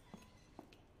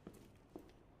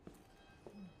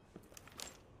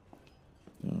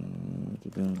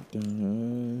 Dun,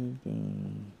 dun,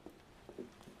 dun.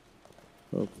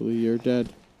 Hopefully you're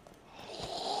dead.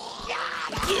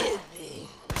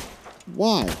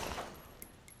 Why?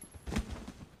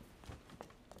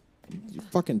 You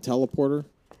fucking teleporter.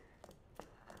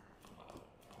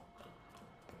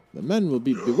 The men will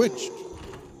be bewitched.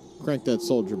 Crank that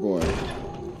soldier boy.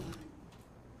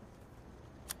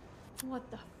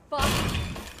 What the fuck?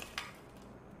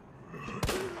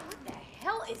 What the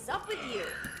hell is up with you?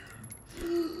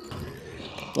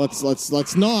 Let's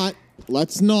not.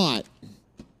 Let's not.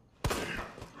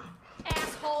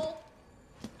 Asshole.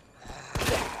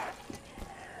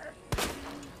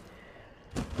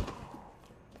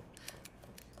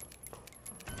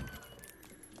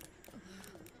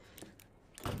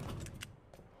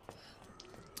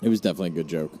 It was definitely a good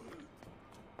joke.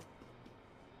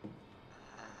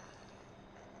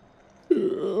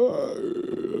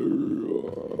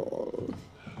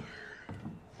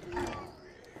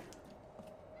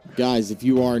 Guys, if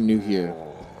you are new here,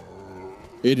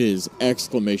 it is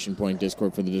exclamation point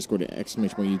Discord for the Discord,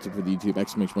 exclamation point YouTube for the YouTube,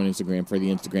 exclamation point Instagram for the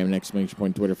Instagram, and exclamation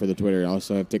point Twitter for the Twitter. I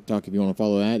also have TikTok if you want to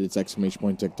follow that. It's exclamation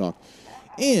point TikTok.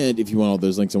 And if you want all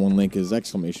those links in one link, is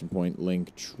exclamation point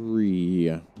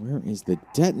Linktree. Where is the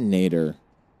detonator?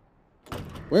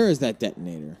 Where is that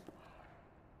detonator?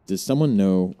 Does someone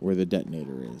know where the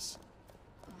detonator is?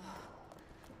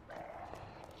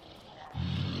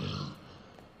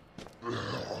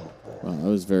 Wow, that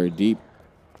was very deep.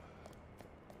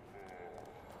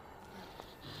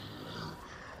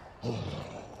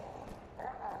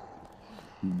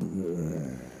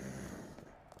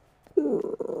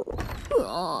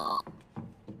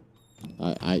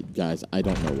 Guys, I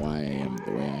don't know why I am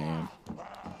the way I am.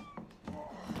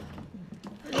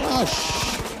 Oh,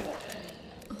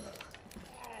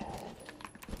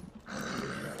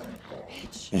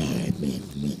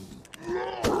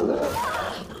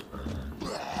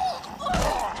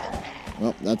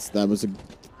 well, that was a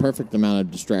perfect amount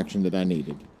of distraction that I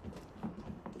needed.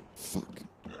 Fuck.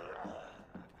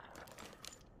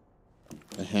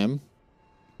 Ahem.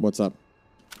 What's up?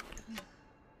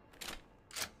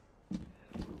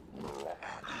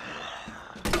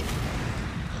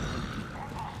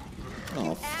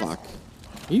 Oh, fuck.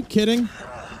 Are you kidding?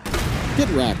 Get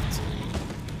wrecked.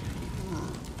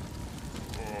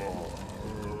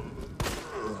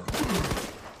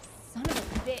 Son of a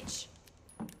bitch.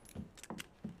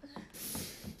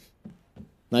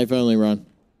 Knife only, Ron.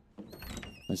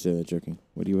 I say that joking.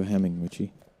 What are you hemming,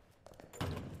 Witchy?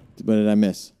 What did I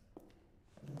miss?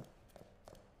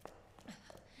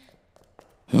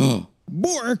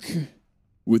 Bork!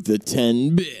 With the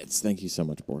 10 bits. Thank you so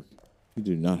much, Bork. You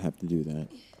do not have to do that.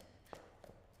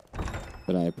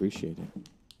 But I appreciate it.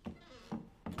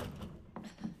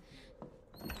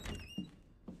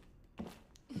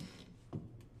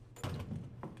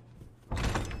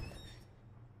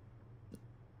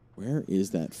 Where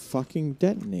is that fucking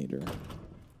detonator?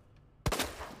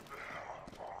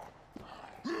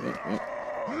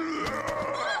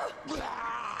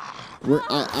 Where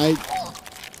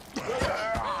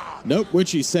Nope,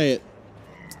 Witchy, say it.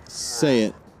 Say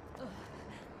it.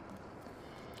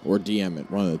 Or DM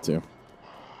it, one of the two.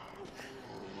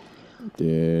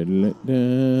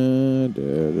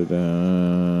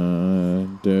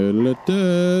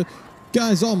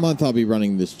 Guys, all month I'll be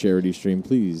running this charity stream,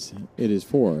 please. It is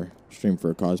for Stream for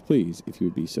a Cause, please, if you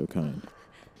would be so kind.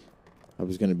 I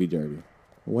was going to be dirty.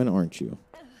 When aren't you?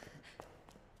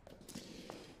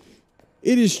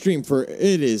 It is Stream for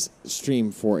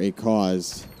a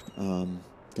Cause,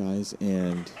 guys,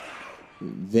 and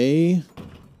they,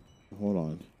 hold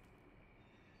on.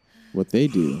 What they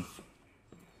do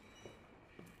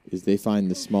is they find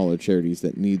the smaller charities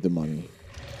that need the money,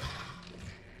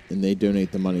 and they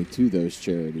donate the money to those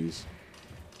charities.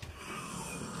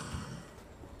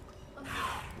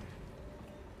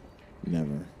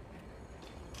 Never.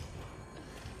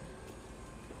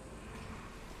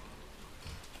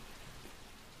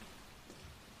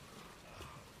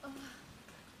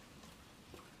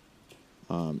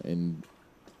 And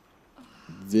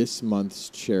this month's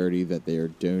charity that they are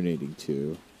donating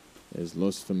to is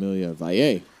Los Familia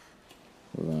Valle.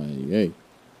 Valle.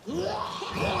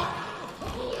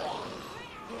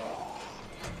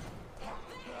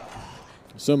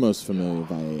 Somos Familia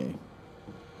Valle.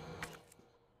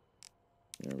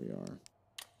 There we are.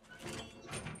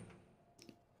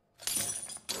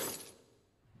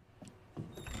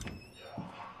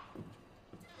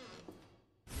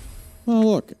 Oh,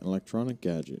 look, an electronic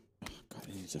gadget. Oh, God,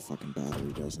 it needs a fucking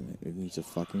battery, doesn't it? It needs a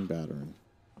fucking battery.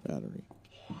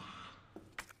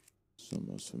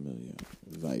 Somos Familia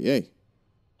Valle.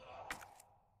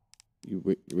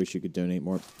 You wish you could donate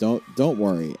more? Don't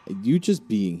worry. You just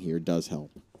being here does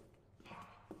help.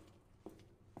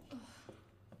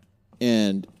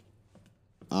 And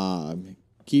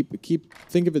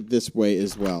think of it this way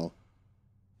as well.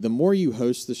 The more you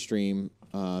host the stream,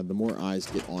 the more eyes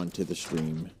get onto the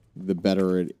stream, the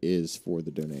better it is for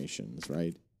the donations,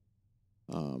 right?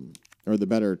 Or the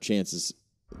better chances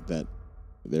that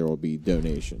there will be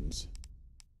donations.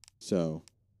 So,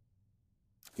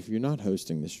 if you're not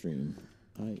hosting the stream,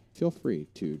 feel free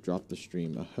to drop the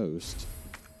stream a host.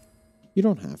 You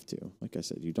don't have to. Like I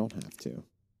said, you don't have to.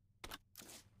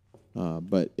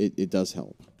 But it does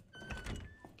help.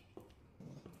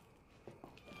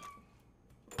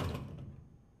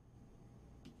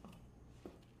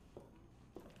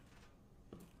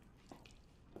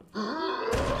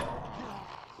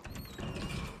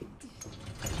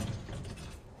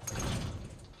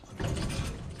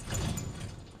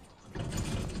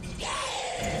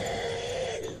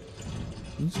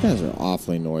 These guys are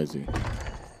awfully noisy.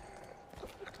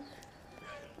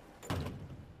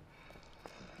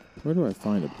 Where do I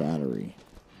find a battery?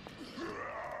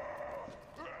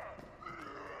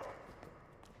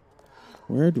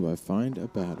 Where do I find a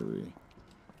battery?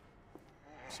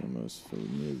 Somos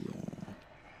Familia.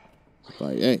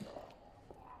 Hey.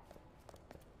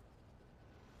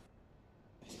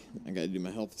 I gotta do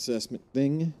my health assessment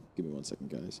thing. Give me 1 second,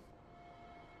 guys.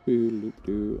 I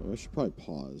should probably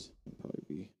pause. That'd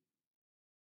probably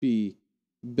be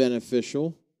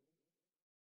beneficial.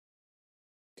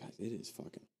 God, it is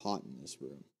fucking hot in this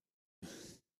room.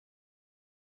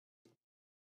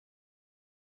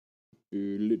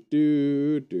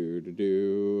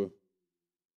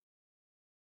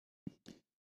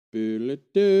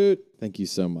 Thank you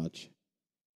so much.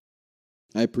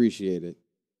 I appreciate it.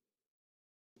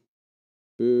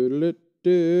 I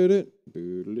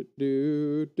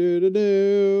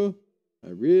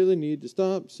really need to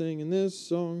stop singing this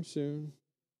song soon.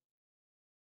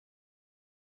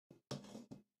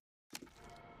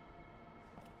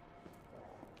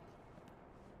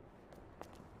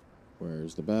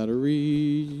 Where's the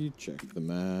battery? Check the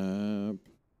map.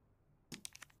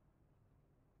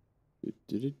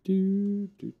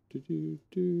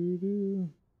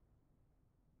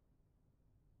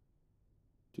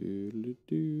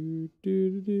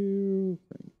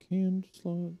 Frank hand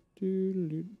slot.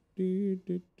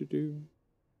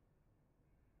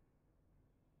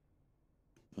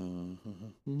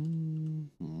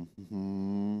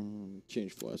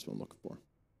 Change flow, that's what I'm looking for.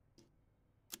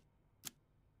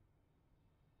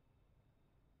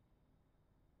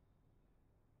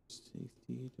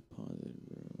 Safety deposit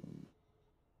room.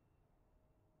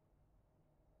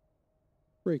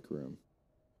 Break room.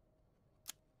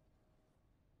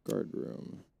 Guard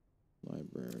room.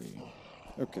 Library.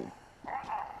 Okay.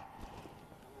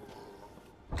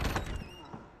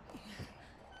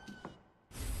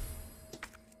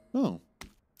 Oh.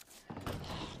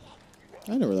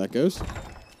 I know where that goes.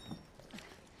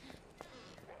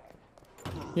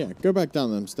 Yeah, go back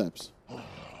down them steps.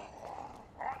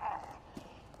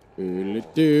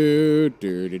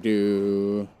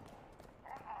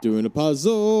 Doing a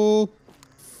puzzle.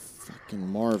 Fucking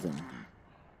Marvin.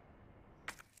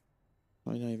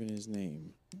 Probably not even his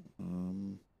name.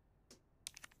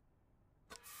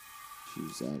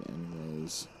 Choose that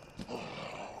anyways.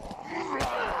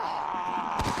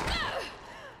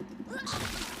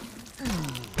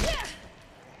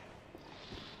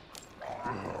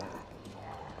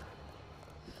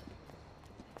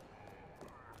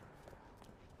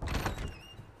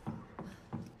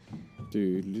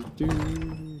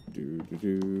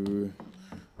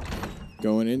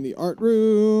 Going in the art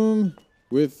room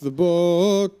with the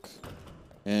book,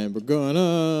 and we're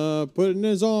gonna put it in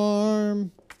his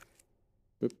arm.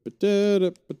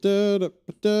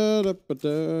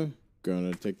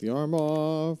 Gonna take the arm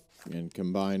off and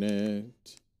combine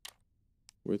it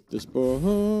with this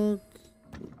book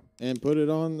and put it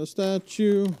on the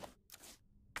statue.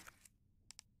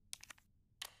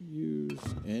 Use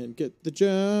and get the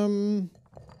gem.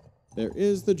 There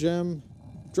is the gem.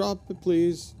 Drop it,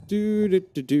 please.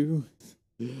 Do.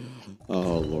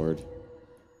 Oh, Lord.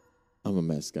 I'm a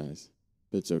mess, guys.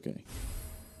 It's okay.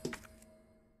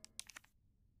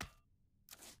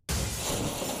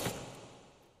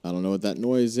 I don't know what that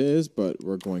noise is, but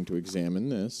we're going to examine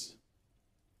this.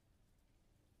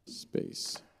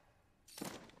 Space.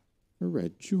 A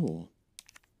red jewel.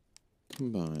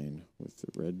 Combine with the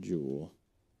red jewel.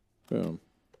 Boom.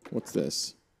 What's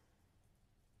this?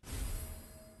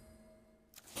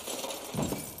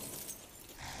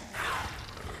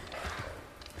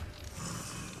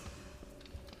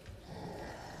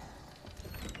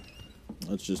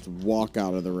 Let's just walk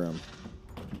out of the room.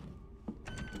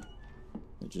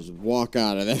 Let's just walk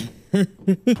out of there.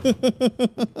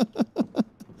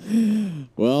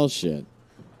 Well, shit.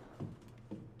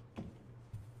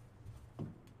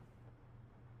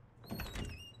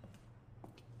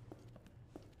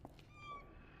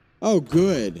 Oh,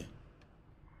 good.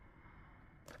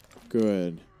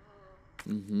 Good.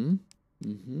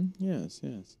 Yes.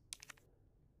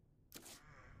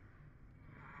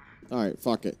 All right,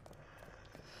 fuck it.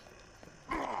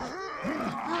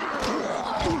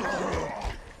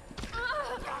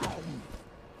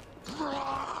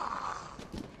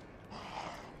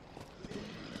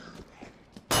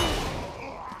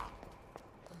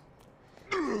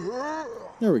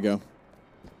 There we go.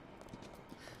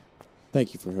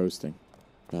 Thank you for hosting,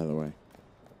 by the way.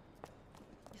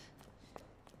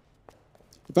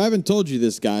 If I haven't told you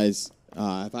this, guys,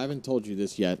 if I haven't told you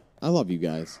this yet, I love you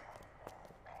guys.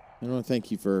 I want to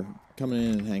thank you for coming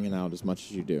in and hanging out as much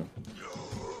as you do.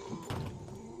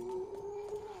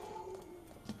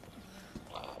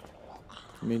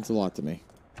 It means a lot to me.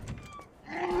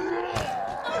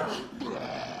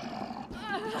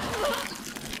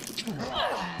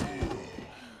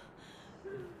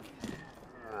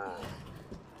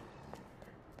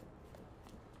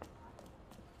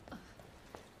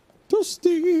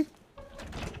 Toasty.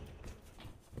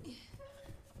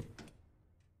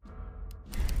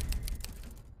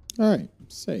 All right,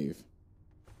 save.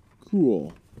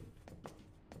 Cool.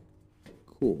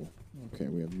 Cool. Okay,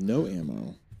 we have no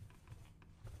ammo.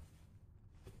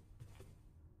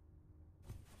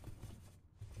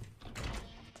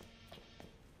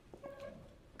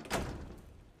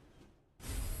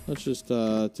 Let's just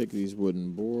take these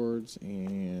wooden boards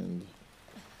and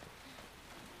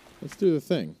let's do the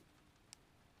thing.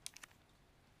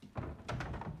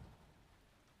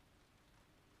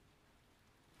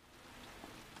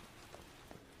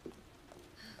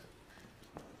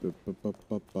 There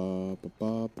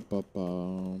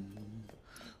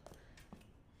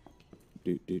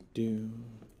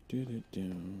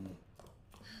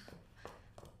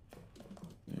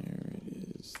it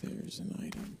is. There's an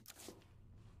item.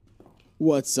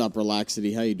 What's up,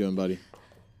 Relaxity? How you doing, buddy?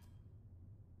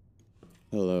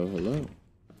 Hello, hello.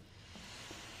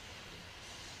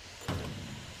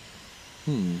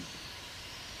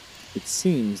 It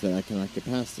seems that I cannot get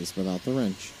past this without the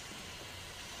wrench.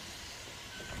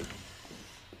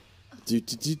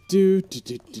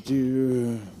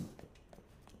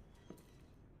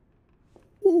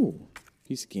 Ooh,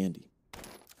 piece of candy.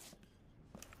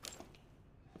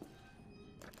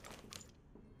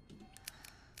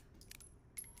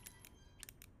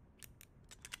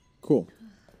 Cool.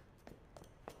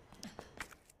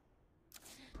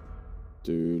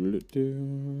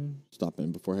 Stop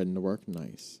in before heading to work.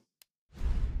 Nice.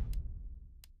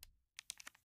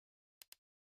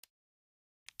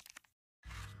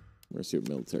 We're gonna see what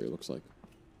military looks like.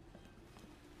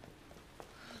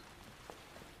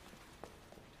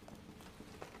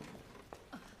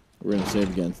 We're gonna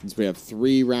save again since we have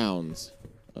 3 rounds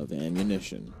of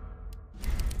ammunition.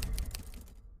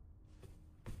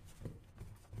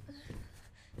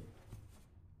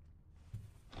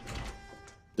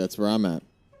 That's where I'm at.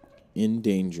 In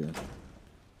danger.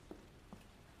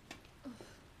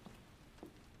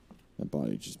 That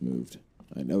body just moved.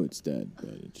 I know it's dead, but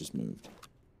it just moved.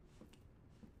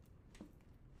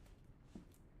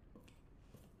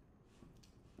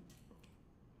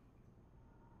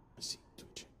 I see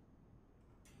twitching.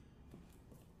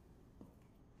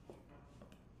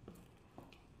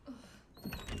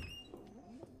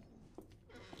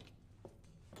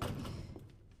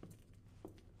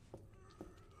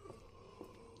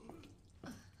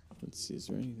 Let's see, is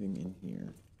there anything in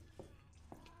here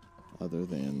other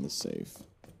than the safe?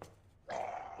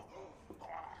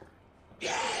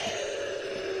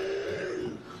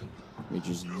 We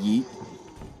just yeet.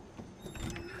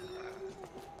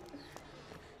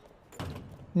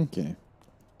 Okay.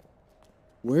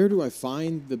 Where do I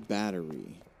find the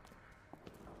battery?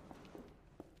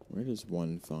 Where does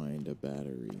one find a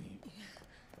battery?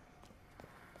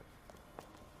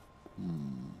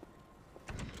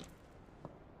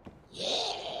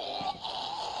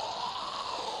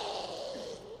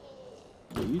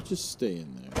 Yeah, you just stay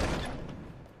in there.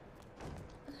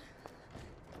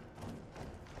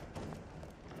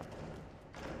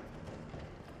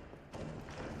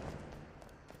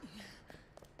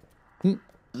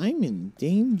 I'm in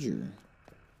danger.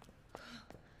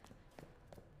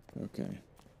 Okay.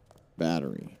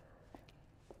 Battery.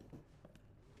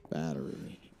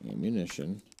 Battery.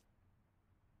 Ammunition.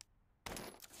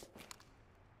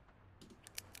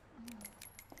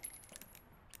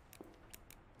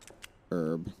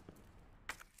 Herb.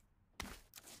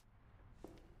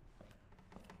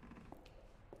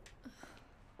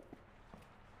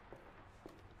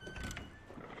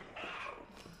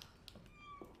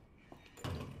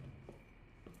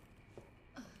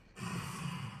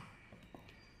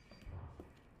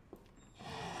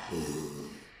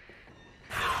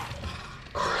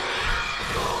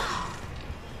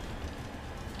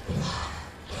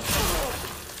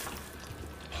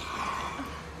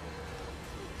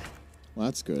 Well,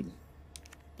 that's good.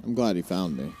 I'm glad he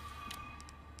found me.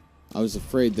 I was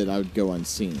afraid that I would go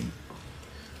unseen.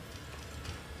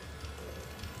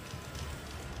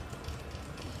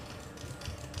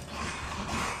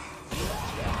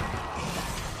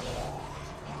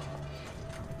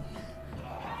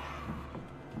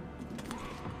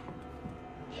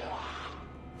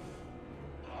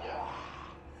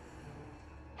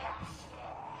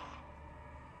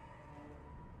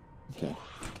 Okay.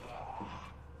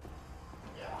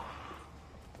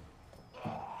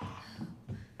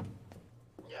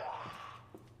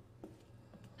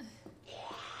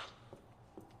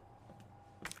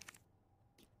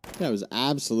 Yeah, I was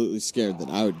absolutely scared that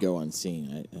I would go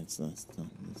unseen. That's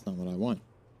not what I want.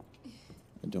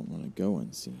 I don't want to go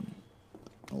unseen.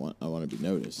 I want to be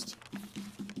noticed.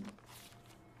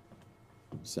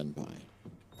 Senpai.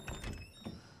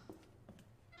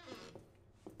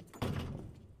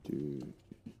 Dude.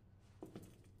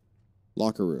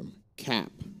 Locker room.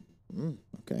 Cap.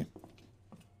 Okay.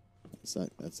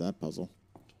 That's that puzzle.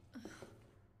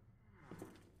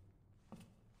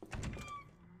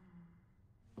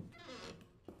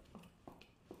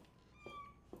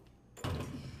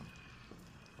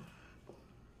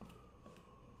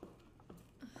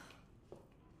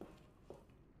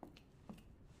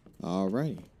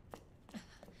 Alrighty.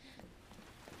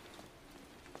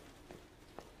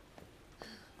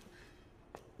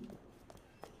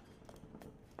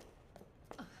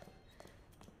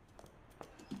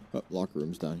 Oh, locker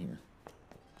room's down here.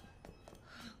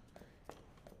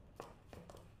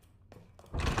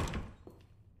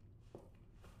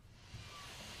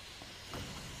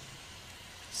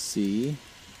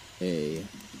 C-A-P.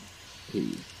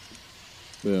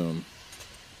 Boom.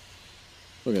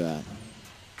 Look at that.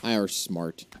 Our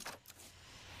smart.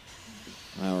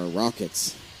 Our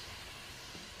rockets.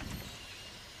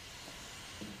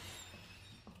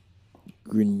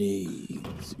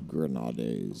 Grenades.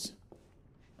 Grenades.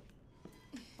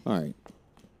 Alright.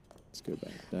 Let's go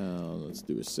back down. Let's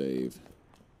do a save.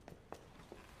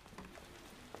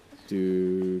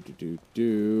 Do.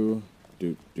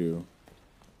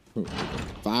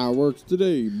 Fireworks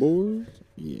today, boys.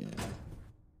 Yeah.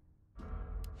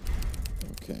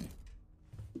 Okay.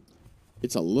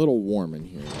 It's a little warm in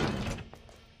here.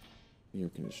 The air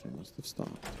conditioner must have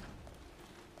stopped.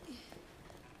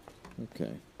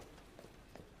 Okay.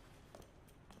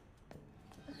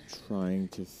 Trying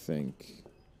to think.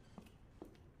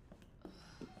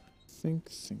 Think.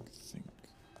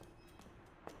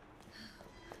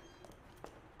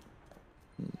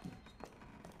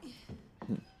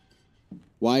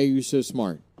 Why are you so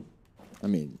smart? I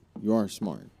mean, you are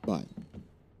smart, but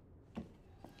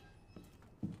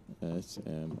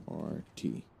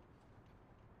SMRT.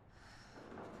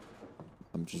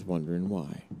 I'm just wondering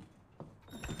why.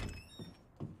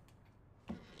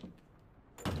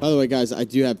 By the way, guys, I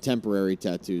do have temporary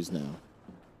tattoos now.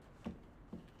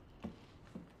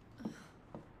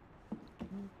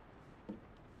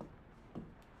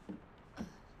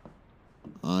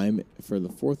 For the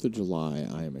 4th of July,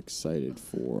 I am excited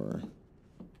for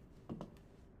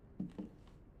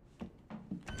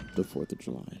the 4th of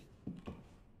July.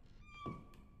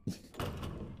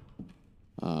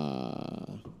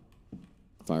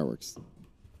 Fireworks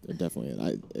are definitely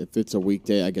it. If it's a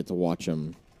weekday, I get to watch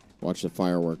the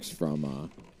fireworks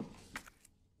from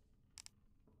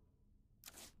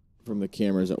the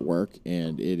cameras at work,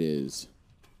 and it is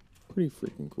pretty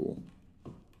freaking cool.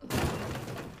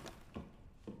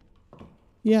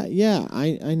 Yeah,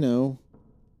 I know.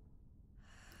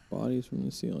 Bodies from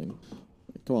the ceiling.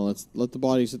 Come on, let's let the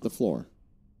bodies hit the floor.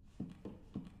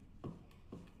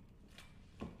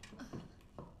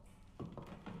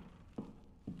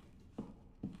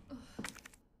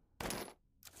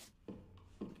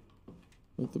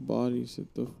 Let the bodies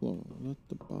hit the floor. Let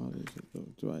the bodies hit the.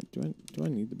 Do I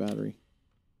need the battery?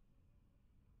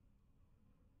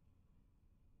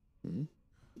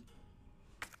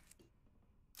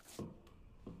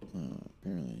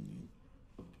 Apparently I need.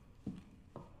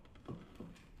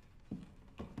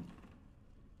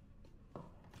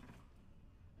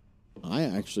 I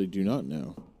actually do not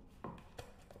know.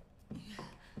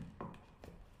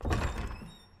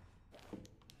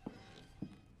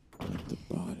 Let the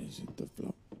bodies hit the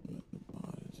floor. Let the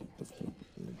bodies hit the floor.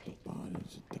 Let the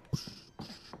bodies hit the.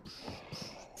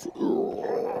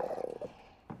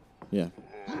 Yeah,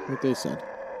 what they said.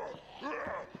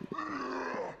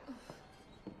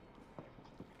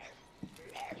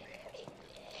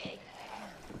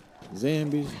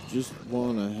 Zombies just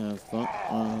wanna have fun.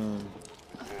 Oh,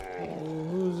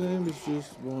 zombies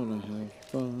just wanna have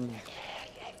fun.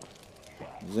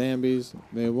 Zombies,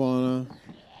 they wanna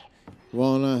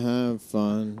have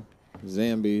fun.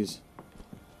 Zombies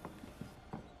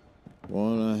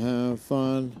wanna have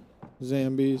fun.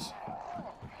 Zombies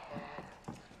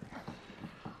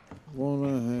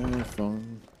wanna have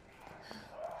fun.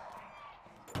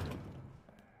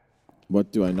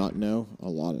 What do I not know? A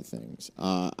lot of things.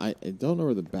 I don't know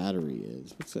where the battery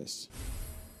is. What's this?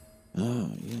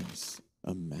 Ah, yes.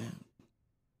 A map.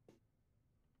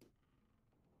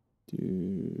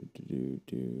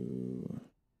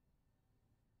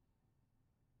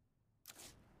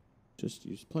 Just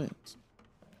use plants.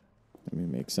 I mean,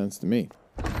 it makes sense to me.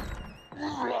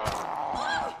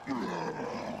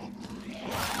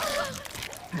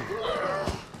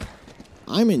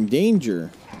 I'm in danger.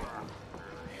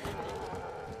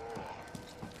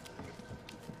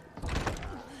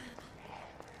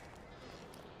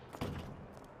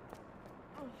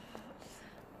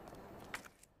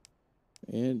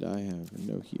 And I have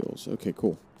no heals. Okay,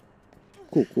 cool.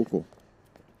 Cool.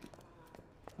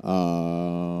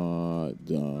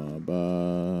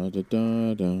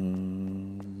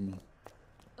 Da-ba-da-da-dum.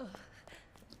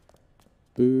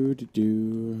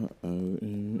 Boo-doo-doo.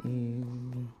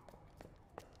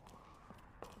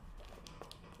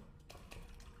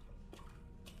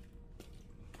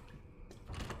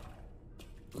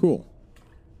 Cool.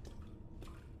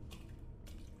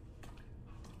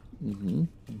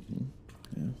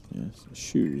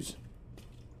 choose.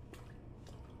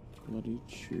 Bloody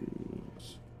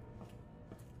choose.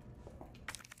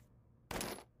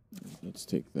 Let's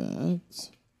take that.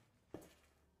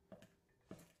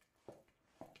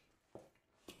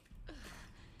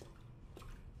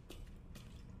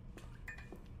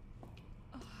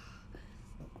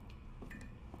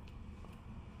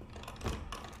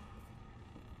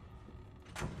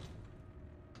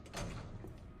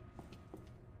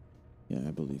 Yeah,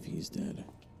 I believe he's dead.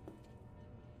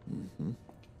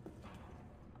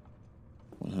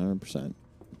 100%.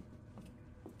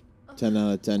 10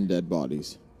 out of 10 dead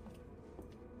bodies.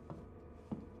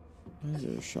 Why is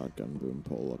there a shotgun boom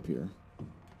pole up here?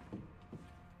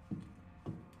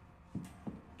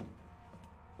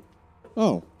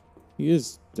 Oh, he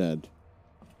is dead.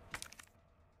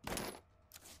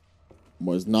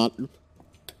 Was not.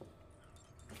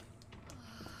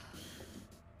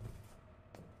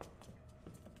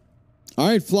 All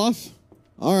right, Fluff.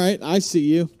 All right, I see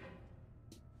you.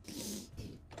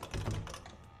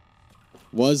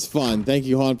 Was fun. Thank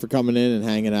you, Han, for coming in and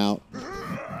hanging out.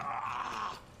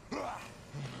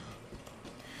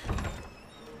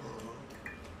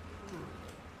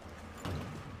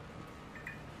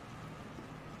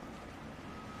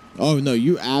 Oh, no,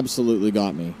 you absolutely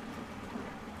got me.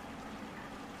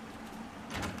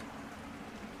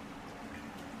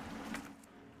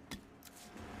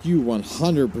 You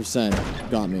 100%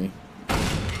 got me.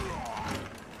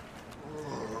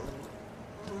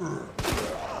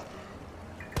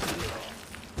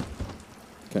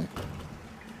 Okay.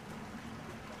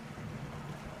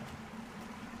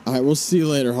 All right, we'll see you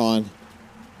later, Han.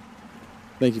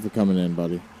 Thank you for coming in,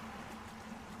 buddy.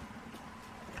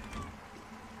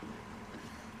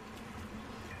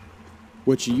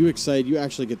 Which, are you excited? You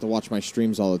actually get to watch my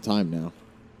streams all the time now.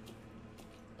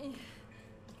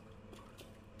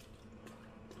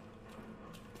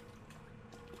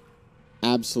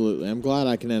 Absolutely. I'm glad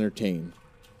I can entertain.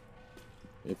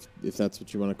 If that's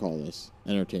what you want to call this.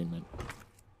 Entertainment.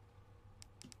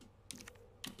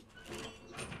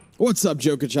 What's up,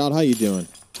 Joker Child? How you doing?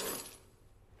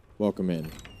 Welcome in.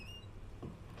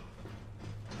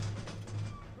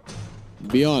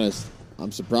 Be honest,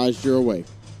 I'm surprised you're awake.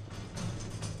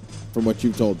 From what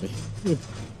you've told me.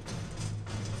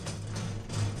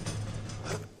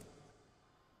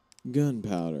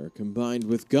 Gunpowder combined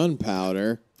with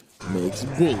gunpowder makes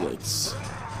bullets.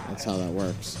 That's how that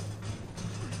works.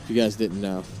 If you guys didn't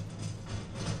know.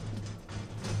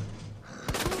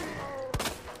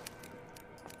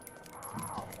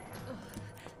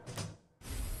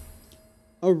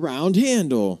 A round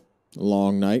handle. A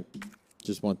long night.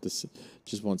 Just want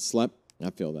slept. I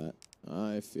feel that.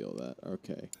 I feel that.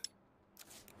 Okay.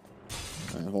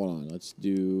 All right, hold on. Let's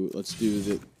do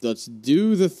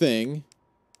the thing,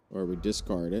 or we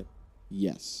discard it.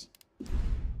 Yes.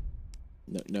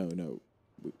 No.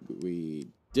 We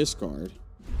discard.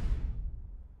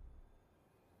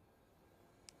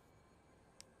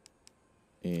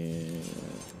 And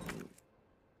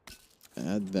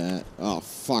add that. Oh,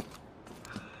 fuck.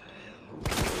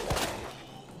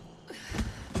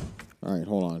 All right,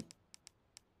 hold on.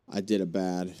 I did a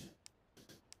bad.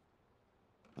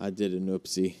 I did an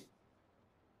oopsie.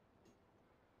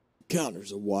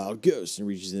 Counters a wild ghost and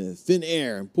reaches into thin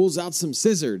air and pulls out some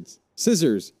scissors.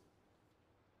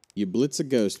 You blitz a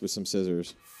ghost with some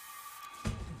scissors.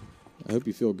 I hope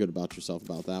you feel good about yourself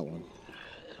about that one.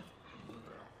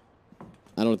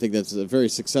 I don't think that's a very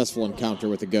successful encounter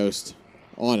with a ghost,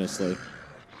 honestly.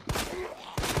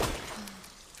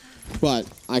 But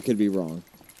I could be wrong.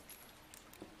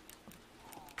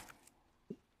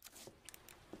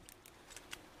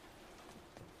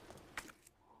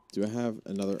 Do I have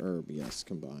another herb? Yes,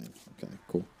 combine. Okay,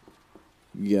 cool.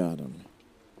 Got him.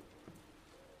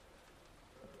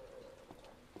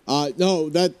 No,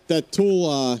 that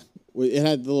tool, it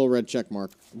had the little red check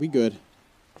mark. We good.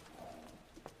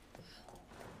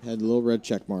 Had the little red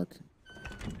check mark.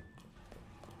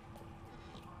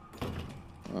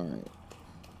 All right.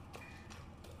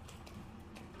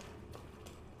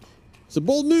 It's a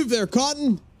bold move there,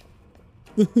 Cotton.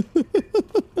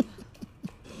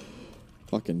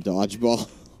 Fucking dodgeball.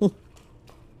 All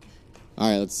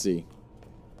right, let's see.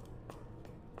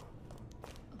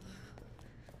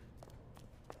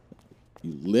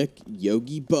 You lick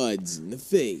Yogi Buds in the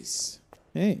face.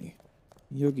 Hey,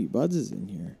 Yogi Buds is in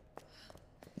here.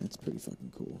 That's pretty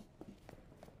fucking cool.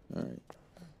 All right.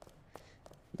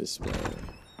 This way.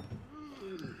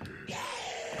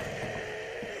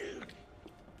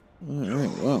 All right,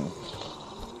 well.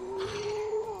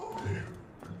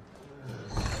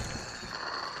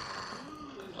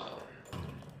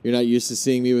 You're not used to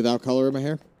seeing me without color in my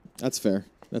hair? That's fair.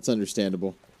 That's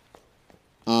understandable.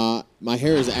 My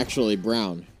hair is actually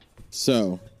brown.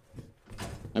 So,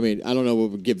 I mean, I don't know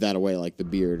what would give that away, like the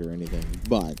beard or anything,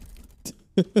 but...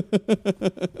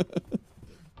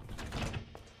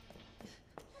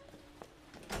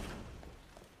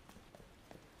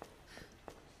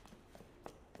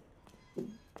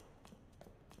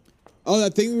 Oh,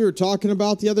 that thing we were talking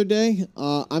about the other day?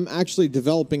 I'm actually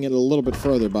developing it a little bit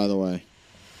further, by the way.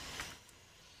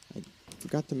 I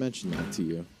forgot to mention that to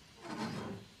you.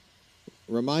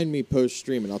 Remind me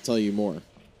post-stream and I'll tell you more.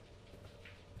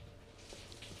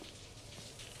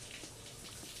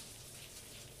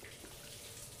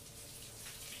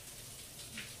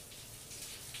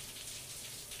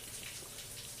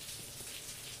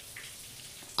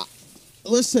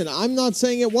 Listen, I'm not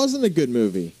saying it wasn't a good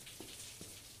movie.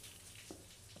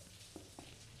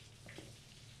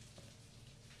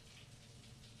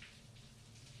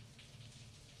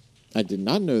 I did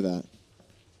not know that.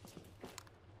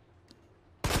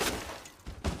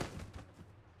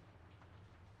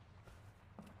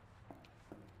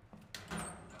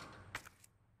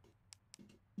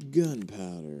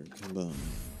 Gunpowder combined.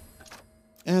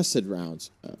 Acid rounds.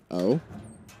 Oh.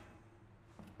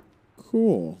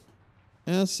 Cool.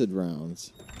 Acid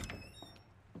rounds.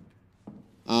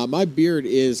 My beard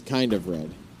is kind of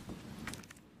red.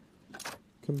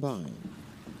 Combined.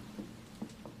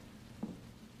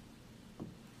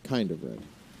 Kind of red.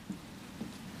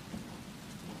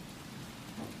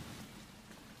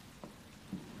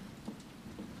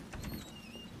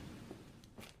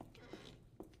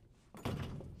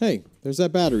 Hey, there's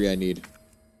that battery I need.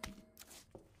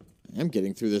 I'm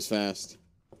getting through this fast.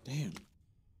 Damn.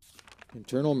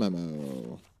 Internal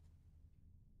memo.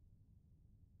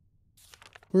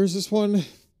 Where's this one?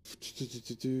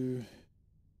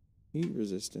 Heat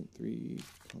resistant 3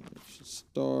 combination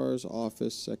stars,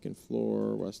 office, second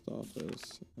floor, west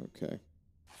office. Okay.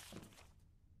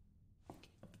 I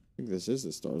think this is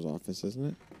the stars office, isn't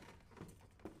it?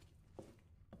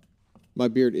 My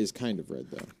beard is kind of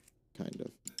red though. Kind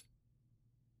of.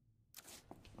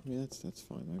 I mean, that's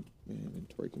fine. My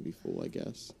inventory can be full, I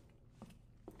guess.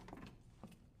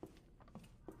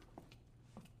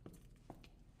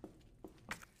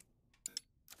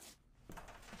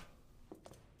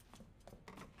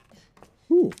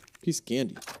 Ooh, piece of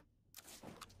candy.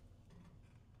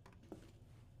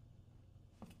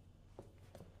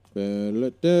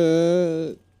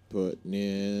 Putting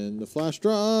in the flash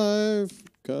drive,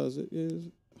 because it is...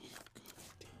 Oh, God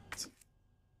damn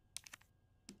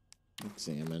it.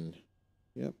 Examine.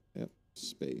 Yep.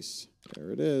 Space.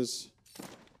 There it is.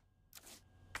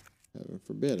 Heaven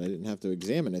forbid, I didn't have to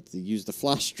examine it to use the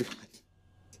flash drive.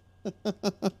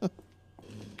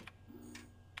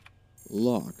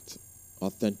 Locked.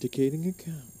 Authenticating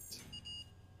account.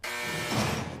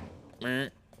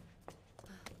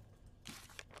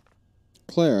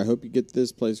 Claire, I hope you get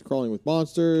this place crawling with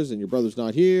monsters and your brother's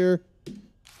not here.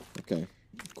 Okay,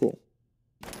 cool.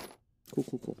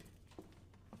 Cool.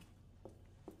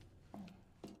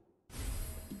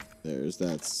 There's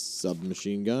that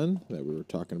submachine gun that we were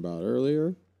talking about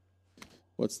earlier.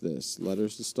 What's this?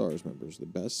 Letters to Stars members. The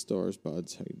best Stars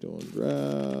buds. How you doing,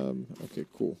 Grab? Okay,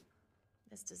 cool.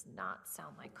 This does not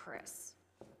sound like Chris.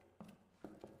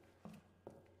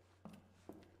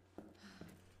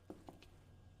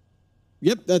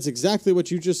 Yep, that's exactly what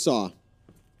you just saw.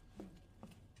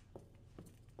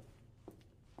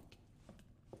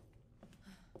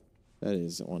 That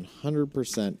is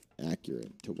 100%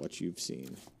 accurate to what you've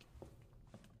seen.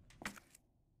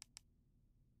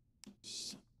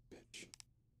 Son of a bitch.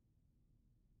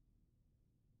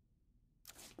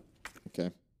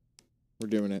 Okay. We're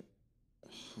doing it.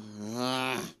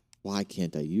 Why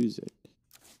can't I use it?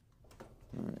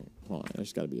 All right, hold on.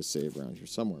 There's got to be a save around here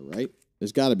somewhere, right?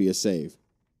 There's got to be a save.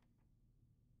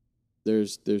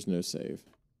 There's no save.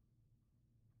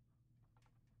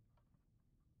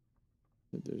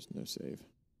 There's no save.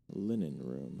 Linen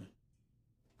room.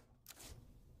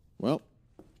 Well.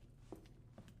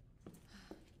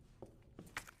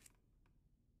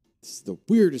 This is the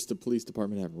weirdest the police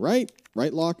department have, right?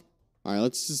 Right, Locke? All right,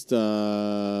 let's just,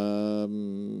 we'll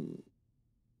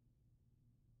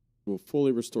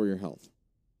fully restore your health.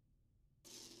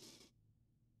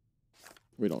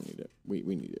 We don't need it. We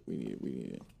need it. We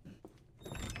need it.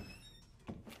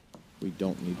 We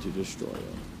don't need to destroy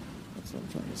it. That's what I'm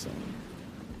trying to say.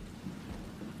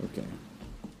 Okay.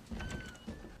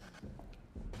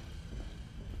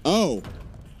 Oh.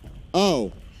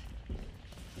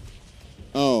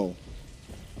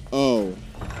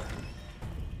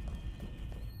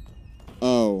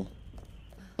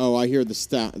 I hear the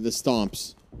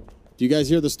stomps. Do you guys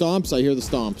hear the stomps? I hear the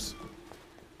stomps.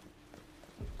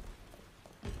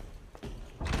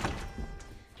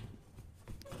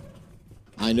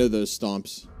 I know those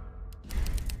stomps.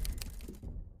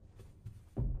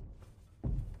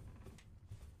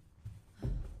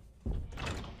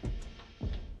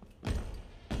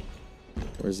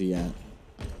 Where's he at?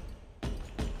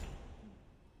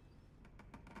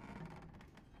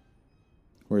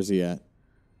 Where's he at?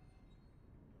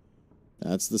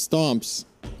 That's the stomps.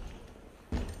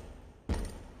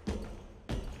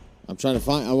 I'm trying to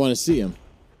find... I want to see him.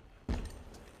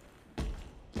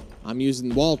 I'm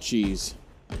using wall cheese.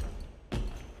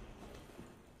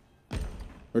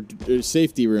 Or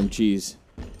safety room cheese.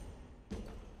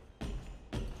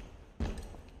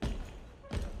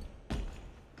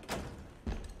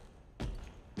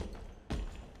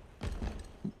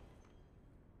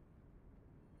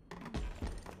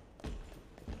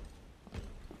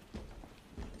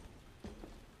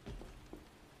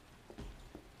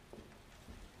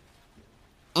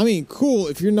 I mean, cool,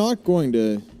 if you're not going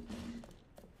to...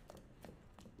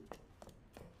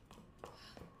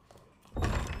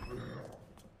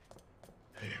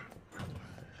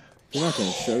 If you're not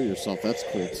going to show yourself, that's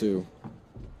cool, too.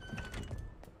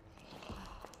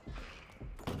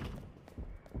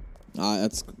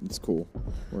 That's cool.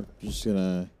 We're just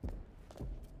gonna...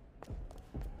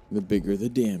 The bigger the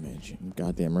damage.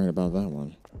 Goddamn right about that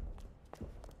one.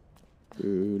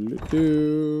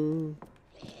 Doo-doo-doo.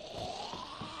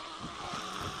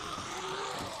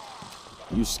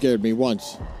 You scared me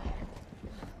once.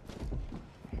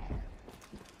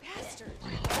 Bastard.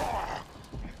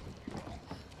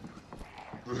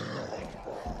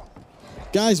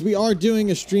 Guys, we are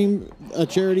doing a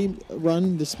charity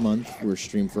run this month. We're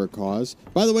Stream for a Cause.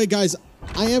 By the way, guys,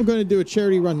 I am going to do a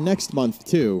charity run next month,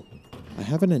 too. I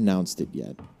haven't announced it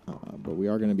yet, but we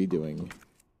are going to be doing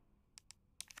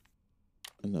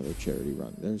another charity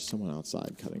run. There's someone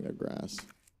outside cutting their grass.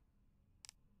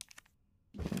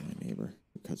 Oh, my neighbor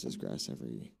who cuts his grass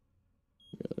every...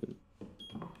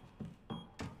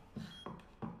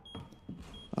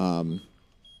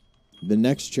 The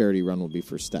next charity run will be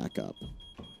for Stack Up.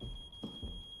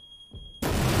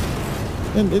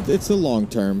 And it's a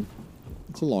long-term.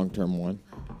 It's a long-term one.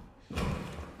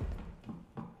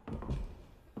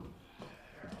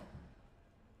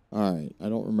 Alright, I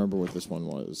don't remember what this one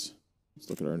was. Let's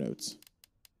look at our notes.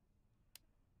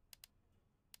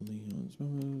 Leon's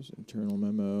memos, internal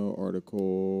memo,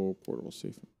 article, portable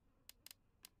safe.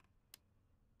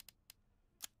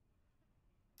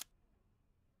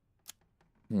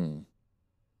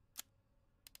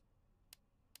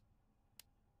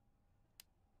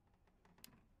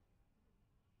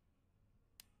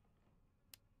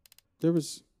 There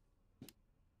was...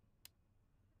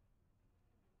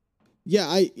 Yeah,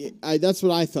 I that's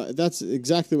what I thought. That's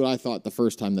exactly what I thought the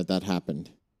first time that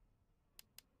happened.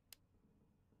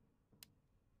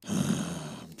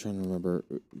 I'm trying to remember,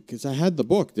 because I had the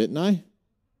book, didn't I?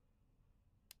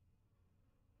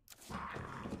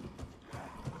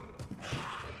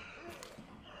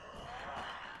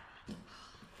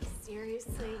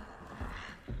 Seriously?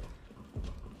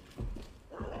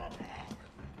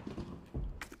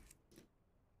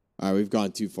 All right, we've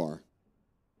gone too far.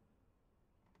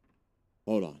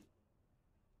 Hold on.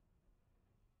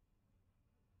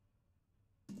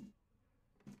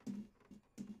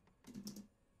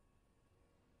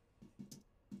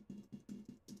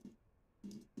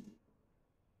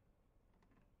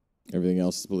 Everything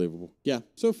else is believable. Yeah,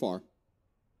 so far.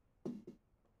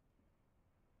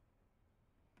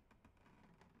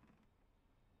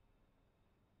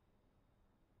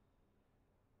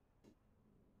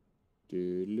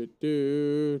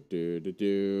 Do-do-do,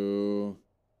 do-do-do.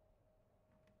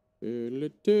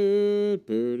 Boo-do-do,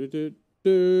 boo-do-do,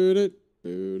 boo-do-do,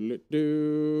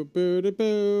 boo-do-do,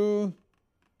 boo-do-boo.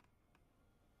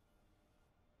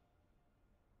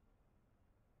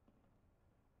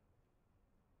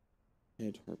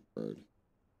 Ed Hartberg.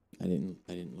 I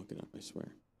didn't look it up, I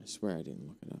swear. I swear I didn't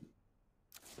look it up.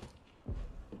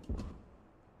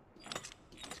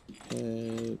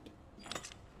 Ed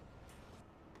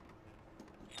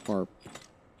Hartberg.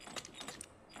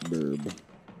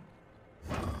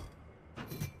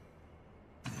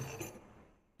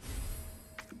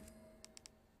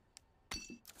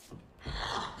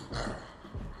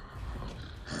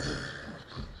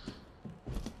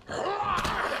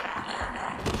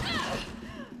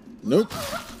 Nope.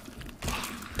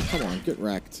 Come on, get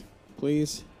wrecked,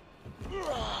 please.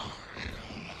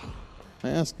 I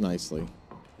asked nicely.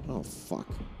 Oh, fuck.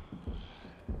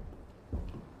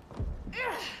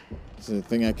 Is there a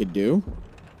thing I could do?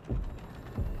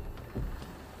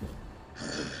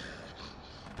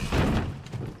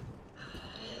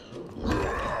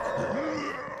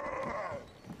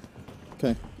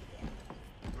 Okay.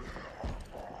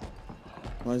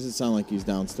 Why does it sound like he's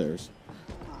downstairs?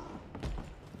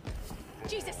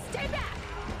 Jesus, stay back!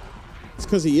 It's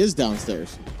because he is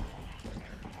downstairs.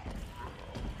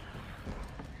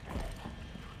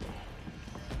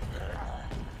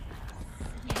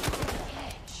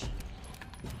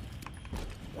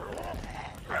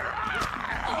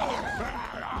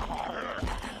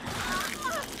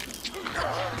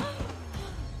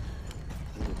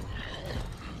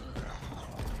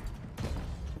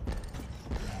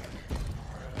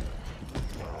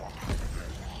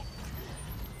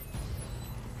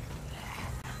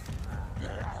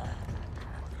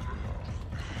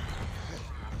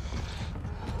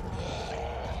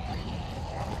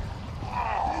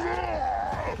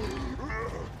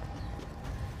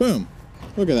 Boom.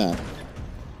 Look at that.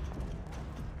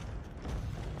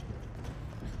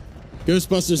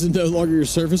 Ghostbusters is no longer your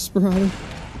service provider?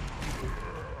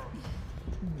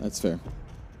 That's fair.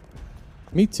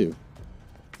 Me too.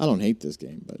 I don't hate this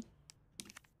game, but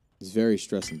it's very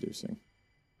stress-inducing.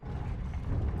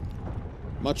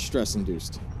 Much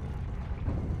stress-induced.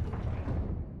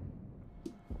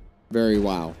 Very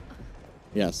wow.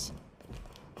 Yes.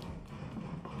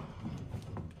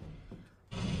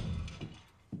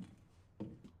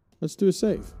 Let's do a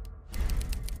save.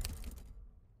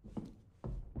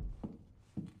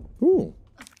 Ooh.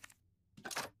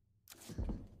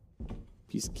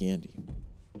 Piece of candy.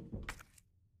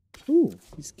 Ooh,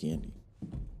 piece of candy.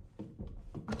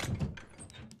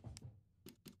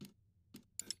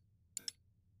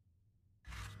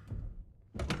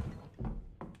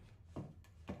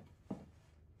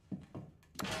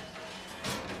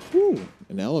 Ooh,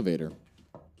 an elevator.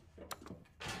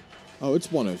 Oh,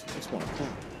 it's 1 o'clock.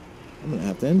 I'm gonna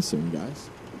have to end soon, guys.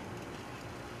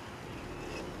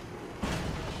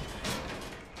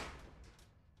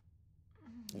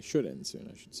 I should end soon,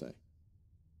 I should say.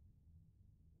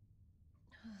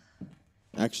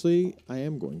 Actually, I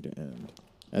am going to end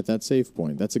at that save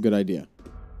point. That's a good idea.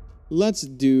 Let's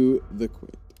do the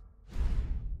quit.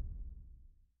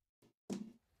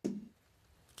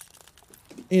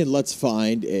 And let's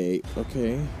find a...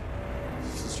 Okay.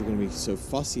 Since you're going to be so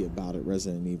fussy about it,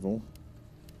 Resident Evil.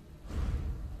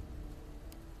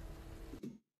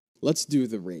 Let's do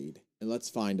the raid. And let's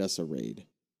find us a raid.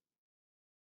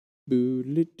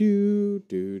 Boodly-doo,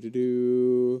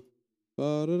 doo-doo-doo.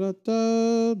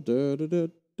 Ba-da-da-da,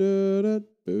 da-da-da-da-da.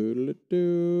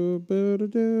 Boodly-doo,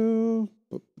 ba-da-doo.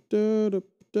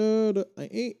 Ba-da-da-da-da. I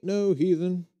ain't no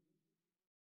heathen.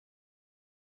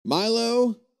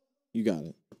 Milo, you got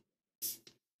it.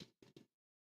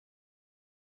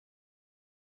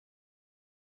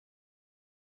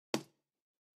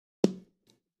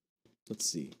 Let's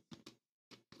see.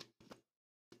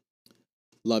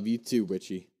 Love you too,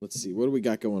 Witchy. Let's see. What do we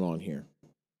got going on here?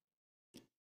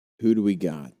 Who do we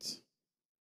got?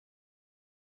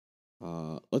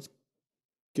 Let's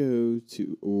go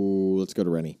to... Oh, let's go to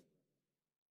Rennie.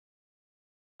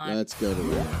 Let's go to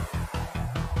Rennie.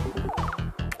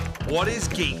 What is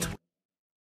Geeked?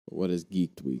 What is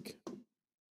Geeked Week?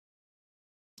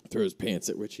 Throws pants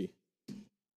at Witchy.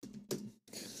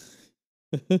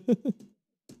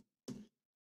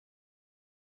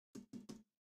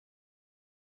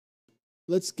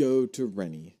 Let's go to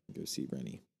Rennie. Go see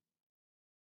Rennie.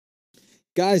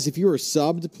 Guys, if you are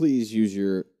subbed, please use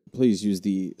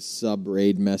the sub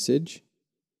raid message.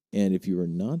 And if you are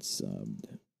not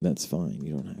subbed, that's fine.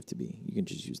 You don't have to be. You can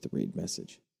just use the raid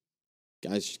message.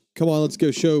 Guys, come on, let's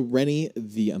go show Rennie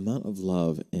the amount of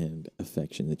love and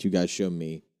affection that you guys show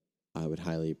me. I would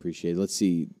highly appreciate it. Let's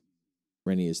see.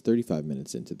 Rennie is 35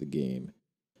 minutes into the game.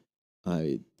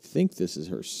 I think this is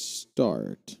her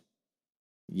start.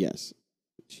 Yes.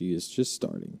 She is just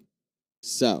starting.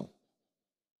 So,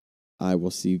 I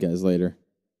will see you guys later.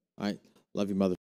 All right. Love you, mother.